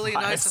have really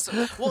SR5s.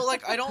 nice. Well,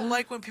 like I don't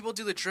like when people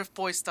do the drift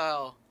boy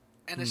style,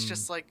 and it's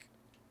just like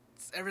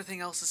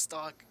everything else is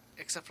stock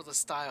except for the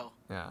style.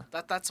 Yeah.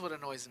 That's what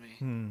annoys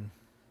me.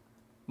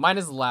 Mine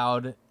is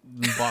loud,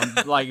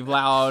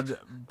 loud,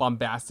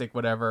 bombastic,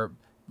 whatever.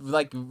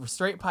 Like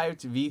straight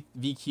piped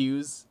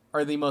VQs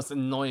are the most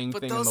annoying But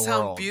thing in those the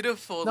sound world.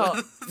 beautiful.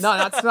 No,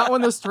 that's not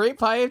when they're straight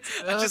piped.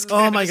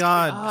 Oh my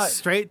god! Ah,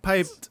 straight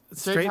piped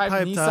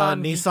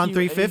Nissan Nissan VQ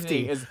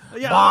 350. anything is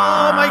Yeah.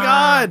 Oh my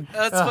god!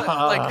 That's what,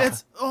 like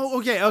It's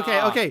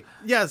okay.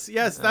 Yes.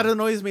 That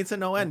annoys me to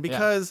no end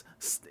because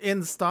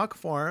in stock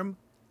form,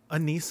 a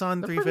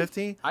Nissan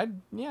 350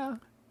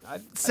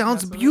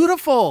 sounds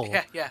beautiful.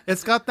 Yeah.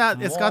 It's got that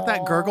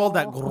gurgle,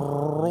 that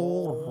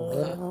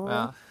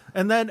Yeah.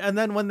 and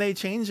then when they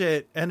change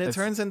it and it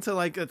turns into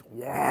like a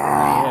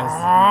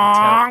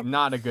Yes.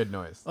 Not a good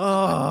noise.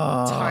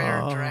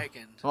 Tire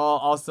dragon. Well,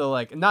 also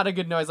like not a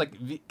good noise. Like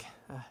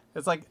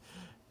it's like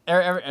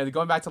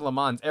going back to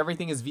LeMans.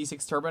 Everything is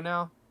V6 turbo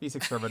now.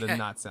 V6 turbo does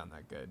not sound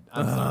that good.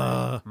 I'm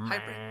sorry.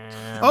 Hybrid.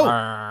 Oh,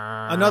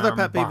 another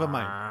pet peeve of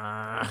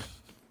mine.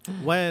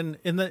 When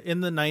in the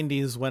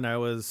 90s when I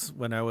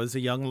was a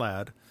young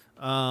lad,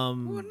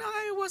 When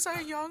I was was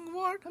a young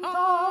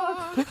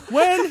warthog.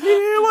 When he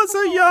was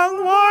a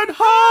young warthog.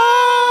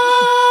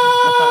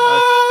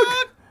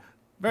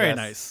 Very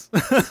nice.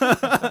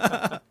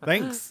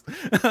 Thanks.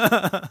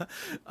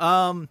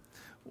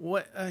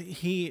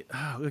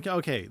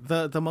 Okay.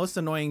 The most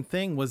annoying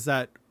thing was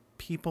that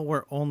people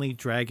were only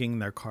dragging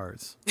their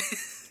cars.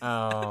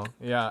 Oh,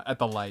 yeah, at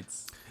the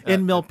lights.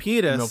 In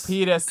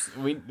Milpitas.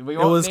 We won't it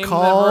was name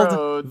called the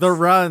roads. the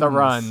Runs. The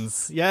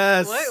Runs.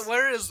 Yes. What?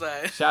 Where is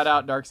that? Shout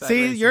out Dark Side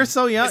See, Racing. you're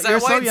so young. Is that You're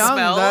why so it young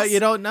smells? that you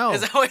don't know. Is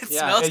that what it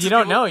smells? You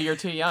don't know. You're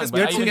too young. Because But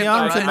You're I too get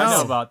young the- to I know.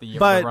 know about the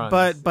Runs.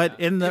 But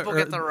Yeah. in the People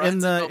get the in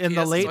runs the and in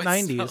the Milpitas late is what it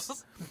 90s,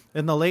 smells.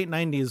 in the late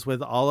 90s,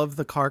 with all of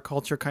the car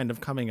culture kind of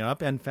coming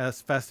up and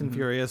Fast and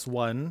Furious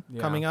 1 Yeah.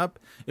 coming up,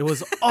 it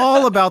was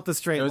all about the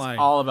straight It was line.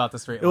 all about the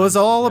straight It was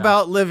line. all Yeah.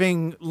 about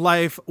living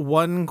life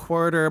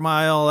 1/4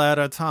 mile at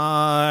a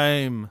time.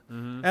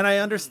 Mm-hmm. And I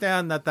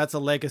understand that that's a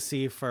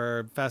legacy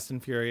for Fast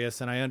and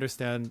Furious, and I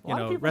understand, A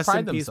lot of people rest in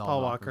pride peace, themselves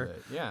Paul off of Walker.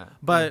 it. Yeah.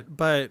 But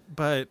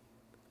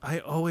I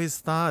always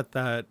thought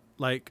that,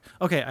 like,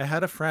 okay, I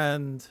had a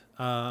friend,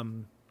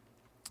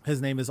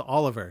 his name is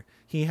Oliver.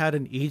 He had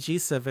an EG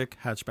Civic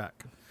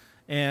hatchback.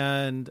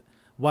 And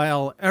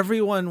while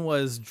everyone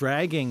was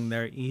dragging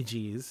their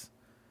EGs,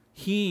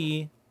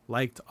 he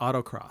liked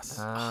autocross.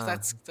 Oh,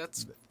 that's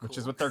Which cool.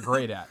 is what they're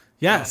great at.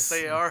 Yes.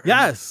 they are.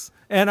 Yes.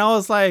 And I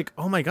was like,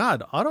 "Oh my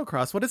god,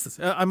 autocross! What is this?"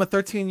 I'm a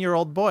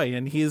 13-year-old boy,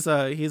 and he's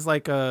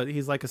like a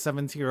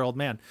 17-year-old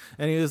man,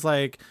 and he was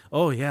like,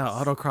 "Oh yeah,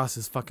 autocross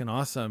is fucking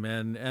awesome,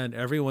 and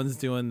everyone's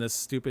doing this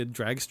stupid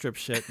drag strip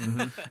shit,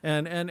 and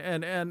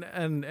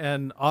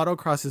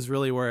autocross is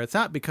really where it's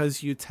at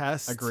because you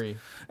test." Agree.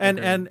 And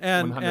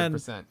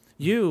 100%.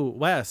 you,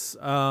 Wes,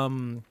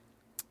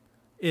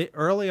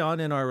 early on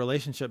in our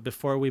relationship,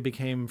 before we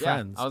became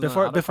friends, I was an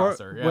before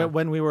autocrosser, yeah.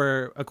 when we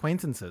were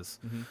acquaintances,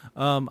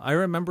 I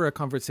remember a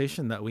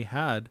conversation that we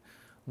had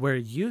where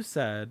you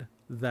said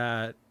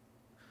that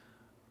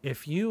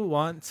if you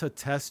want to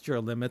test your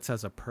limits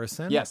as a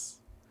person, Yes.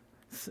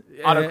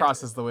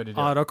 Autocross is the way to do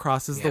it.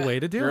 autocross is the Yeah. way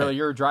to do it.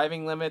 Your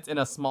driving limits in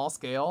a small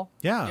scale.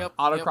 Yeah. Yep.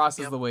 Autocross is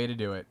yep. the way to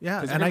do it. Yeah,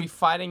 Because you're and going to be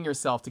fighting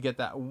yourself to get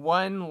that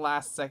one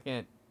last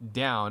second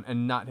down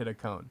and not hit a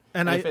cone.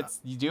 And if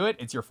you do it,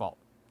 it's your fault.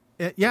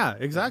 Yeah,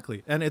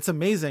 exactly. And it's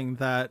amazing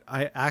that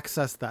I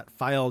accessed that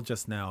file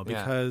just now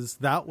Yeah. because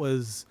that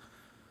was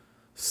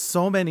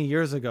so many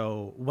years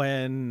ago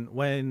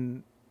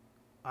when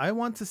I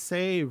want to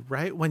say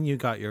right when you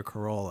got your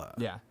Corolla.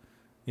 Yeah.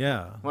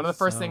 Yeah. One of the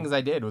first So- things I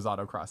did was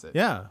autocross it.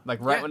 Yeah.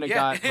 Like right Yeah, when it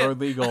yeah. got road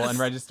legal and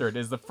registered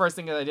is the first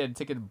thing that I did.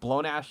 Ticket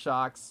blown ass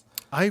shocks.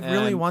 I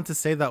really And want to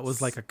say that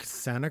was like a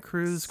Santa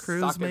Cruz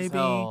cruise, Suck as maybe.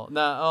 hell.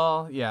 No,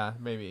 oh yeah,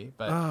 maybe.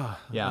 But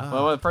yeah, ah.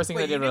 well, one of the first things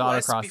I Wait, did you was knew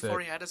Wes autocross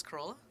before it. he had his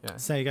Corolla? Yeah.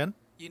 Say again?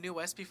 You knew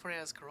Wes before he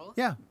had his Corolla?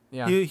 Yeah.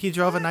 Yeah. He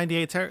drove a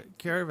 98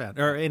 Caravan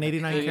or an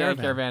 89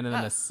 Caravan. and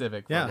then a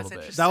Civic for Yeah, a little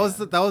That's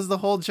bit. that was the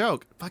whole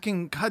joke.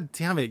 Fucking god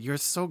damn it, you're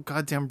so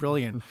goddamn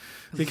brilliant,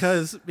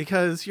 because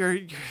your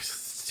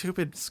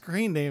stupid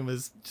screen name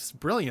is just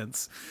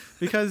brilliance.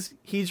 Because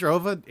he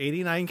drove an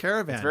 '89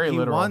 Caravan. It's very he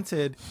literal.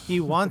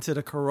 wanted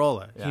a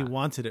Corolla. He Yeah.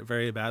 wanted it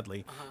very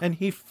badly, and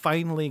he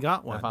finally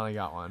got one. I finally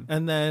got one.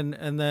 And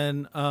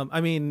then,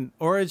 I mean,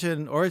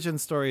 origin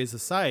stories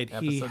aside,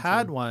 he Episode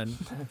had 2. one.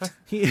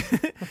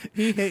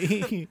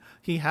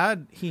 he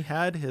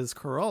had his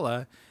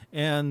Corolla,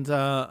 and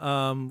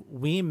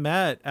we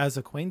met as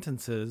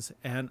acquaintances.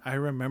 And I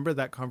remember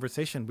that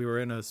conversation. We were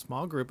in a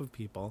small group of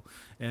people,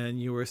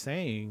 and you were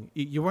saying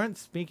you weren't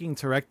speaking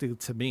directly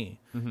to me.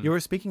 You were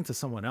speaking to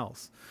someone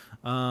else,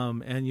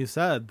 and you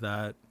said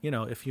that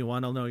if you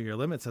want to know your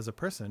limits as a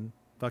person,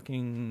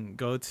 fucking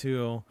go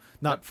to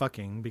not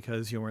fucking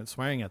because you weren't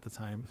swearing at the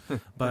time,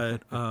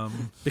 but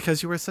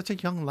because you were such a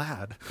young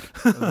lad.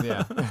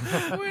 Yeah.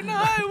 When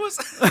I was...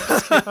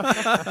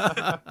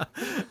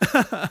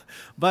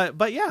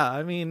 but yeah,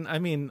 I mean,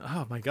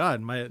 oh my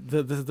god,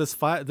 this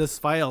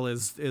file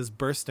is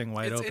bursting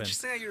wide It's open.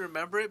 interesting that you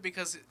remember it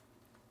because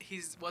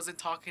he wasn't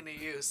talking to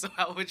you. So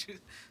how would you...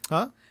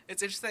 Huh?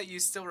 It's interesting that you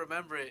still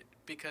remember it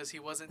because he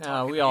wasn't Yeah,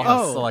 talking we to all you.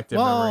 have selective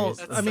memories.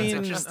 I That's mean,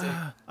 interesting.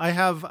 I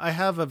have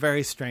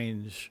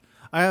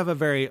a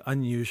very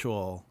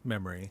unusual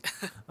memory.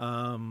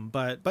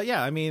 But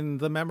yeah, I mean,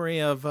 the memory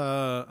of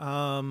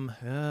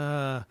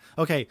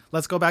okay,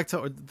 let's go back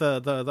to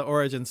the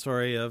origin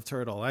story of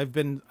Turtle. I've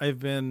been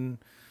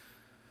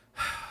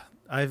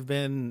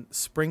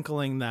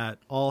sprinkling that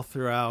all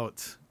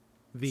throughout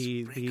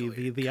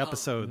the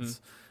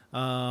episodes.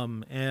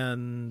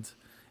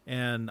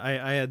 And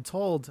I had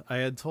told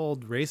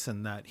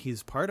Rayson that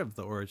he's part of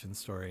the origin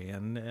story,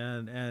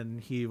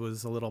 and he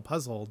was a little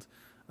puzzled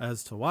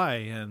as to why,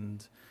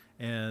 and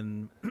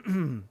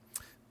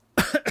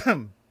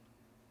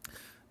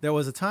there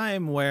was a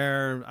time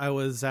where I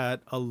was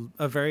at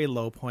a very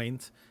low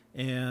point,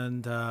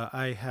 and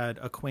I had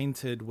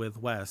acquainted with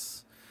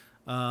Wes,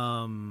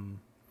 and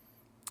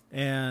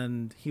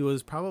he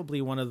was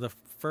probably one of the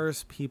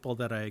first people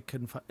that I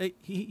confided.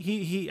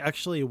 He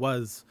actually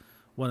was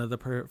one of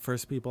the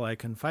first people I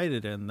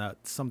confided in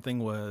that something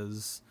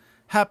was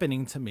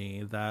happening to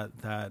me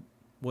that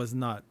was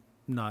not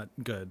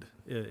good.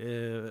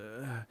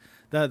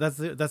 That's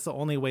the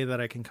only way that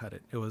I can cut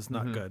it. It was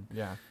not good.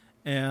 Yeah.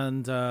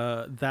 And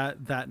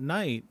that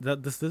night,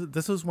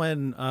 this was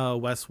when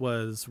Wes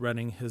was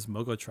running his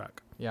Mogo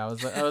truck. Yeah, I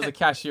was a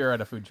cashier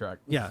at a food truck.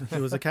 Yeah, he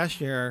was a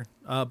cashier,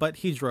 but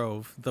he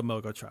drove the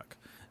Mogo truck.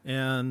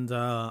 And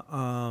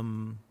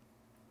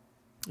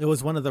it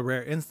was one of the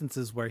rare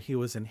instances where he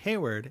was in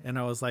Hayward, and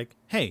I was like,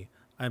 hey,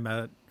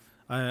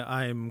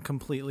 I'm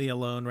completely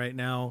alone right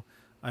now.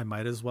 I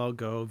might as well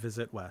go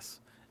visit Wes.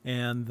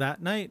 And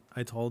that night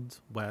I told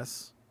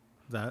Wes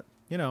that,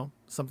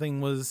 something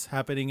was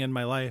happening in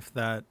my life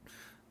that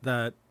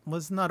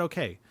was not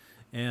okay.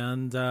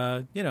 And,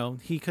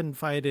 he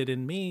confided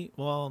in me.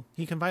 Well,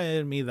 he confided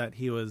in me that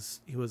he was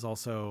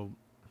also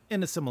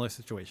in a similar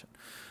situation.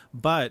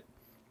 But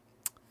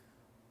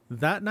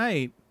that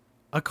night,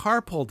 a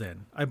car pulled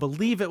in. I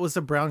believe it was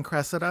a brown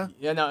Cressida.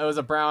 Yeah, no, it was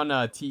a brown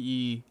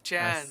TE.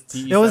 Jan's.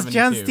 It was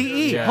Jan's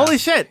TE. Yeah. Holy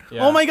shit.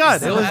 Yeah. Oh my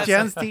God. It was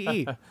Jan's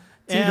TE.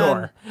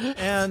 Two-door.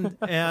 And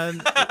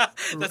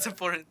That's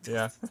important.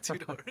 Yeah.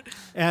 2-door.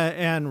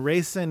 and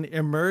Rayson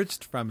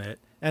emerged from it,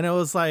 and it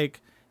was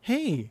like,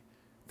 hey,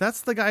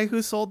 that's the guy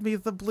who sold me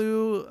the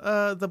blue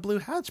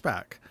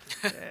hatchback.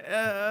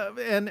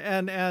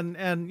 And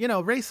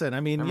Rayson, I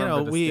mean,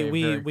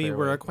 we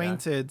were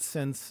acquainted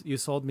since you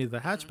sold me the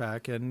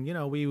hatchback, and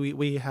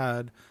we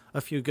had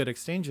a few good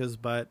exchanges,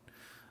 but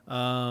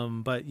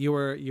you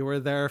were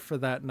there for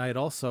that night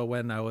also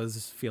when I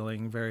was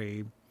feeling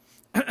very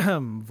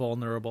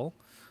vulnerable,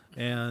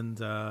 and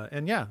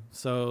yeah,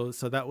 so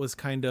that was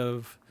kind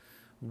of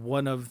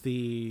one of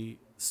the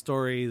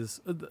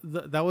stories.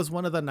 That was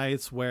one of the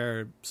nights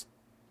where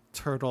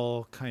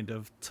Turtle kind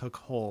of took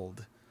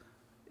hold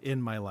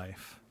in my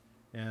life.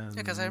 And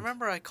Yeah, because I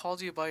remember I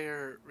called you by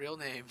your real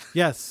name.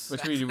 Yes,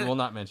 Which we will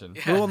not mention.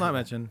 Yeah. we will not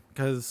mention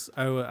because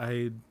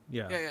I'm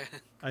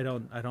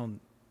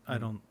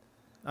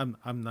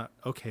not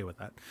okay with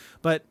that.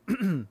 But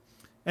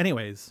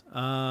anyways,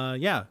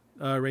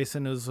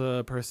 Rayson is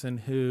a person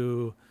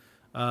who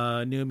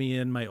knew me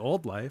in my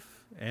old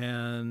life,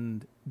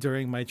 and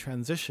during my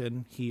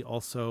transition, he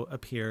also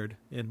appeared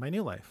in my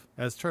new life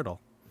as Turtle.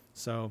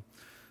 So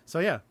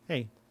yeah,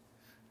 hey.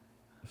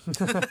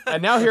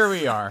 And now here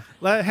we are.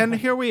 And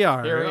here we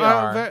are. Here we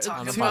are on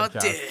talking the about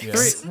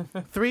podcast.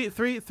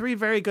 dicks. Three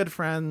very good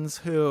friends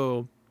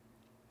who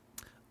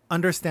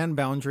understand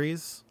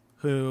boundaries,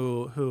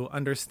 who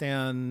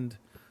understand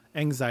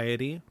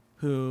anxiety,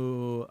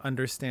 who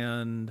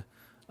understand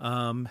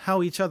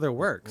how each other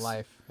works,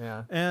 Life,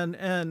 yeah.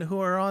 and who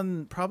are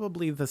on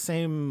probably the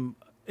same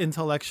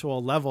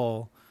intellectual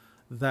level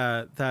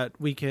that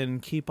we can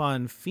keep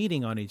on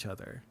feeding on each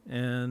other,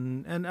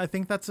 and I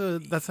think that's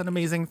an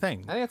amazing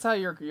thing. I think that's how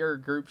your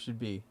group should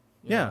be.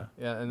 Yeah,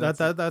 And that's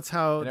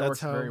how and it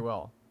works very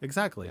well.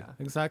 Exactly, Yeah.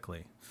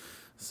 exactly.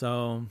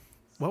 So,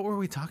 what were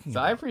we talking So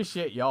about? I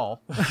appreciate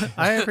y'all.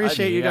 I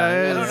appreciate you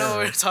Yeah, guys. I don't know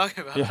what we're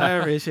talking about. Yeah. I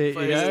appreciate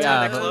But you it's guys.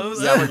 time to but-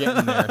 close. yeah, we're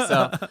getting there.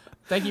 So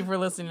thank you for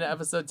listening to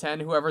episode 10.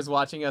 Whoever's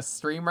watching us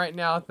stream right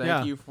now,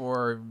 thank you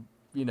for,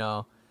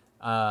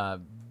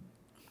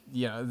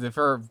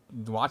 for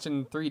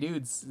watching three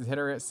dudes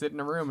sit in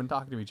a room and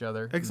talk to each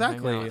other. and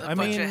Exactly. hang out. A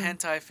bunch of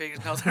hentai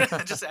figures. No, they're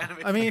not just anime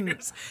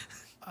figures.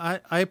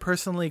 I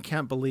personally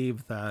can't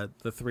believe that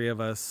the three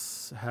of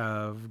us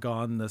have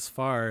gone this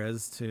far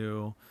as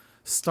to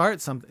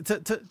start something,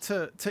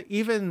 to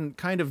even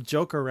kind of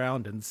joke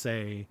around and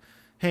say,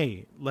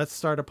 hey, let's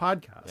start a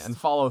podcast. Yeah, and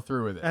follow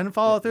through with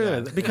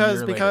it.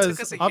 Because Took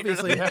us a year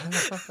obviously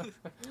to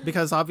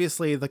because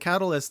obviously the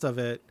catalyst of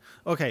it,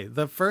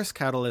 the first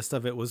catalyst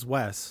of it was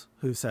Wes,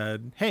 who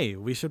said, hey,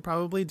 we should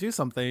probably do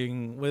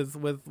something with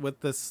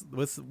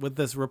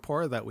this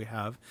rapport that we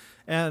have,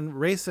 and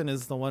Rayson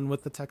is the one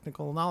with the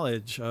technical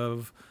knowledge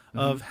of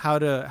how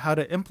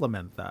to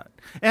implement that,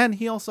 and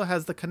he also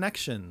has the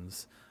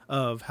connections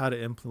of how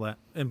to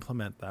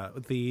implement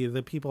that.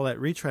 The people at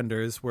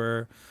Retrenders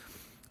were,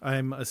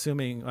 I'm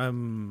assuming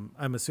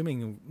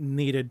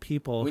needed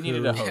people. We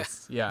needed a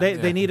host. Yeah.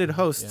 They needed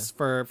hosts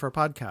for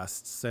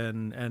podcasts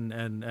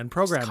and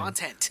programming.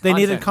 Content. They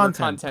needed We're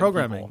content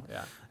programming. people.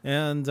 Yeah.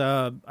 And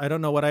I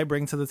don't know what I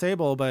bring to the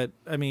table, but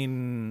I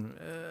mean,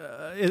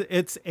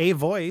 it's a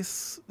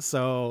voice.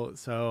 So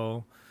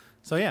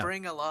yeah.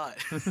 Bring a lot.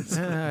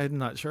 I'm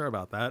not sure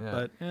about that, Yeah.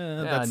 but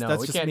no, that's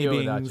we just can't me do it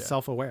without being you.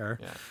 self-aware.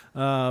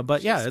 Yeah.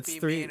 But yeah, Just it's be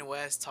three me and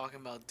Wes talking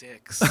about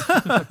dicks.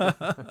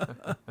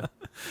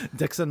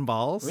 dicks and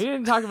balls. We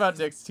didn't talk about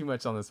dicks too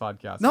much on this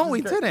podcast. No,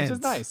 which we is great, didn't. Which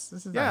is nice.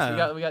 This is Yeah.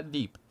 nice. We got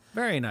deep.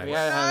 Very nice. We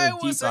gotta I have a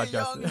deep was a podcast.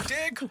 young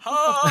dick.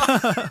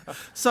 Ha!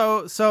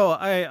 So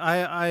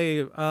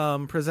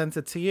I present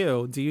it to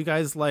you. Do you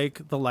guys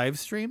like the live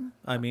stream?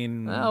 I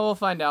mean, We'll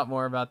find out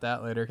more about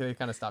that later because they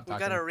kind of stopped We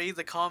talking. gotta read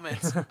the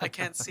comments. I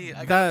can't see it.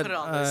 I gotta that put it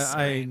on this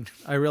screen.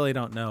 I really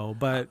don't know,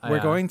 but we're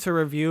Yeah. going to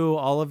review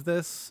all of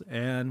this,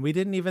 and we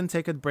didn't even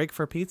take a break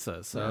for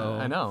pizza. So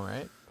I know,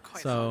 right?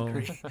 Quite so-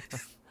 hungry.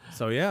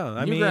 So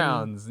yeah, new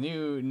grounds,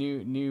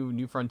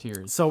 new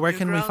frontiers. So where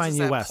can we find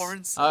you,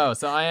 Wes? Oh,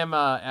 so I am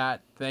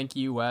at Thank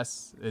You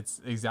Wes.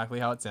 It's exactly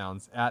how it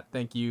sounds. At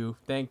thank _you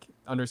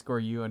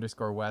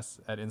 _ Wes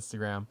at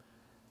Instagram.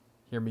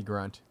 Hear me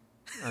grunt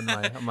on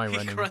my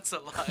running. He grunts a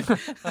lot.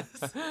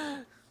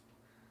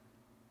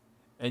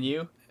 And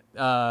you,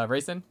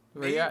 Rayson?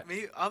 Where you at?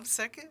 Me, I'm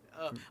second.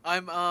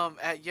 I'm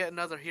at Yet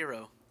Another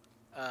Hero,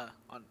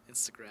 on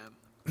Instagram.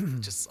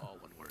 Just all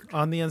one word.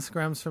 On the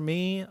Instagrams for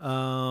me,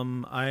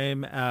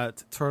 I'm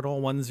at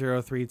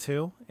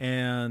Turtle1032,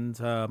 and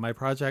my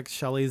project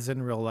Shelly's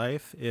in Real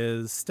Life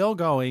is still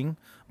going,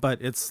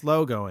 but it's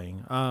slow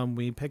going.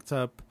 We picked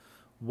up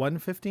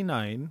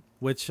 159,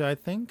 which I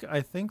think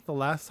the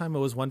last time it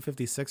was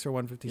 156 or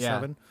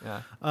 157.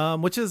 Yeah.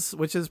 Which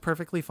is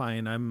perfectly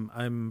fine.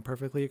 I'm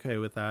perfectly okay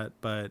with that,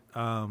 but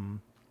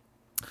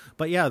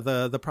yeah,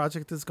 the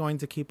project is going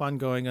to keep on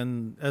going,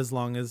 and as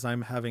long as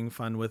I'm having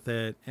fun with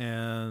it.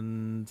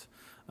 And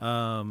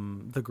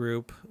the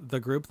group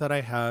that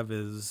I have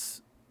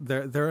is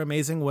they're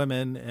amazing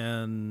women,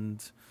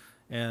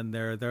 and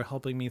they're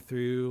helping me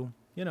through,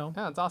 Yeah,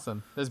 it's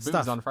awesome. There's boobs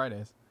stuff on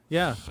Fridays.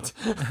 Yeah.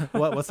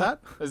 What's that?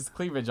 There's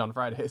cleavage on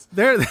Fridays.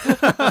 There.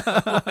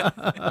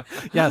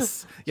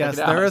 Yes,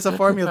 there is a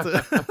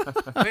formula.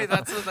 Wait,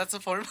 that's a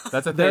formula.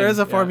 That's a thing. There is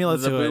a formula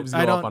to it.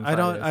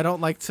 I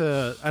don't like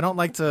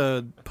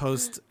to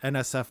post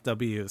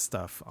NSFW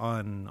stuff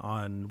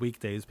on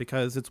weekdays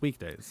because it's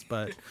weekdays.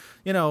 But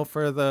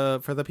for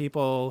the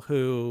people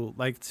who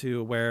like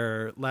to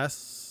wear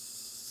less,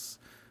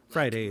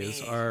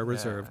 Fridays are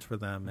reserved for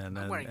them, and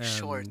I'm wearing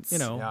shorts.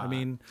 I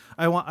mean,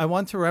 I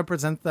want to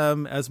represent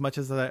them as much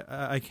as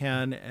I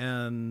can,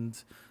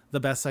 and the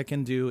best I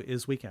can do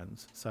is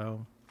weekends.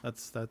 So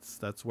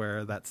that's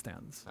where that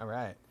stands. All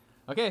right.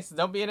 Okay, so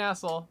don't be an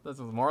asshole. That's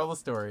the moral of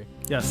the story.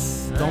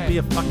 Yes, All don't right. be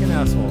a fucking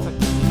asshole. See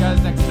you guys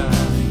next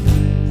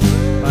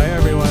time. Bye,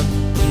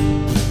 everyone.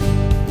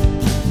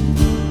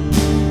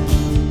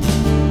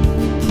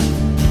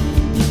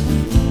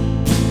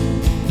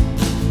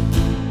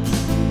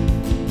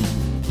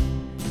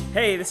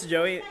 Hey, this is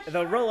Joey.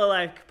 The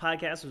Rollalife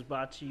Podcast was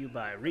brought to you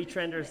by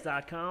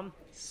Retrenders.com.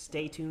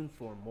 Stay tuned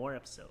for more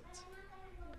episodes.